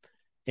offense.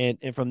 And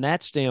from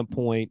that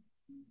standpoint,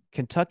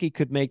 Kentucky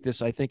could make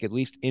this, I think, at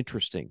least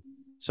interesting.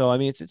 So, I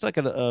mean, it's like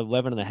an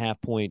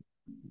 11.5 point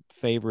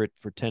favorite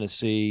for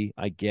Tennessee.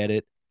 I get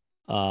it.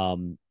 The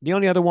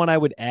only other one I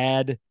would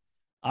add,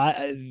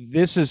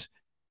 this is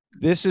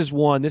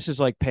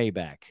like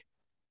payback.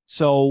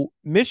 So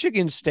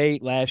Michigan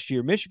State last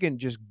year, Michigan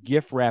just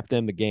gift wrapped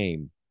them the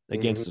game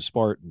against the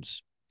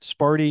Spartans.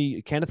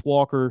 Kenneth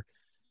Walker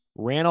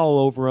ran all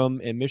over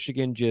them, and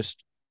Michigan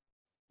just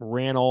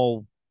ran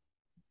all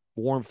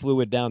warm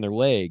fluid down their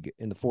leg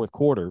in the fourth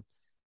quarter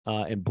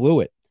and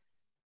blew it.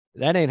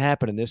 That ain't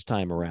happening this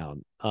time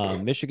around.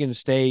 Michigan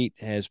State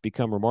has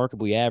become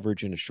remarkably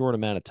average in a short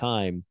amount of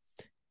time,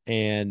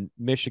 and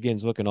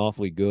Michigan's looking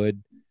awfully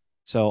good.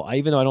 So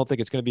even though I don't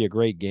think it's going to be a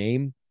great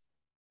game,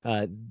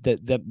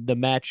 the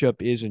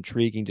matchup is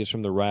intriguing just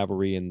from the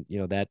rivalry and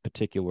that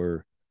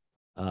particular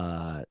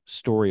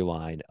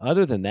storyline.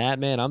 Other than that,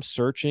 man, I'm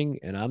searching,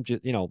 and I'm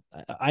just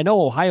I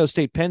know Ohio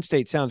State, Penn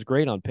State sounds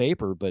great on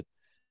paper, but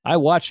I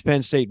watched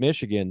Penn State,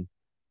 Michigan.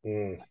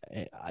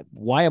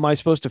 Why am I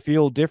supposed to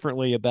feel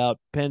differently about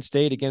Penn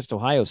State against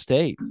Ohio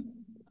State?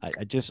 I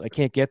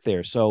can't get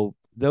there. So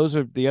those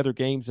are the other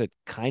games that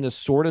kind of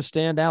sort of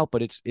stand out,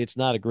 but it's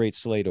not a great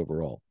slate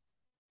overall.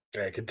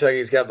 Yeah,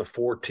 Kentucky's got the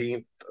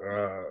 14th,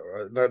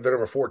 they're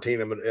number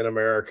 14 in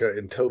America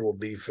in total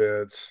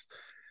defense.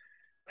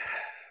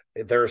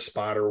 They're a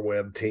spider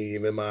web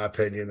team, in my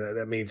opinion.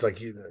 That means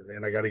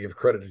and I got to give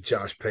credit to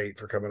Josh Pate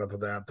for coming up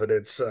with that. But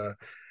it's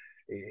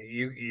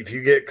if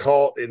you get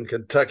caught in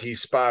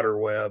Kentucky's spider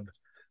web,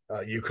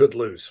 you could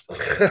lose.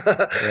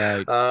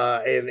 Right.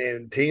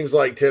 And teams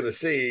like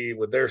Tennessee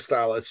with their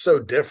style, it's so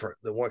different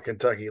than what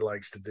Kentucky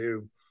likes to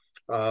do.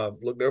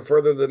 Look no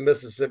further than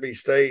Mississippi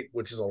State,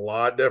 which is a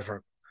lot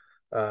different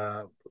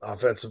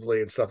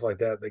offensively and stuff like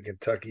that than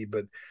Kentucky.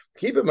 But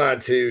keep in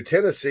mind too,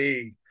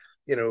 Tennessee,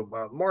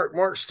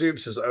 Mark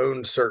Stoops has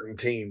owned certain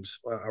teams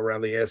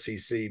around the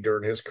SEC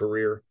during his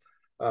career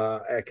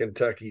at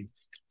Kentucky.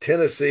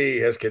 Tennessee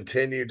has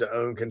continued to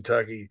own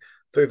Kentucky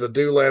through the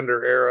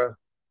Doolander era,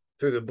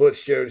 through the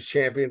Butch Jones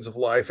Champions of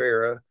Life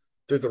era,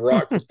 through the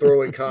rock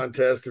throwing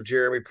contest of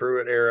Jeremy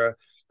Pruitt era,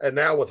 and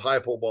now with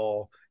Heupel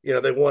ball.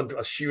 They won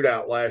a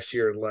shootout last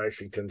year in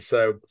Lexington.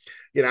 So,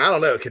 I don't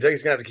know.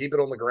 Kentucky's going to have to keep it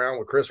on the ground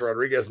with Chris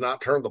Rodriguez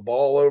not turn the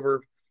ball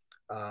over.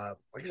 Like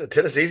I said,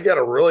 Tennessee's got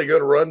a really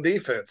good run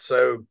defense.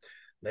 So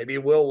maybe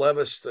Will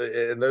Levis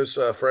and those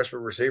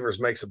freshman receivers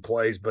make some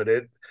plays. But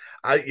the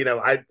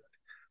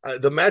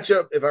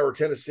matchup, if I were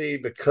Tennessee,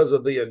 because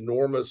of the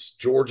enormous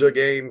Georgia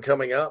game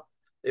coming up,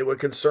 it would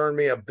concern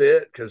me a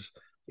bit because,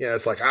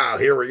 it's like,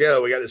 here we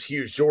go. We got this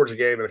huge Georgia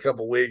game in a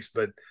couple of weeks,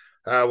 but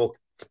we'll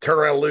turn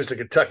around and lose to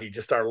Kentucky.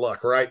 Just our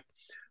luck, right?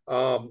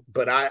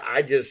 But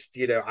I just,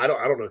 I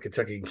don't know if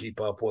Kentucky can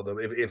keep up with them.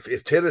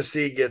 If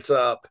Tennessee gets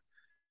up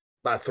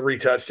by 3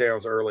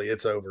 touchdowns early,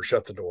 it's over.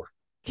 Shut the door.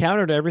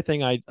 Counter to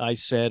everything I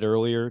said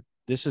earlier,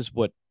 this is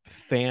what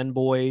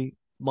fanboy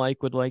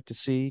Mike would like to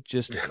see,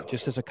 just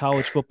as a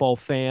college football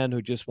fan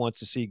who just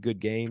wants to see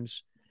good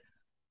games.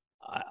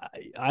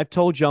 I've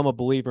told you I'm a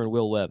believer in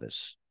Will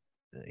Levis.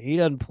 He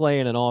doesn't play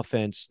in an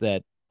offense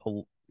that,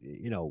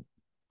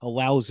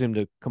 allows him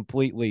to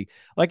completely,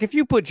 like if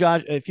you put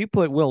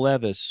Will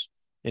Levis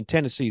in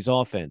Tennessee's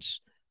offense,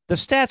 the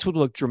stats would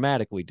look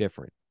dramatically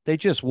different. They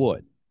just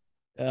would.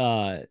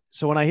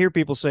 So when I hear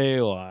people say,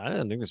 "Oh, I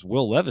don't think this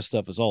Will Levis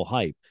stuff is all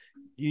hype,"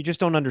 you just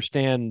don't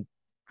understand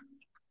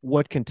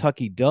what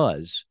Kentucky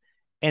does.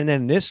 And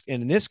then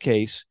in this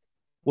case,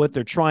 what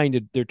they're trying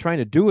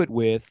to do it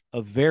with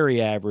a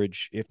very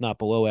average, if not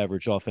below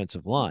average,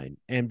 offensive line,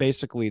 and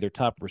basically their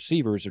top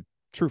receivers are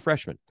true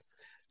freshmen.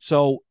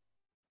 So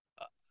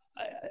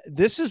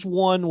this is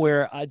one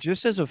where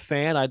just as a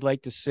fan, I'd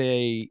like to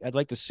see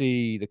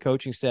the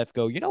coaching staff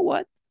go, you know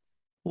what?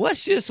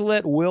 Let's just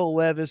let Will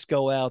Levis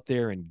go out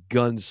there and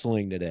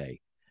gunsling today.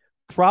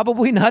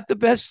 Probably not the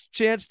best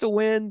chance to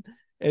win,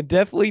 and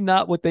definitely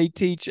not what they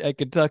teach at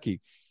Kentucky.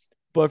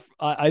 But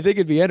I think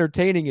it'd be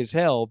entertaining as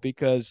hell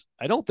because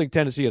I don't think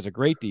Tennessee has a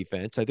great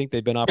defense. I think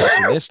they've been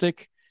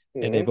opportunistic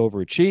and they've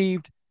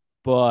overachieved.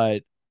 But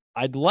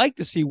I'd like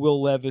to see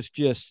Will Levis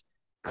just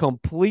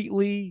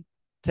completely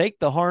take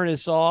the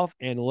harness off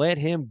and let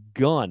him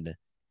gun.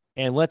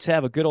 And let's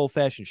have a good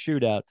old-fashioned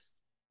shootout.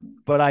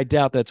 But I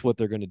doubt that's what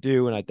they're going to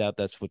do, and I doubt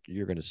that's what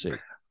you're going to see.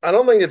 I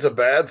don't think it's a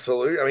bad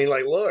solution. I mean,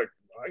 look,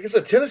 like I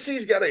said,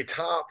 Tennessee's got a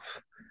top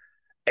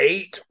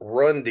 8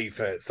 run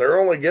defense. They're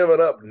only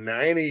giving up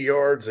 90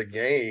 yards a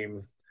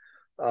game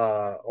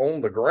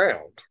on the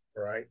ground,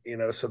 right?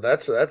 So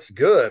that's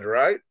good,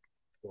 right?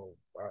 Well,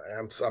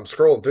 I'm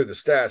scrolling through the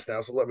stats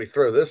now, so let me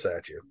throw this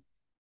at you.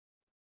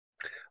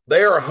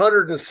 They are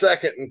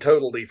 102nd in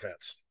total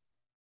defense.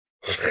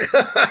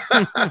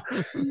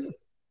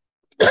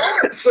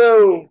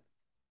 So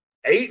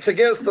 8th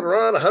against the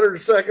run,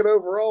 102nd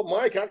overall.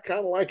 Mike, I kind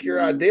of like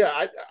your idea.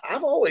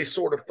 I've always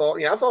sort of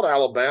thought, I thought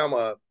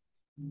Alabama,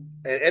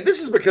 and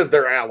this is because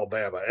they're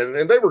Alabama,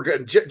 and they were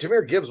good.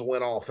 Jahmyr Gibbs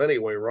went off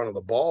anyway running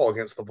the ball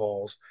against the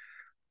Vols.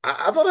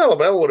 I thought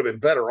Alabama would have been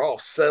better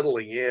off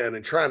settling in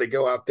and trying to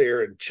go out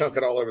there and chunk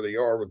it all over the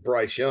yard with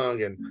Bryce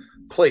Young and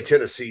play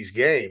Tennessee's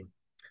game.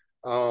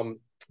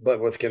 But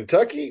with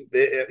Kentucky,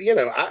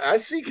 I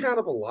see kind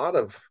of a lot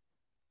of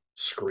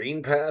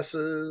screen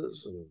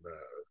passes and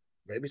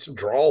maybe some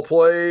draw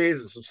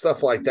plays and some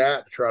stuff like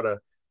that to try to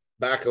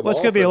back them off. Well, it's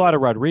going to be a lot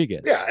of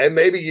Rodriguez. Yeah, and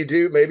maybe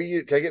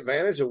you take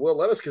advantage of Will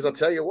Levis because I'll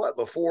tell you what,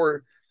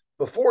 before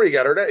he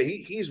got hurt,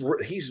 he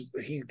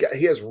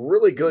has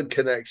really good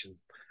connection.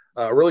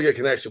 Really good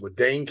connection with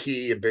Dane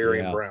Key and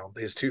Barian Brown,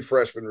 his 2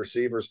 freshman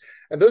receivers.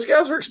 And those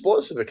guys are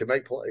explosive and can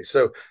make plays.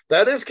 So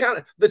that is kind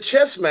of the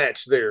chess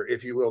match there,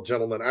 if you will,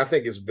 gentlemen, I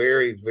think is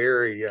very,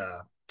 very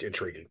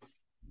intriguing.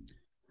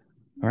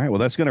 All right. Well,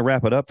 that's going to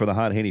wrap it up for the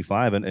Hot Haney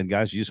 5. And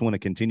guys, you just want to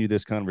continue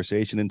this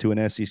conversation into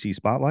an SEC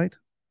spotlight?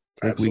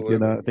 I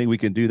think we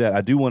can do that.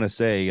 I do want to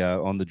say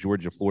on the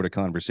Georgia-Florida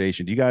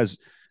conversation,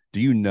 do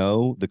you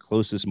know the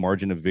closest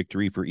margin of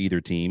victory for either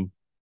team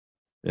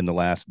in the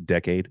last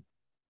decade?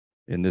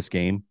 In this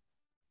game,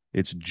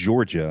 it's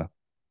Georgia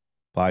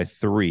by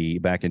 3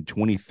 back in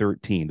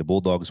 2013. The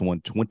Bulldogs won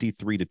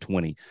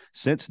 23-20.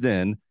 Since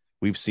then,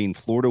 we've seen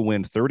Florida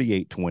win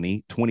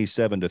 38-20,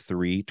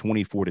 27-3,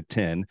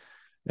 24-10.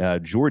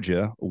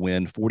 Georgia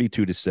win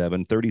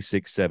 42-7,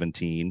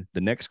 36-17.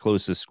 The next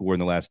closest score in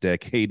the last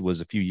decade was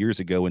a few years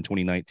ago in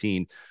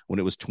 2019 when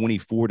it was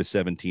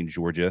 24-17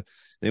 Georgia.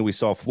 Then we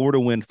saw Florida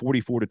win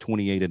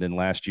 44-28, and then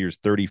last year's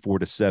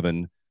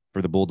 34-7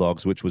 for the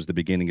Bulldogs, which was the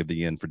beginning of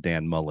the end for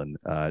Dan Mullen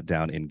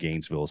down in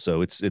Gainesville.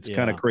 So it's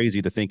kind of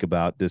crazy to think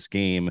about this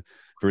game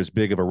for as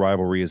big of a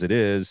rivalry as it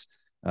is.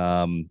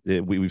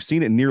 We've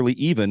seen it nearly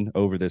even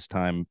over this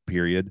time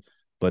period,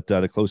 but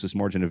the closest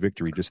margin of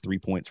victory, just 3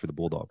 points for the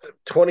Bulldogs.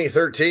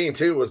 2013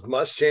 too was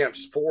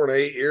Muschamp's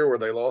 4-8 year where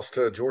they lost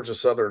to Georgia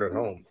Southern at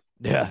home.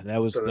 Yeah,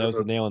 that was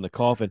the nail in the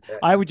coffin. Yeah.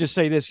 I would just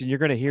say this, and you're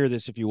going to hear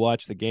this if you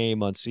watch the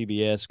game on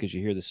CBS because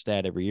you hear the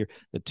stat every year.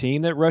 The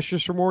team that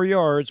rushes for more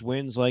yards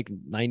wins like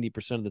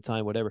 90% of the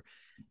time, whatever.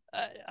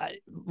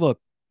 Look,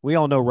 we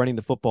all know running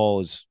the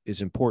football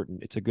is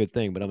important. It's a good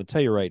thing, but I'm going to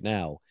tell you right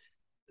now,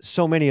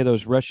 so many of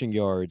those rushing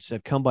yards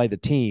have come by the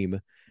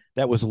team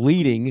that was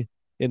leading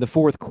in the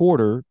fourth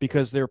quarter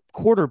because their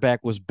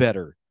quarterback was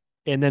better.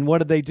 And then what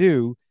did they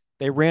do?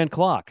 They ran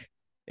clock,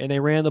 and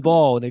they ran the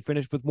ball, and they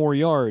finished with more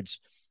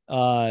yards.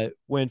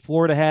 When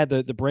Florida had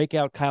the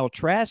breakout Kyle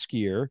Trask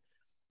year,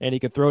 and he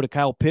could throw to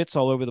Kyle Pitts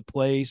all over the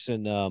place,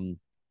 and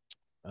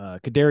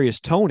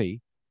Kadarius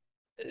Toney,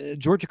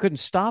 Georgia couldn't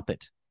stop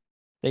it.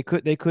 They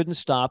couldn't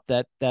stop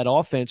that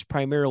offense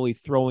primarily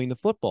throwing the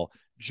football.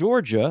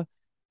 Georgia,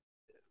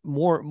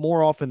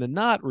 more often than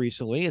not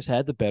recently, has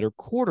had the better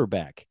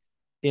quarterback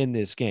in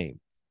this game.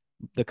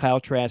 The Kyle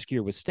Trask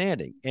year was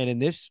standing. And in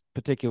this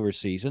particular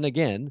season,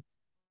 again,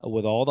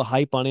 with all the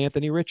hype on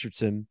Anthony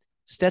Richardson,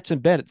 Stetson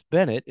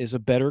Bennett is a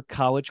better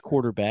college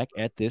quarterback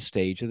at this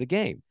stage of the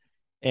game.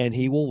 And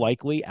he will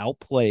likely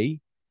outplay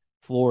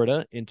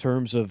Florida in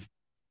terms of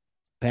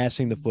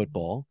passing the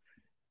football.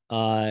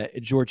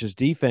 Georgia's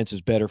defense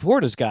is better.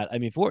 Florida's got,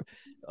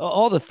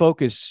 all the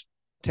focus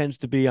tends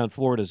to be on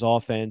Florida's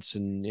offense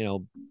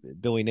and,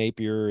 Billy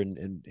Napier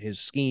and his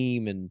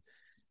scheme and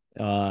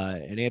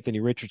Anthony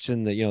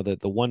Richardson, the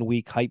 1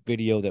 week hype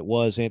video that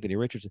was Anthony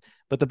Richardson.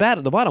 But the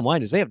bottom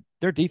line is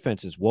their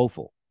defense is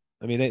woeful.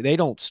 I mean, they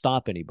don't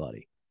stop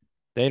anybody.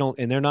 They don't,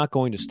 and they're not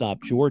going to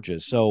stop Georgia.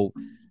 So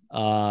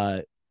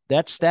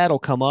that stat will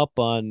come up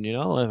on,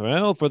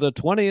 for the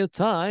 20th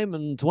time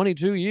in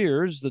 22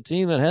 years, the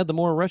team that had the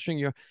more rushing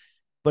year.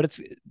 But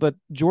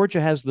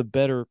Georgia has the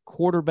better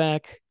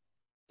quarterback.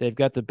 They've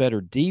got the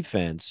better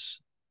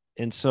defense.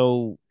 And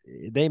so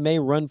they may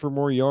run for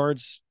more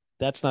yards.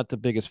 That's not the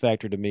biggest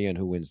factor to me on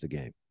who wins the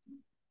game.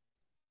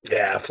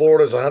 Yeah,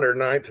 Florida's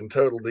 109th in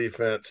total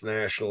defense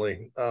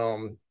nationally.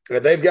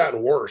 They've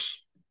gotten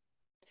worse.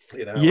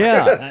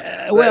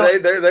 Yeah. Well,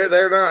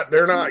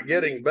 they're not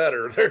getting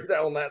better.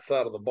 They're on that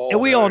side of the ball. And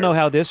we all know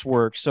how this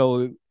works.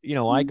 So,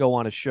 I go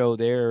on a show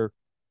there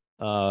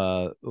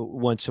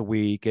once a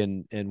week,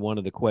 and one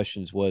of the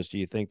questions was, do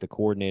you think the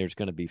coordinator is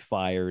going to be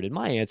fired? And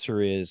my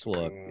answer is,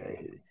 look,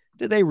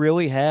 do they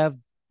really have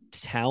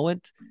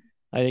talent?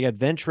 They got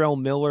Ventrell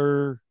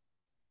Miller.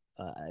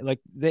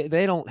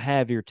 They don't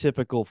have your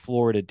typical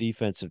Florida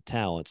defensive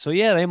talent. So,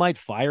 yeah, they might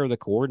fire the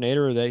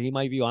coordinator, or he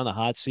might be on the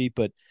hot seat,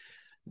 but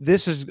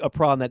this is a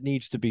problem that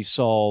needs to be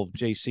solved,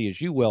 JC, as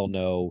you well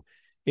know,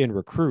 in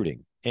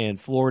recruiting. And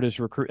Florida's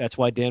that's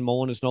why Dan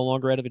Mullen is no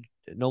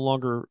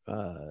longer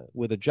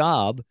with a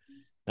job,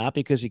 not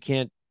because he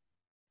can't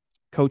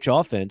coach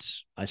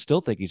offense. I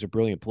still think he's a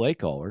brilliant play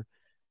caller,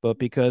 but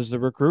because the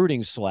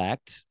recruiting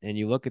slacked, and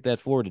you look at that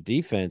Florida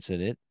defense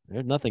in it,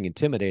 there's nothing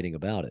intimidating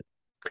about it.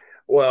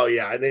 Well,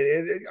 yeah,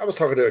 I was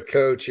talking to a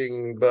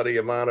coaching buddy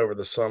of mine over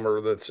the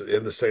summer that's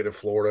in the state of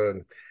Florida,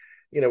 and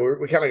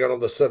we kind of got on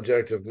the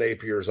subject of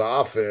Napier's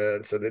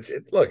offense, and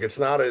it's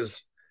not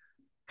as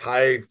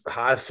high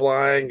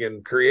flying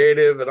and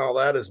creative and all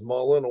that as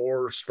Mullen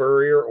or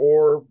Spurrier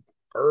or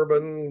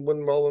Urban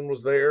when Mullen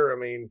was there. I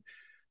mean,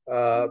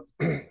 I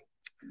don't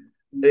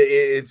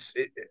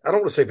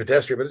want to say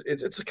pedestrian, but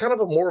it's a kind of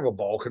more of a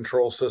ball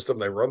control system.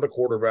 They run the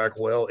quarterback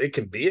well. It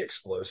can be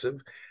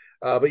explosive.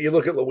 But you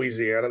look at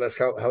Louisiana, that's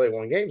how they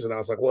won games. And I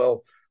was like,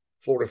 well,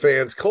 Florida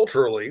fans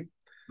culturally,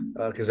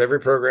 because every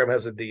program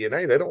has a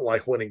DNA, they don't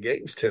like winning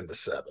games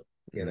 10-7,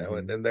 mm-hmm.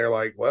 And then they're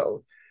like,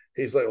 well,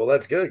 he's like, well,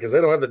 that's good because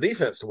they don't have the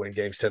defense to win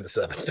games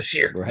 10-7 this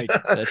year. Right.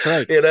 That's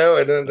right.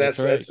 And then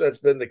that's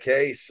been the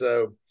case.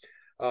 So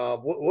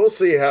we'll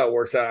see how it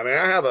works out. I mean,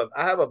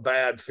 I have a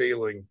bad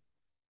feeling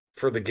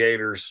for the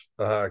Gators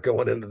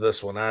going into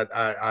this one.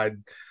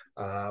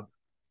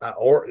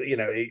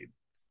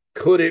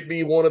 Could it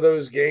be one of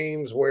those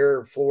games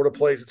where Florida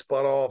plays its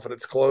butt off and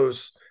it's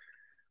close?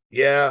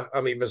 Yeah.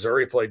 I mean,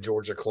 Missouri played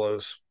Georgia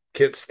close.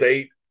 Kent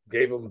State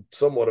gave them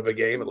somewhat of a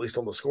game, at least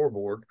on the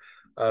scoreboard.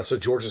 So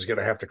Georgia's going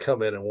to have to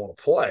come in and want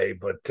to play.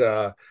 But,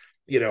 I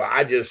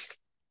just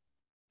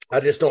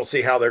don't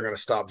see how they're going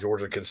to stop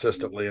Georgia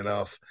consistently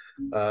enough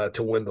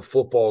to win the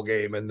football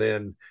game and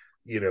then,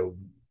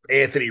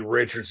 Anthony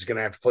Richards is going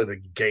to have to play the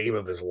game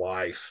of his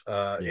life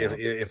Yeah.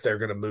 if they're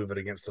going to move it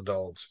against the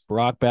Dogs.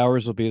 Brock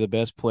Bowers will be the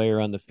best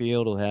player on the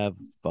field. He'll have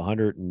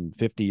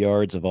 150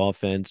 yards of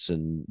offense,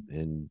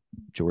 and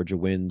Georgia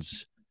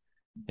wins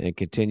and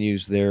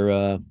continues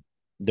their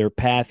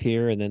path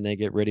here, and then they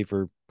get ready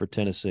for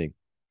Tennessee.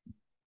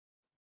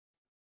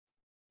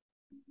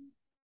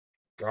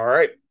 All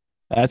right.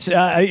 That's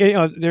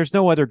there's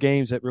no other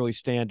games that really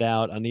stand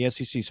out on the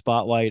SEC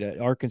spotlight.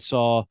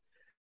 Arkansas,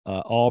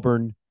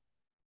 Auburn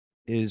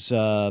is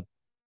that's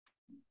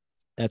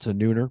a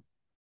nooner,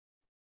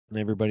 and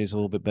everybody's a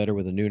little bit better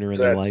with a nooner in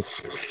their life.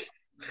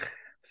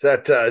 Is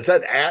that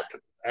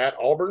at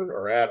Auburn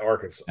or at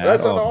Arkansas?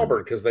 That's at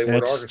Auburn because they were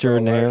at Arkansas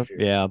last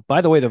year. Yeah.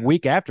 By the way, the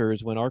week after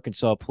is when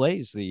Arkansas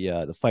plays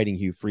the Fighting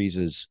Hugh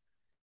Freezes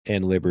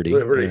and Liberty.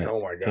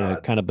 Oh my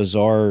God! Kind of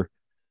bizarre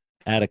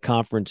at a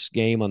conference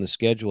game on the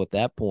schedule at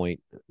that point.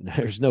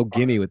 There's no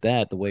gimme with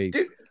that. The way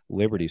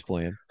Liberty's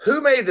playing.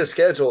 Who made the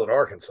schedule at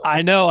Arkansas?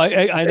 I know.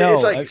 I know.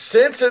 It's like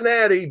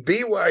Cincinnati,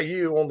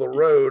 BYU on the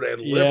road,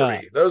 and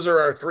Liberty. Those are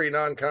our 3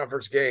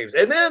 non-conference games,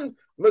 and then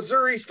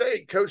Missouri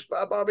State, coached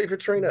by Bobby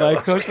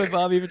Petrino. Coached by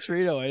Bobby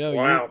Petrino. I know.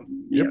 Wow.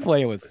 You're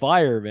playing with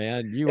fire,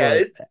 man.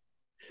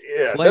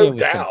 No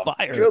doubt.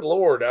 Good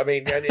Lord. I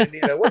mean,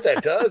 what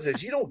that does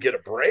is you don't get a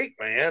break,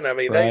 man. I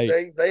mean, right.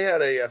 they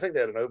had I think they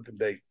had an open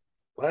date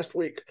last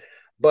week,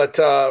 but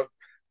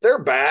they're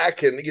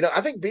back, and I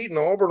think beating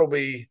Auburn will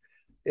be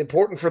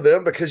important for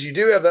them because you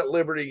do have that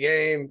Liberty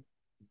game.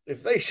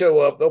 If they show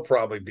up, they'll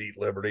probably beat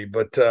Liberty,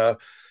 but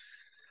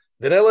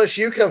then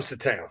LSU comes to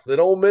town, then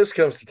Ole Miss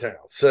comes to town.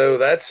 So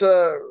that's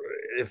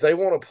if they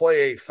want to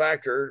play a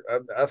factor,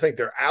 I think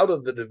they're out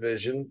of the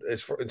division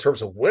in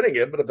terms of winning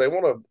it. But if they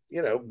want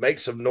to, make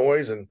some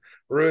noise and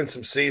ruin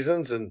some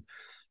seasons and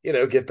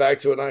get back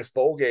to a nice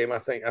bowl game, I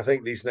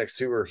think these next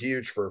 2 are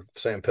huge for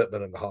Sam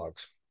Pittman and the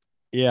Hogs.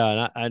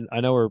 Yeah, and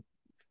I know we're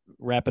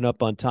wrapping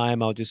up on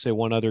time. I'll just say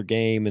one other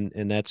game,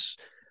 and that's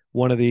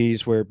one of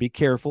these where be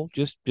careful.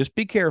 Just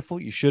be careful.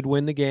 You should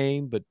win the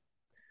game, but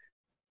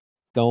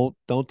don't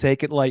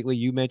take it lightly.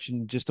 You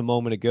mentioned just a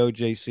moment ago,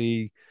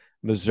 JC,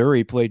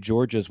 Missouri played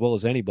Georgia as well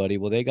as anybody.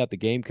 Well, they got the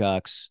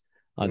Gamecocks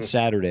on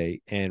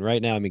Saturday, and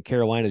right now, I mean,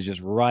 Carolina's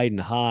just riding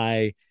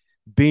high,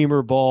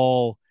 Beamer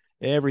ball.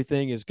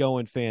 Everything is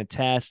going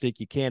fantastic.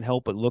 You can't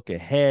help but look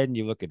ahead, and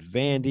you look at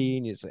Vandy,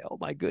 and you say, oh,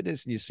 my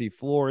goodness, and you see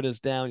Florida's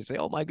down. You say,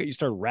 oh, my God. You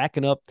start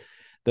racking up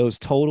those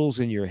totals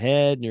in your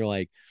head, and you're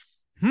like,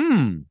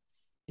 come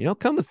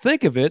to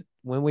think of it,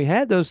 when we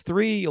had those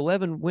 3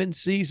 11-win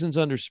seasons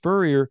under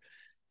Spurrier,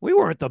 we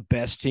weren't the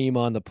best team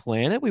on the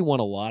planet. We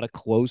won a lot of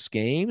close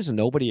games, and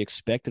nobody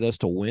expected us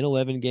to win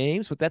 11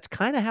 games, but that's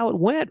kind of how it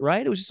went,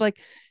 right? It was just like,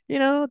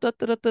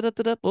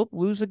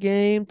 lose a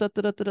game,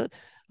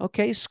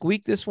 okay,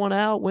 squeak this one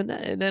out, win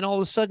that, and then all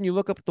of a sudden you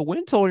look up at the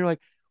win total and you're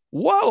like,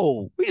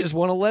 whoa, we just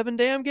won 11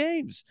 damn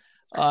games.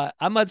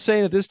 I'm not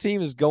saying that this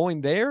team is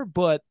going there,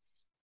 but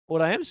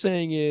what I am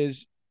saying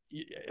is,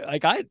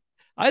 like, I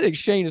think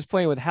Shane is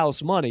playing with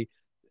house money.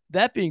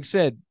 That being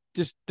said,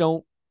 just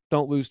don't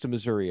lose to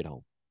Missouri at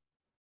home.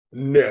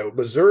 No,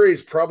 Missouri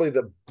is probably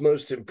the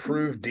most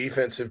improved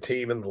defensive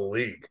team in the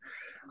league.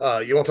 You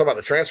want to talk about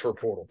the transfer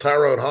portal?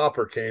 Tyrone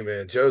Hopper came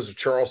in. Joseph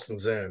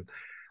Charleston's in.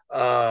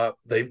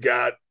 They've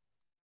got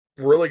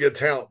really good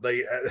talent.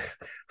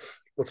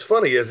 What's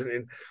funny is,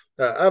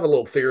 I have a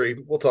little theory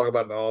we'll talk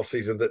about in the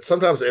offseason, that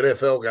sometimes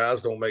NFL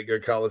guys don't make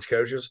good college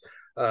coaches.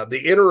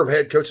 The interim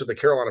head coach of the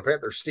Carolina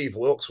Panthers, Steve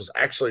Wilkes, was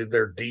actually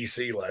their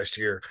DC last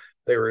year.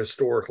 They were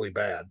historically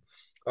bad.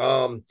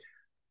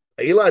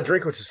 Eli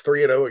Drinkwitz is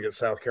 3-0 against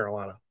South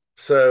Carolina.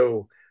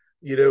 So,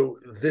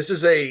 this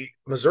is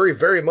Missouri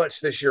very much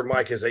this year,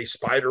 Mike, is a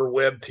spider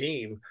web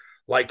team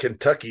like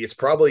Kentucky. It's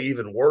probably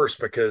even worse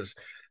because,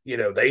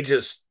 they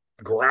just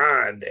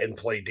grind and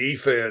play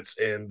defense,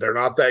 and they're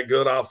not that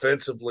good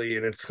offensively.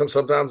 And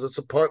sometimes it's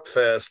a punt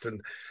fest. And,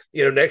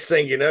 next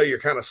thing you know, you're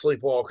kind of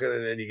sleepwalking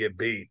and then you get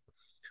beat.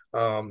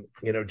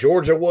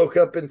 Georgia woke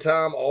up in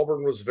time.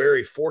 Auburn was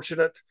very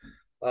fortunate.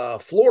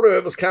 Florida,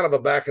 it was kind of a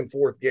back and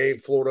forth game.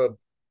 Florida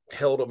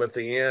held them at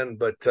the end,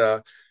 but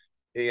the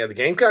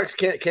Gamecocks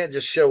can't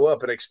just show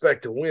up and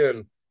expect to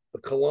win the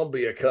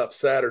Columbia Cup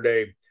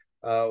Saturday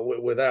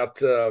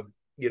without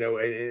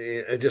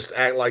and just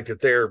act like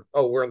that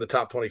we're in the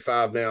top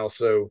 25 now,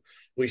 so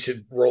we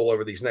should roll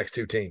over these next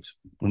 2 teams.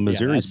 Well,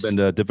 Missouri's been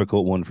a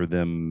difficult one for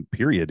them,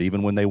 period.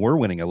 Even when they were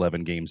winning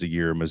 11 games a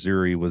year,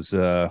 Missouri was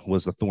a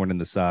thorn in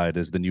the side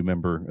as the new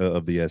member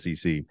of the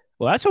SEC.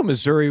 Well, that's when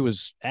Missouri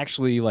was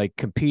actually like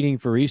competing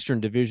for Eastern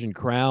Division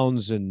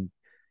crowns and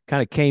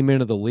kind of came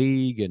into the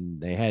league, and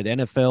they had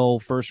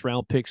NFL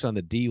first-round picks on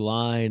the D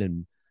line,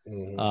 and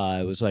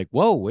it was like,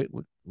 whoa,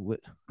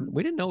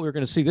 we didn't know we were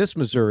going to see this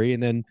Missouri.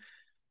 And then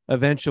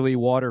eventually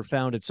water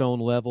found its own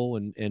level,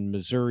 and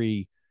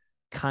Missouri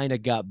kind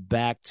of got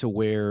back to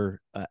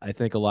where I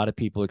think a lot of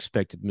people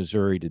expected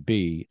Missouri to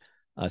be.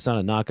 It's not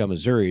a knock on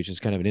Missouri. It's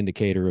just kind of an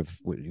indicator of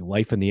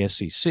life in the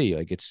SEC.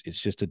 Like it's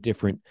just a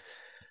different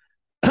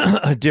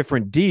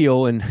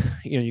deal. And,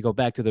 you go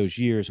back to those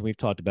years, and we've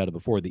talked about it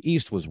before, the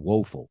East was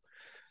woeful.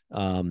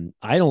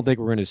 I don't think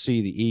we're going to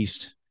see the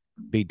East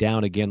be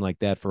down again like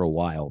that for a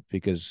while,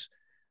 because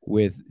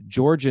with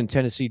Georgia and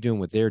Tennessee doing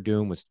what they're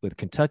doing, with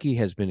Kentucky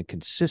has been a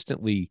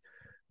consistently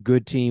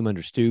good team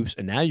under Stoops,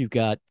 and now you've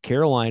got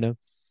Carolina.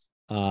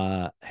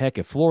 Heck,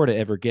 if Florida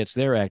ever gets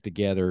their act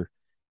together,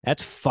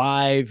 that's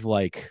 5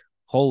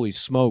 holy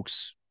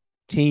smokes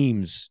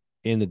teams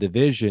in the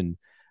division.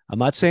 I'm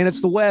not saying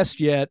it's the West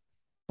yet,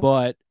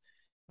 but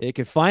it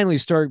could finally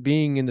start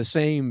being in the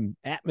same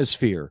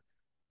atmosphere,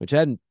 which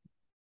hadn't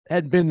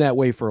been that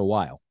way for a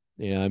while.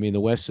 I mean, the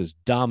West has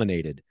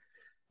dominated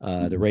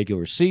the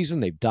regular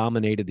season. They've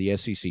dominated the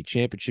SEC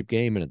championship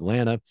game in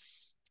Atlanta.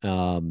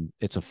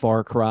 It's a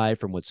far cry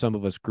from what some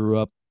of us grew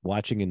up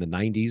watching in the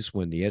 90s,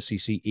 when the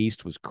SEC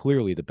East was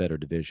clearly the better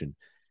division.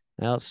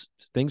 Now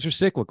things are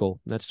cyclical,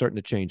 and that's starting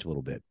to change a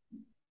little bit.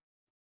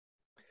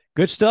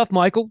 Good stuff,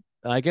 Michael.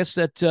 I guess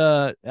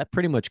that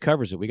pretty much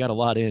covers it. We got a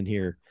lot in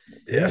here.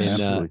 Yes,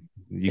 absolutely.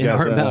 You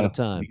guys, in our amount of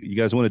time. You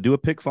guys want to do a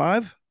pick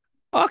 5?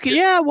 Okay,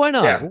 yeah, why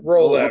not? Yeah,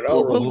 roll that.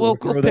 We'll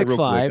pick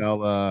 5.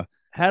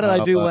 How did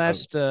I do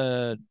last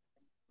time?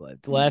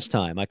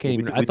 I can't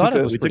even. I thought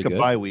it was pretty good. We took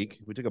a bye week.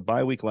 We took a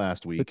bye week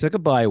last week. We took a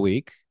bye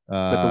week,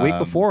 but the week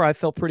before I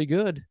felt pretty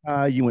good.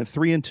 You went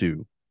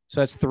 3-2. So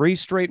that's 3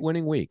 straight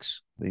winning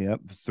weeks. Yep,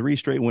 3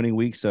 straight winning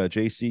weeks.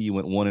 JC, you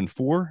went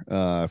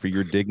 1-4. For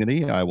your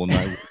dignity, I will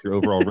not your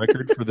overall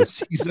record for the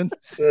season.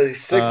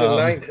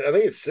 6-19. I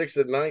think it's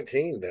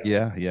 6-19 now.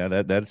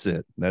 Yeah. That's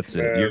it. That's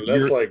Man,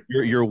 it.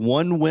 You're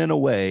 1 win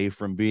away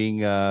from being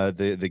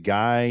the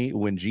guy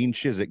when Gene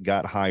Chizik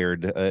got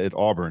hired at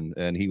Auburn,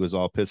 and he was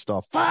all pissed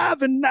off.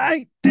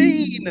 5-19.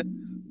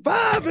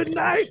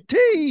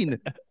 5-19.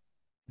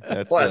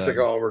 That's classic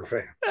Auburn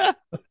fan.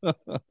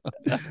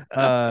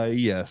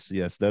 Yes,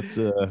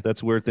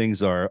 that's where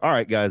things are. All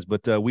right, guys,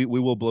 but we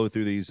will blow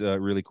through these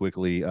really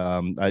quickly.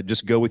 I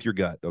just go with your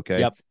gut, okay?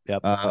 Yep.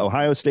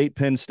 Ohio State,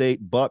 Penn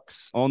State,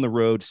 Bucks on the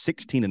road,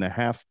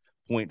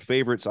 16.5-point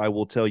favorites. I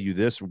will tell you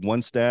this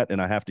one stat,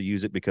 and I have to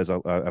use it because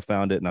I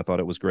found it and I thought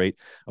it was great.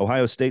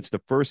 Ohio State's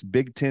the first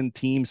Big Ten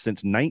team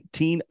since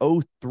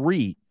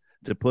 1903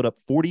 to put up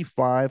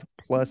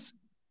 45+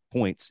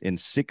 points in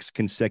 6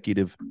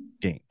 consecutive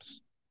games.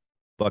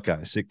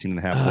 Buckeyes,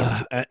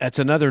 16.5. That's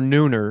another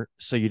nooner,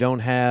 so you don't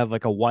have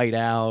like a white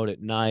out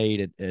at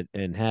night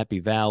in Happy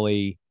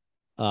Valley.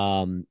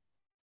 I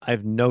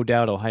have no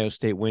doubt Ohio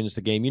State wins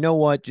the game. You know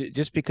what?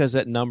 Just because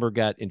that number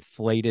got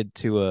inflated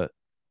to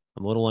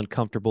I'm a little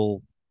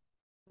uncomfortable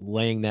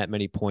laying that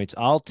many points.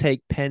 I'll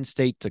take Penn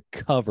State to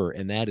cover,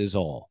 and that is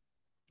all.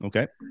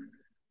 Okay.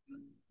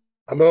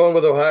 I'm going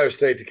with Ohio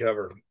State to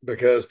cover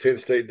because Penn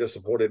State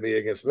disappointed me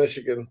against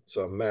Michigan,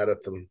 so I'm mad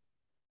at them.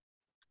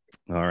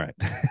 All right.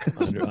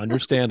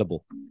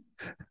 Understandable.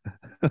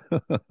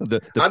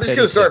 I'm just going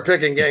to start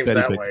picking games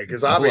that way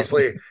because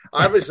obviously,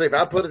 if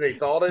I put any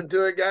thought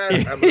into it,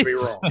 guys, I'm going to be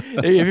wrong.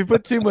 If you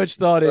put too much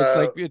thought,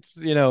 it's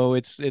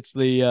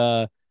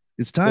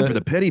it's time for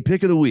the petty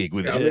pick of the week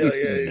with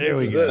there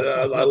we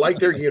go. I like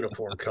their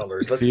uniform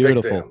colors. Let's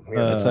beautiful. Pick them.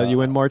 That's how you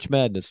win March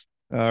Madness.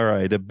 All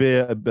right, a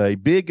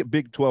big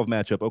Big 12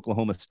 matchup: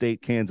 Oklahoma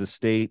State, Kansas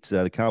State.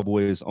 The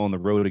Cowboys on the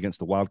road against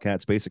the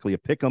Wildcats. Basically, a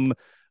pick 'em.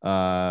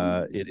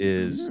 It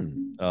is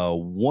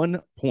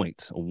 1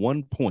 point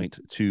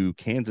to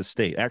Kansas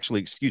State.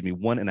 Actually, excuse me,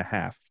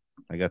 1.5.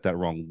 I got that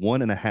wrong.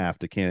 1.5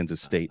 to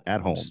Kansas State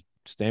at home.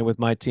 Staying with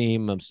my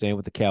team. I'm staying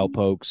with the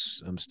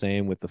Cowpokes. I'm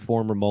staying with the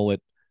former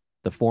mullet,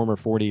 the former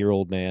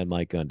 40-year-old man,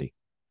 Mike Gundy.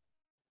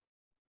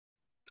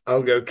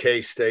 I'll go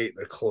K-State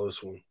in a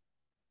close one.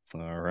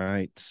 All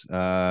right.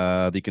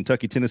 The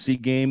Kentucky-Tennessee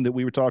game that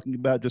we were talking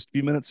about just a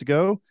few minutes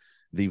ago,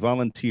 the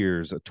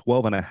Volunteers,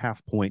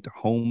 12.5-point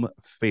home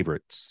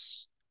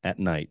favorites at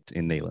night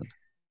in Neyland.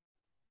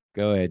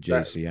 Go ahead,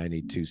 JC. I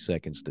need 2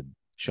 seconds to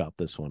chop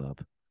this one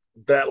up.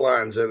 That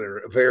line's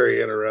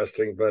very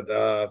interesting,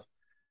 but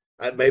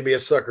it may be a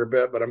sucker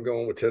bet, but I'm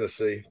going with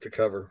Tennessee to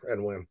cover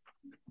and win.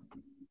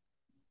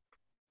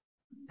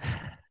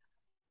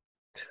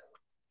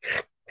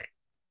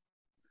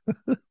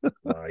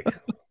 Mike.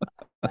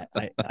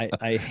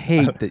 I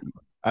hate that.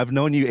 I've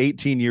known you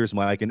 18 years,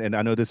 Mike, and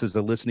I know this is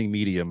a listening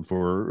medium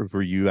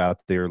for you out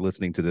there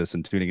listening to this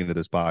and tuning into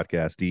this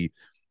podcast.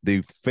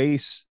 The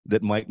face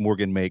that Mike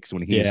Morgan makes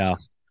when he's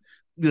just,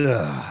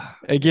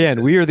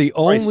 again, we are the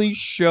only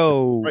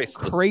show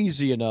Priceless.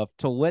 Crazy enough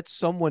to let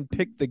someone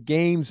pick the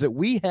games that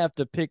we have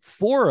to pick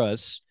for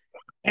us,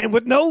 and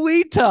with no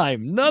lead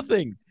time,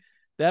 nothing.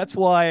 That's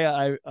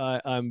why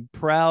I'm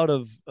proud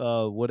of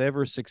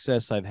whatever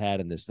success I've had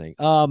in this thing.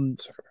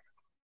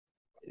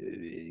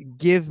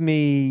 Give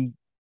me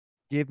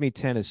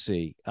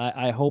Tennessee.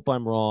 I hope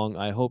I'm wrong.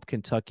 I hope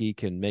Kentucky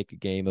can make a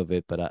game of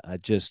it, but I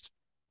just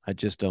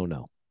don't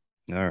know.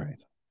 All right.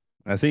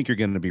 I think you're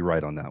going to be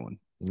right on that one.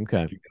 Okay.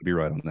 You're going to be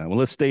right on that one.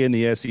 Let's stay in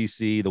the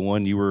SEC, the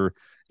one you were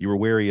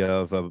wary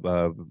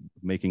of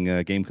making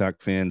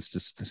Gamecock fans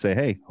just say,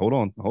 hey, hold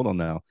on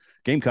now.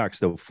 Gamecocks,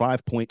 though,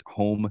 5-point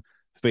home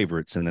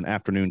favorites in an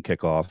afternoon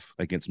kickoff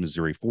against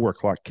Missouri,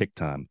 4:00 kick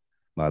time,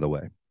 by the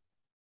way.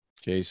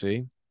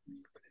 JC?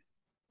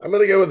 I'm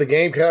going to go with the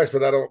Gamecocks,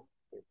 but I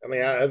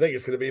think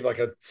it's going to be like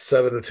a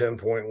 7 to 10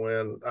 point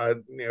win.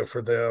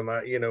 For them,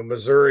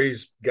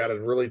 Missouri's got a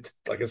really,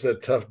 like I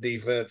said, tough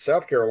defense.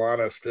 South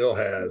Carolina still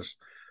has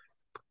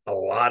a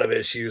lot of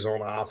issues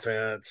on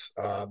offense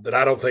that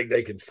I don't think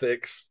they can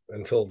fix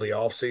until the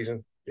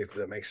offseason, if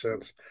that makes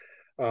sense.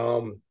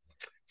 Um,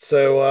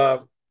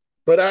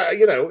 but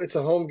it's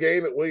a home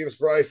game at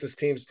Williams-Brice. This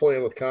team's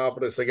playing with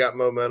confidence. They got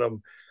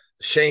momentum.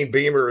 Shane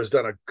Beamer has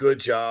done a good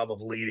job of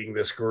leading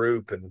this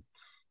group and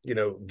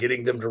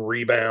getting them to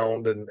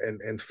rebound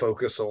and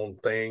focus on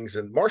things.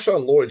 And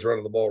Marshawn Lloyd's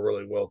running the ball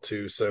really well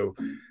too. So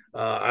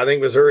I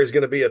think Missouri is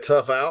going to be a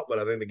tough out, but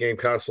I think the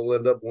Gamecocks will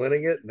end up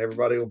winning it, and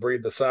everybody will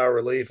breathe the sigh of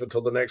relief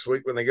until the next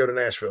week when they go to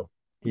Nashville.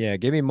 Yeah,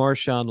 give me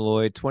Marshawn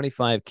Lloyd,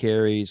 25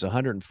 carries,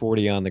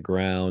 140 on the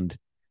ground.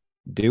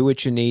 Do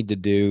what you need to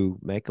do.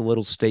 Make a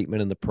little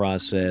statement in the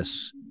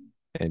process,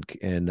 and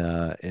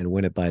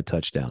win it by a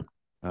touchdown.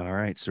 All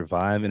right,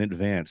 survive in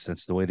advance.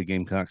 That's the way the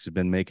Gamecocks have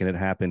been making it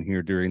happen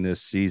here during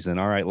this season.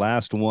 All right,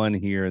 last one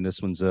here, and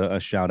this one's a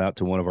shout out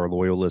to one of our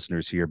loyal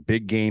listeners here.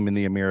 Big game in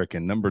the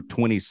American. Number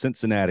 20,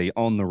 Cincinnati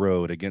on the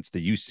road against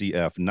the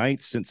UCF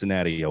Knights.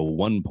 Cincinnati, a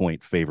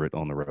 1-point favorite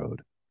on the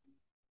road.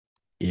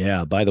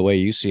 Yeah, by the way,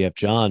 UCF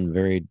John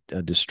very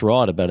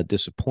distraught about a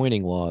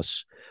disappointing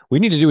loss. We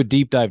need to do a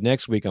deep dive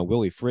next week on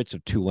Willie Fritz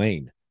of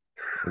Tulane.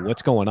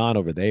 What's going on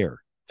over there?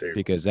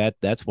 Because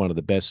that's one of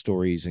the best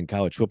stories in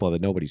college football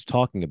that nobody's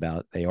talking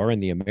about. They are in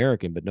the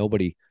American, but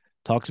nobody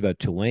talks about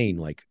Tulane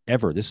like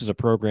ever. This is a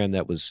program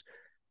that was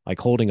like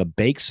holding a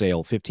bake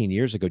sale 15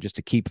 years ago just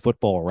to keep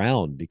football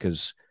around,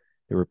 because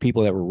there were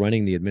people that were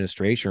running the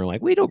administration are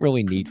like, we don't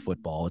really need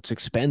football. It's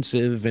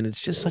expensive and it's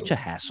just such a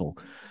hassle.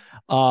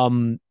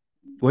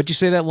 What'd you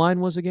say that line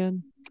was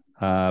again?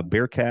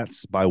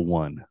 Bearcats by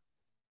 1.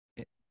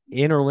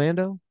 In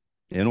Orlando?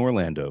 In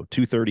Orlando,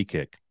 2:30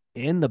 kick.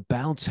 In the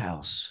bounce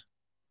house.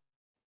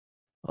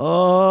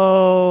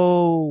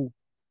 Oh,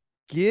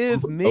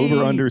 give me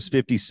over unders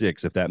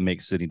 56, if that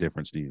makes any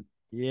difference to you.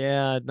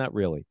 Yeah, not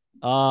really.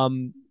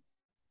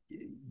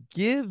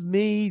 Give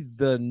me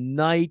the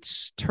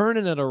Knights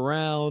turning it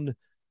around,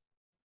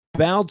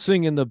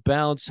 bouncing in the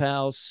bounce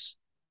house,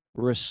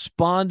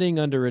 responding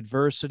under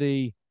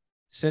adversity.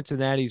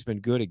 Cincinnati's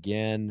been good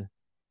again.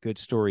 Good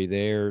story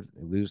there.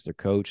 They lose their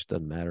coach,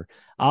 doesn't matter.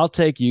 I'll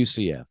take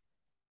UCF.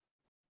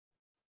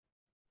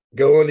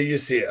 Going to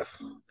UCF.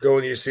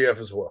 Going to UCF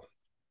as well.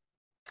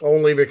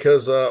 Only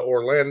because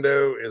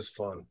Orlando is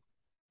fun.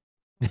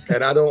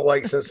 And I don't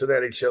like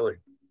Cincinnati chili.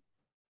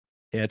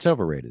 Yeah, it's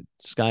overrated.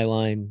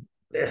 Skyline.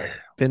 Yeah.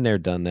 Been there,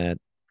 done that.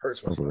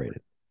 Hurts my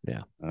overrated.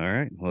 Stomach. Yeah. All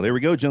right. Well, there we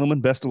go,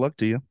 gentlemen. Best of luck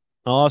to you.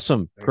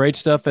 Awesome. Great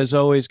stuff as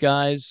always,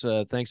 guys.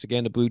 Thanks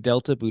again to Blue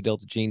Delta,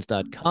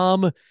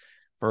 BlueDeltaJeans.com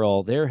for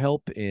all their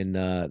help in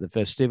the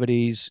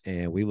festivities.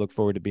 And we look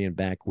forward to being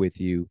back with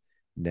you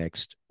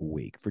next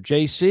week. For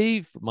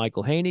JC, for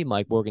Michael Haney,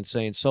 Mike Morgan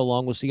saying so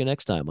long. We'll see you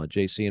next time on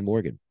JC and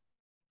Morgan.